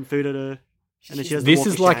I mean? throwing food at her, and then she does. This the walk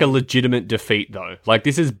is of like a shame. legitimate defeat, though. Like,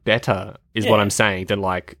 this is better, is what Yeah. I'm saying, than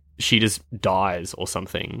like she just dies or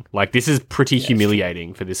something. Like, this is pretty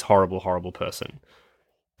humiliating for this horrible, horrible person.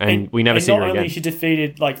 And we never see not her only again. she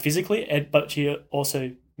defeated like physically, but she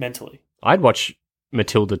also mentally. I'd watch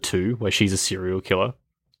Matilda 2, where she's a serial killer.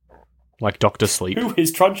 Like Dr. Sleep. Who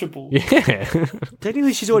is Trunchbull? Yeah.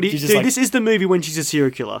 Technically, she's already. She's Dude, just like- this is the movie when she's a serial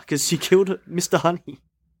killer because she killed Mr. Honey.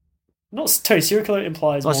 Not Tony. Serial killer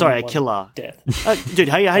implies. Oh, more sorry, than a one killer. Death. Dude,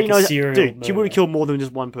 how Like you know? a serial Dude, she would murderer. have killed more than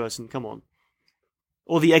just one person. Come on.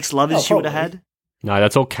 Or the ex-lovers Oh, she would have probably. had. No,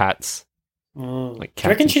 that's all cats. Mm. Like Do you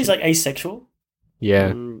reckon cats and she's shit. like asexual?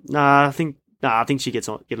 Yeah. Nah, I think she get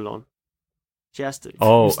it on. She has to.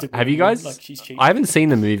 Oh, Mr. have you Greenwood, guys... like, she's cheating. I haven't seen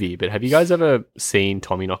the movie, but have you guys ever seen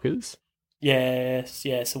Tommy Knockers? Yes,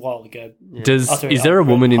 a while ago. Yeah. Is there a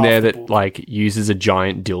woman in half there the that book. like uses a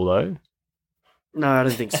giant dildo? No, I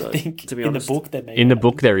don't think so. I think to be in honest, the book that maybe In the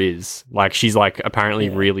book, there is. Like, she's like apparently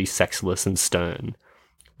Yeah. really sexless and stern,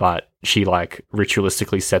 but she like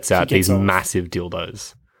ritualistically sets out gets these off. massive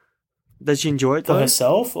dildos does she enjoy it for though?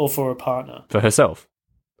 herself or for a partner. for herself.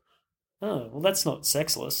 Oh, well, that's not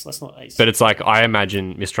sexless. That's not asexual. But it's like, I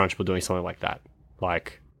imagine Miss Trunchbull doing something like that,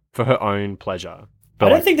 like for her own pleasure. But I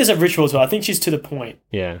don't like, think there's a ritual to it. I think she's to the point.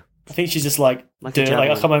 yeah, I think she's just like, Like a like I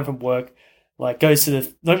javelin. come home from work, like goes to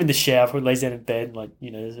the not even the shower, probably lays down in bed, and, like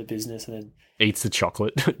does her business, and then eats the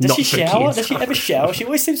chocolate. does Not she for shower? kids. Does she ever shower? She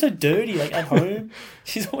always seems so dirty, like at home.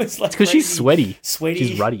 She's always like Because she's crazy, sweaty. sweaty.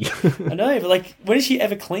 She's ruddy. I know, but like, when is she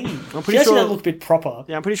ever clean? I'm She pretty actually sure- doesn't look a bit proper.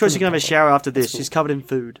 Yeah, I'm pretty sure she can have a shower after this. That's cool. She's covered in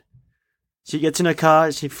food. She gets in her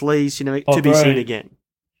car, she flees, Oh, to be bro. seen again.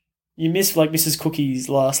 You miss like Mrs. Cookie's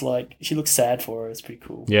last she looks sad for her. It's pretty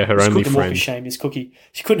cool. Yeah, her Just only The walk of friend. shame, Miss Cookie.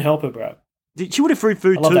 She couldn't help her, bro. She would have threw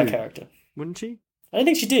food I love too, that character. wouldn't she? I don't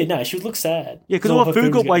think she did. No, she would look sad. Yeah, because all all her food was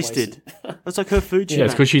got getting wasted. That's like her food. she Yeah,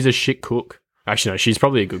 it's made. because she's a shit cook. Actually, no, she's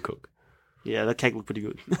probably a good cook. Yeah, that cake looked pretty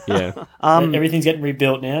good. Yeah. Everything's getting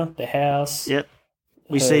rebuilt now. The house. Yep.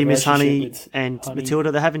 We her see Miss Honey relationship with and Honey.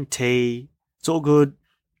 Matilda. They're having tea. It's all good.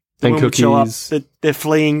 The And women would show up. cookies. They're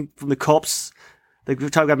fleeing from the cops. They try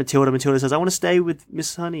to grab Matilda. Matilda says, "I want to stay with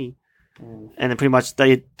Miss Honey," and then pretty much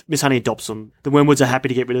Miss Honey adopts them. The Wormwoods are happy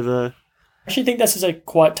to get rid of her. I actually think this is a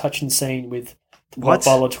quite touching scene with the What?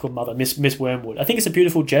 biological mother, Miss Wormwood. I think it's a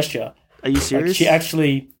beautiful gesture. Are you Like, serious? she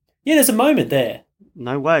actually, there's a moment there.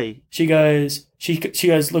 No way. She goes,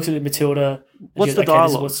 looks at Matilda. and What's she goes, the okay,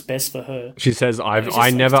 this is dialogue? what's best for her. She says, It's just I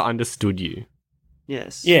like- never understood you.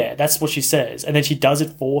 Yes. Yeah, that's what she says. And then she does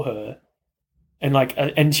it for her. And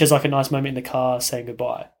and she has like a nice moment in the car saying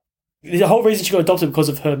goodbye. The whole reason she got adopted because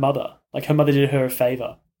of her mother. Like her mother did her a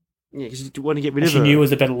favor. Yeah, because you want to get rid of She her. knew it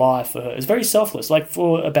was a better life for her. It's very selfless, like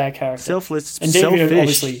for a bad character. Selfless, And DeVito, selfish.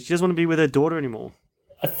 obviously- She doesn't want to be with her daughter anymore.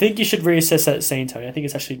 I think you should reassess that scene, Tony. I think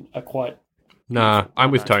it's actually a quite. Nah,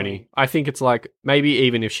 I'm with No, Tony. I think it's like maybe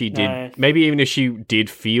even if she did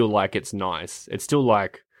feel like it's nice, it's still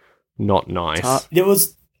like not nice. There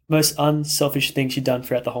was the most unselfish thing she'd done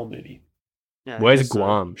throughout the whole movie, Yeah, I Where's guess so.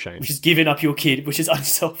 Guam, Shane? which is giving up your kid, which is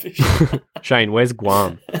unselfish. Shane, where's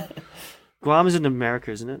Guam? Guam is in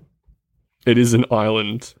America, isn't it? It is an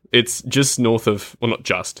island. It's just north of, well, not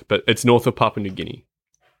just, but it's north of Papua New Guinea.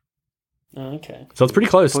 Oh, okay. So it's pretty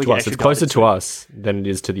close Before to you us. actually It's closer got to us than it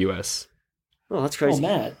is to the US. Oh, that's Oh, crazy.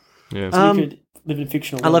 mad. Yeah. So we could live in a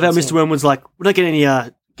fictional I love how world, Mr. so- Wormwood's like, we're not getting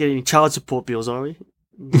any child support bills, are we?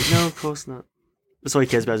 No, of course not. That's all he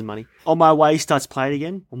cares about is money. On My Way starts playing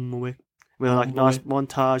again. On My Way. With like On My nice Way.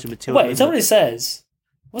 montage of Matilda. Wait, is that what it says?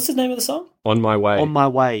 What's the name of the song? On my way. On My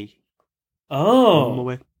Way. Oh, On My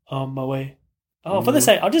Way. On my way. Oh, I thought they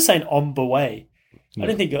say. I'm just saying on the way. I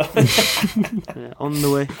didn't think Yeah, on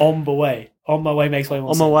the way. on the way. On my way makes way more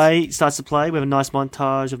On sense. My Way starts to play. We have a nice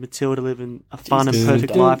montage of Matilda living a fun and Jesus.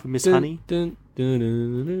 perfect life with Miss Honey. That's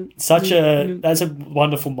a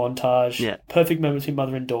wonderful montage. Yeah. Perfect moment between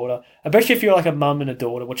mother and daughter. I bet you if you're like a mum and a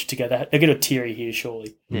daughter watch it together, they get a teary here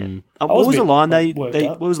surely. Yeah. Mm. What was was a the bit, line? like, worked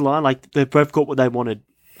up. What was the line? Like they both got what they wanted,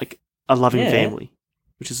 like a loving Yeah. family,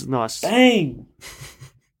 which is nice. Bang!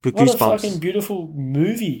 With What a goosebumps. fucking beautiful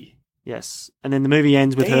movie. Yes, and then the movie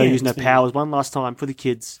ends with her Damn, using her it's been- powers one last time for the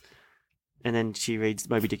kids, and then she reads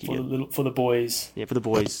Moby Dick For again. for the boys. Yeah, for the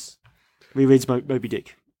boys. Rereads Moby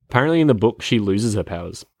Dick. Apparently in the book, she loses her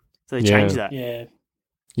powers. So they Yeah. changed that. Yeah.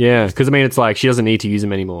 Yeah, because I mean, it's like she doesn't need to use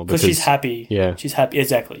them anymore. Because she's happy. Yeah. She's happy.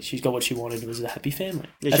 Exactly. She's got what she wanted. It was a happy family.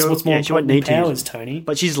 Yeah, That's she- what's more yeah, she won't important than need to use powers, Tony.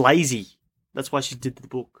 But she's lazy. That's why she did the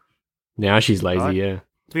book. Now she's lazy, Right. yeah.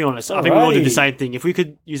 To be honest, I think we all do the Alrighty. same thing. If we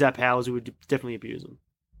could use our powers, we would definitely abuse them.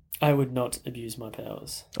 I would not abuse my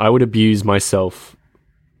powers. I would abuse myself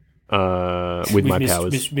with my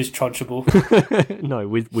powers. Miss Trunchable. No,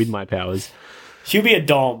 with my powers. She'll be a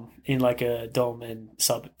dom in like a dom and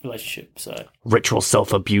sub relationship. So Ritual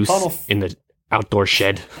self-abuse Final f- in the outdoor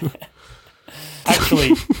shed.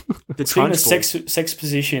 actually, The speaking of Trunchbull. sex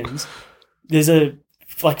positions, there's a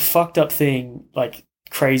like fucked up thing like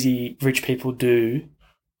crazy rich people do,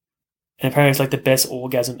 and apparently it's like the best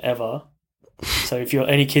orgasm ever. So if you're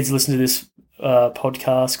any kids listen to this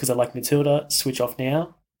podcast because I like Matilda, switch off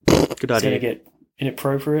now. Good It's going to idea. get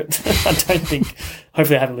inappropriate. I don't think.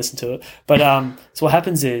 Hopefully, I haven't listened to it. But so what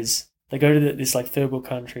happens is they go to this like third world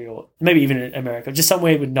country or maybe even in America, just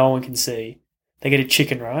somewhere where no one can see. They get a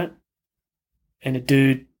chicken, right? And a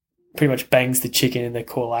dude pretty much bangs the chicken in their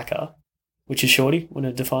cloaca, which is shorty. Want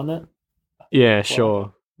to define that? Yeah,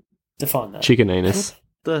 sure. Define that. Chicken anus.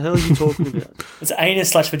 The hell are you talking about? It's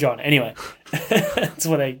anus / vagina. Anyway, that's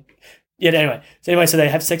what they. Yeah. Anyway, so they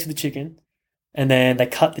have sex with the chicken, and then they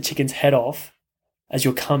cut the chicken's head off as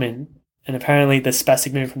you're coming. And apparently, the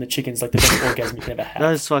spastic movement from the chicken's like the best orgasm you can ever have.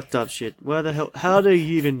 That's fucked up shit. Where the hell? How do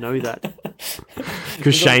you even know that? Because It was on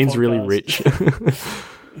a Shane's really podcast. rich.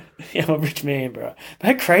 Yeah, I'm a rich man, bro. But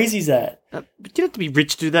how crazy is that? But you have to be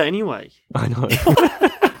rich to do that anyway. I know.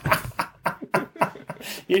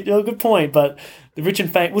 You're a good point, but the rich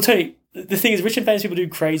and famous. We'll tell you. The thing is, rich and famous people do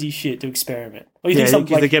crazy shit to experiment. Or you Yeah, think some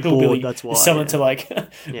 'cause like they get hillbilly bored, that's why, is selling yeah. to like Yeah,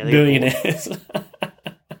 they get billionaires.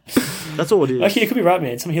 That's all it is. Actually, you could be right,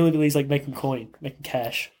 man. Some hillbillies like making coin, making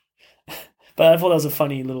cash. But I thought that was a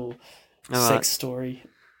funny little All sex right. story.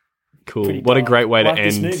 Cool. Pretty What a dark. great way to Like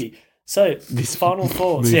this end. movie. So, this final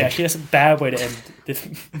thoughts. movie. Yeah, actually, that's a bad way to end the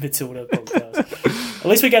Matilda podcast. At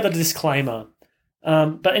least we got the disclaimer.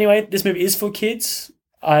 But anyway, this movie is for kids.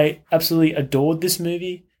 I absolutely adored this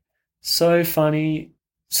movie. So funny,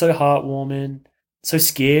 so heartwarming, so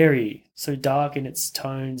scary, so dark in its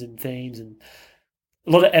tones and themes, and a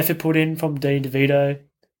lot of effort put in from Danny DeVito.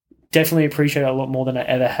 Definitely appreciate it a lot more than I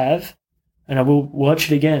ever have, and I will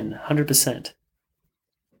watch it again, 100%.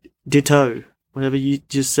 Ditto. Whatever you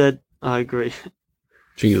just said, I agree.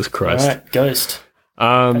 Jesus All Christ. right, Ghost.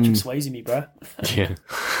 Patrick Swayze me, bro. Yeah.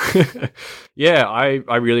 Yeah,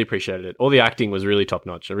 I really appreciated it. All the acting was really top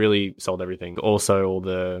notch. It really sold everything. Also, all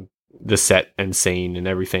the set and scene and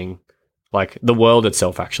everything. Like, the world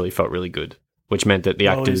itself actually felt really good, which meant that the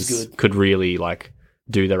World is actors good. could really, like,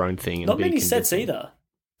 do their own thing. And Not be many sets convincing. either.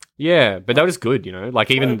 Yeah, but that was good, you know? Like,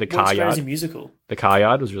 even the car Works great as a yard. musical. The car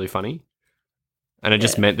yard was really funny. And it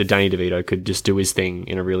just Yeah. meant that Danny DeVito could just do his thing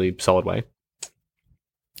in a really solid way.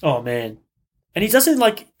 Oh man, And he doesn't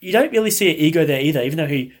you don't really see an ego there either, even though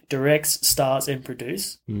he directs, stars, and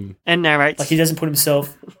produces. And narrates. Like he doesn't put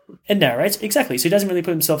himself and narrates exactly. So he doesn't really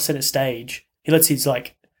put himself center stage. He lets his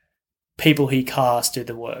people he cast do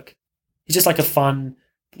the work. He's just like a fun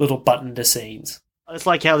little button to scenes. It's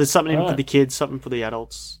like how there's something Right. for the kids, something for the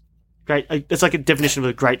adults. Great. It's like a definition of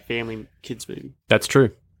a great family kids movie. That's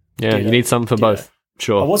true. Yeah, you need something for both. I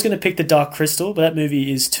Sure. was going to pick The Dark Crystal, but that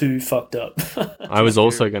movie is too fucked up. I was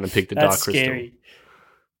also going to pick the Dark That's Crystal. scary.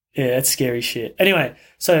 Yeah, that's scary shit. Anyway,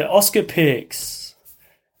 so Oscar picks.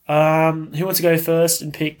 Who wants to go first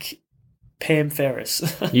and pick Pam Ferris?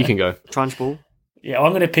 You can go. Trunchbull. Yeah,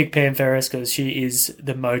 I'm going to pick Pam Ferris because she is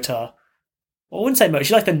the motor. Well, I wouldn't say motor.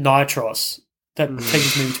 She's like the nitros that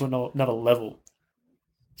takes this movie to another level.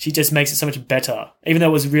 She just makes it so much better. Even though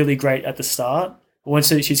it was really great at the start, once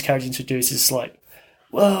she's character introduced, it's like,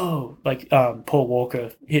 whoa, like Paul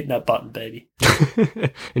Walker hitting that button, baby.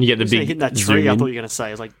 And you get the big Hitting that zoom tree, I in. thought you were going to say.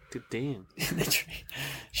 I was like, damn.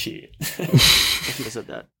 Shit. I should have said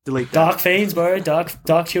that. Delete that. Dark themes, bro. Dark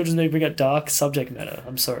children's movie bring up dark subject matter.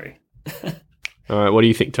 I'm sorry. All right, what do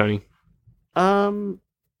you think, Tony? I'm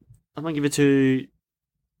going to give it to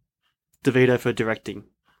DeVito for directing.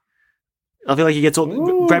 I feel like he gets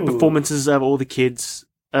all great performances out of all the kids,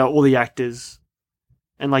 all the actors,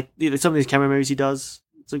 and some of these camera movies he does.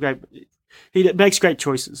 It's a great. He makes great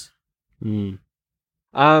choices.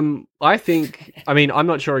 I think, I'm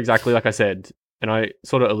not sure exactly, like I said, and I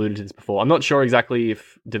sort of alluded to this before. I'm not sure exactly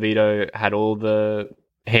if DeVito had all the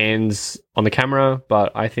hands on the camera,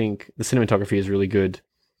 but I think the cinematography is really good.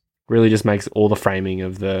 Really just makes all the framing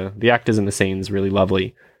of the actors and the scenes really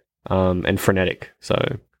lovely and frenetic. So,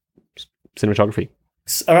 cinematography.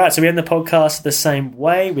 All right, so we end the podcast the same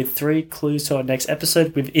way with 3 clues to our next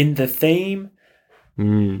episode within the theme: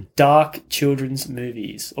 dark children's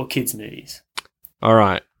movies or kids' movies. All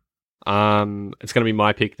right. It's going to be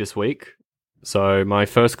my pick this week. So my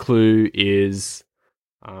first clue is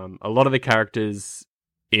a lot of the characters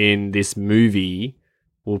in this movie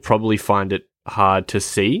will probably find it hard to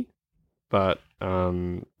see, but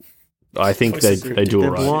I think they do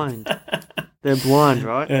They're all right. blind. They're blind,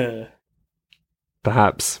 right?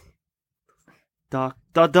 Perhaps.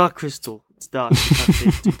 Dark crystal. It's dark. You can't see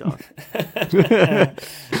it's too dark.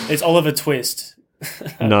 It's Oliver Twist.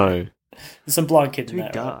 No. There's some blind kid in Too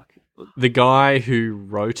that. dark. The guy who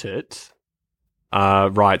wrote it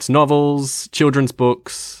writes novels, children's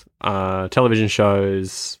books, television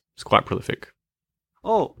shows. It's quite prolific.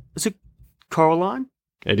 Oh, is it Coraline?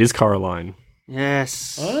 It is Coraline.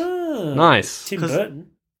 Yes. Right? Oh, Nice. Tim 'Cause- Burton.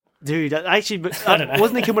 Dude, I don't know. I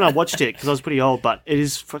wasn't a kid when I watched it because I was pretty old, but it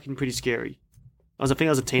is fucking pretty scary. I think I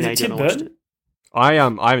was a Is it teenager Tim when I watched Burton? it. I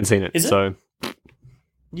haven't seen it, Is it? so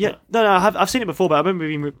Yeah, no, I've seen it before, but I remember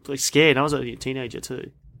being scared. I was a teenager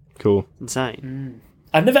too. cool. Insane.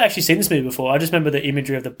 I've never actually seen this movie before. I just remember the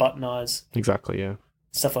imagery of the button eyes, Exactly, yeah.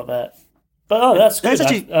 stuff like that. But that's good. That's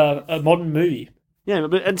actually- a modern movie. Yeah,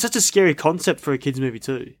 but and such a scary concept for a kids movie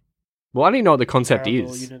too. Well, I don't even know what the concept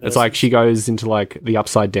Parallel is. universes. It's like she goes into like the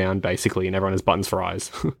upside down basically, and everyone has buttons for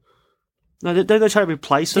eyes. No, don't they try to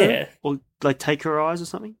replace her Yeah. or like take her eyes or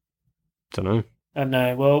something? Don't know. I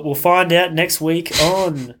know. Well, we'll find out next week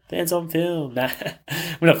on Fans on Film. Nah,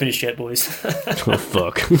 we're not finished yet, boys. Oh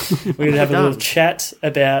fuck. We're going to have a Done. little chat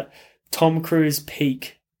about Tom Cruise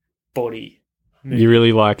peak body. You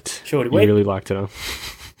really liked. Shorty, You wait. really liked it, huh?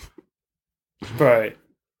 Bro.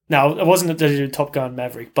 No, it wasn't to do Top Gun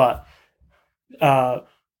Maverick, but have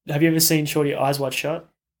you ever seen Shorty Eyes Wide Shut?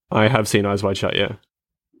 I have seen Eyes Wide Shut. Yeah.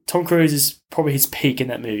 Tom Cruise is probably his peak in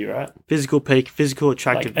that movie, right? Physical peak, physical Like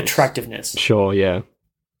attractiveness. attractiveness. Sure. Yeah.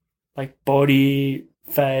 Like body,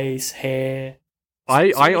 face, hair.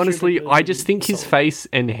 I Symmetry honestly, of I just think his solid. face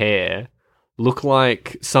and hair look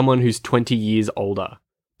like someone who's 20 years older,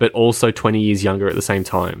 but also 20 years younger at the same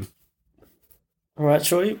time. All right,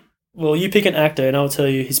 Shorty. Well, you pick an actor, and I'll tell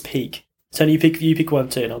you his peak. Tony, you pick one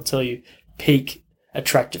too, and I'll tell you peak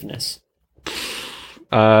attractiveness.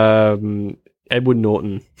 Edward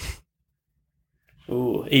Norton.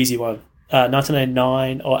 Ooh, easy one.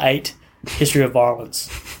 1989 or 8, History of Violence.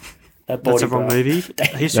 That body, That's a wrong bro. movie.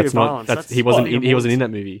 History That's of not. Violence. That's he wasn't. what? He wasn't in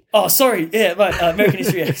that movie. Oh, sorry. Yeah, right. American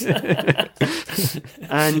History X.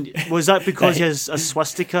 And was that because he has a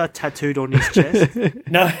swastika tattooed on his chest?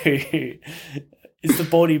 No. It's the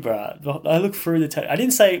body, bro. I look through the tattoo. I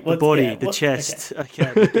didn't say what The body, yeah, the what- chest.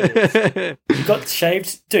 Okay. Okay. He got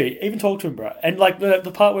shaved. Dude, even talk to him, bro. And like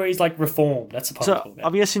the part where he's like reformed, that's the part I'm So talking about.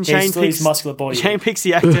 I'm guessing He's Shane still his picks muscular body. Shane picks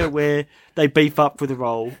the actor where they beef up for the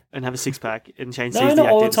role and have a six pack, and Shane No, sees the not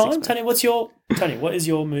actor all in the a time. six-pack. Tony, what is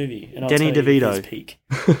your movie? And I'll Danny tell you DeVito. his peak.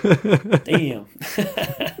 Damn.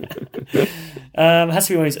 It has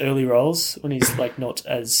to be one of his early roles when he's like not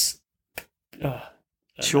as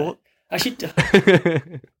Short. Actually,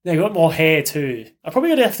 they got more hair too. I probably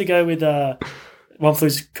gonna have to go with One Flew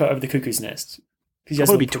Over the Cuckoo's Nest. Because I'll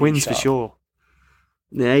probably be twins for sure.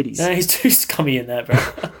 In the 80s. No, he's too scummy in that, bro.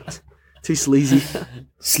 Too sleazy.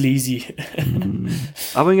 Sleazy.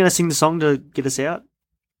 Are we going to sing the song to get us out?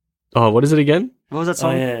 Oh, what is it again? What was that Oh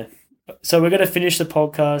song? yeah. So we're gonna finish the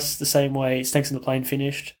podcast the same way Snakes on the Plane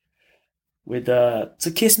finished. With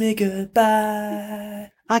So kiss me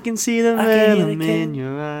goodbye. I can see the I can hear venom the in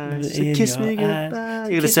your eyes. So in kiss your me eyes. goodbye. So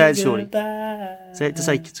You got to kiss say me it, shorty. goodbye.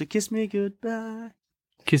 So kiss me goodbye.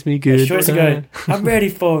 Kiss me Yeah, good. Shorty's to go. I'm ready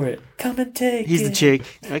for it. Come and take He's it. the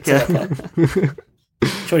chick. Okay.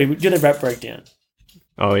 Shorty, do the rap breakdown.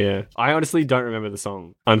 Oh yeah, I honestly don't remember the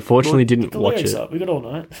song. Unfortunately, didn't The watch lyrics it. up. We got all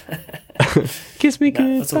night. Kiss me Nah,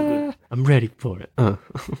 good. that's all good. I'm ready for it. Oh,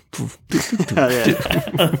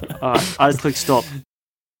 yeah. All right. I just click stop.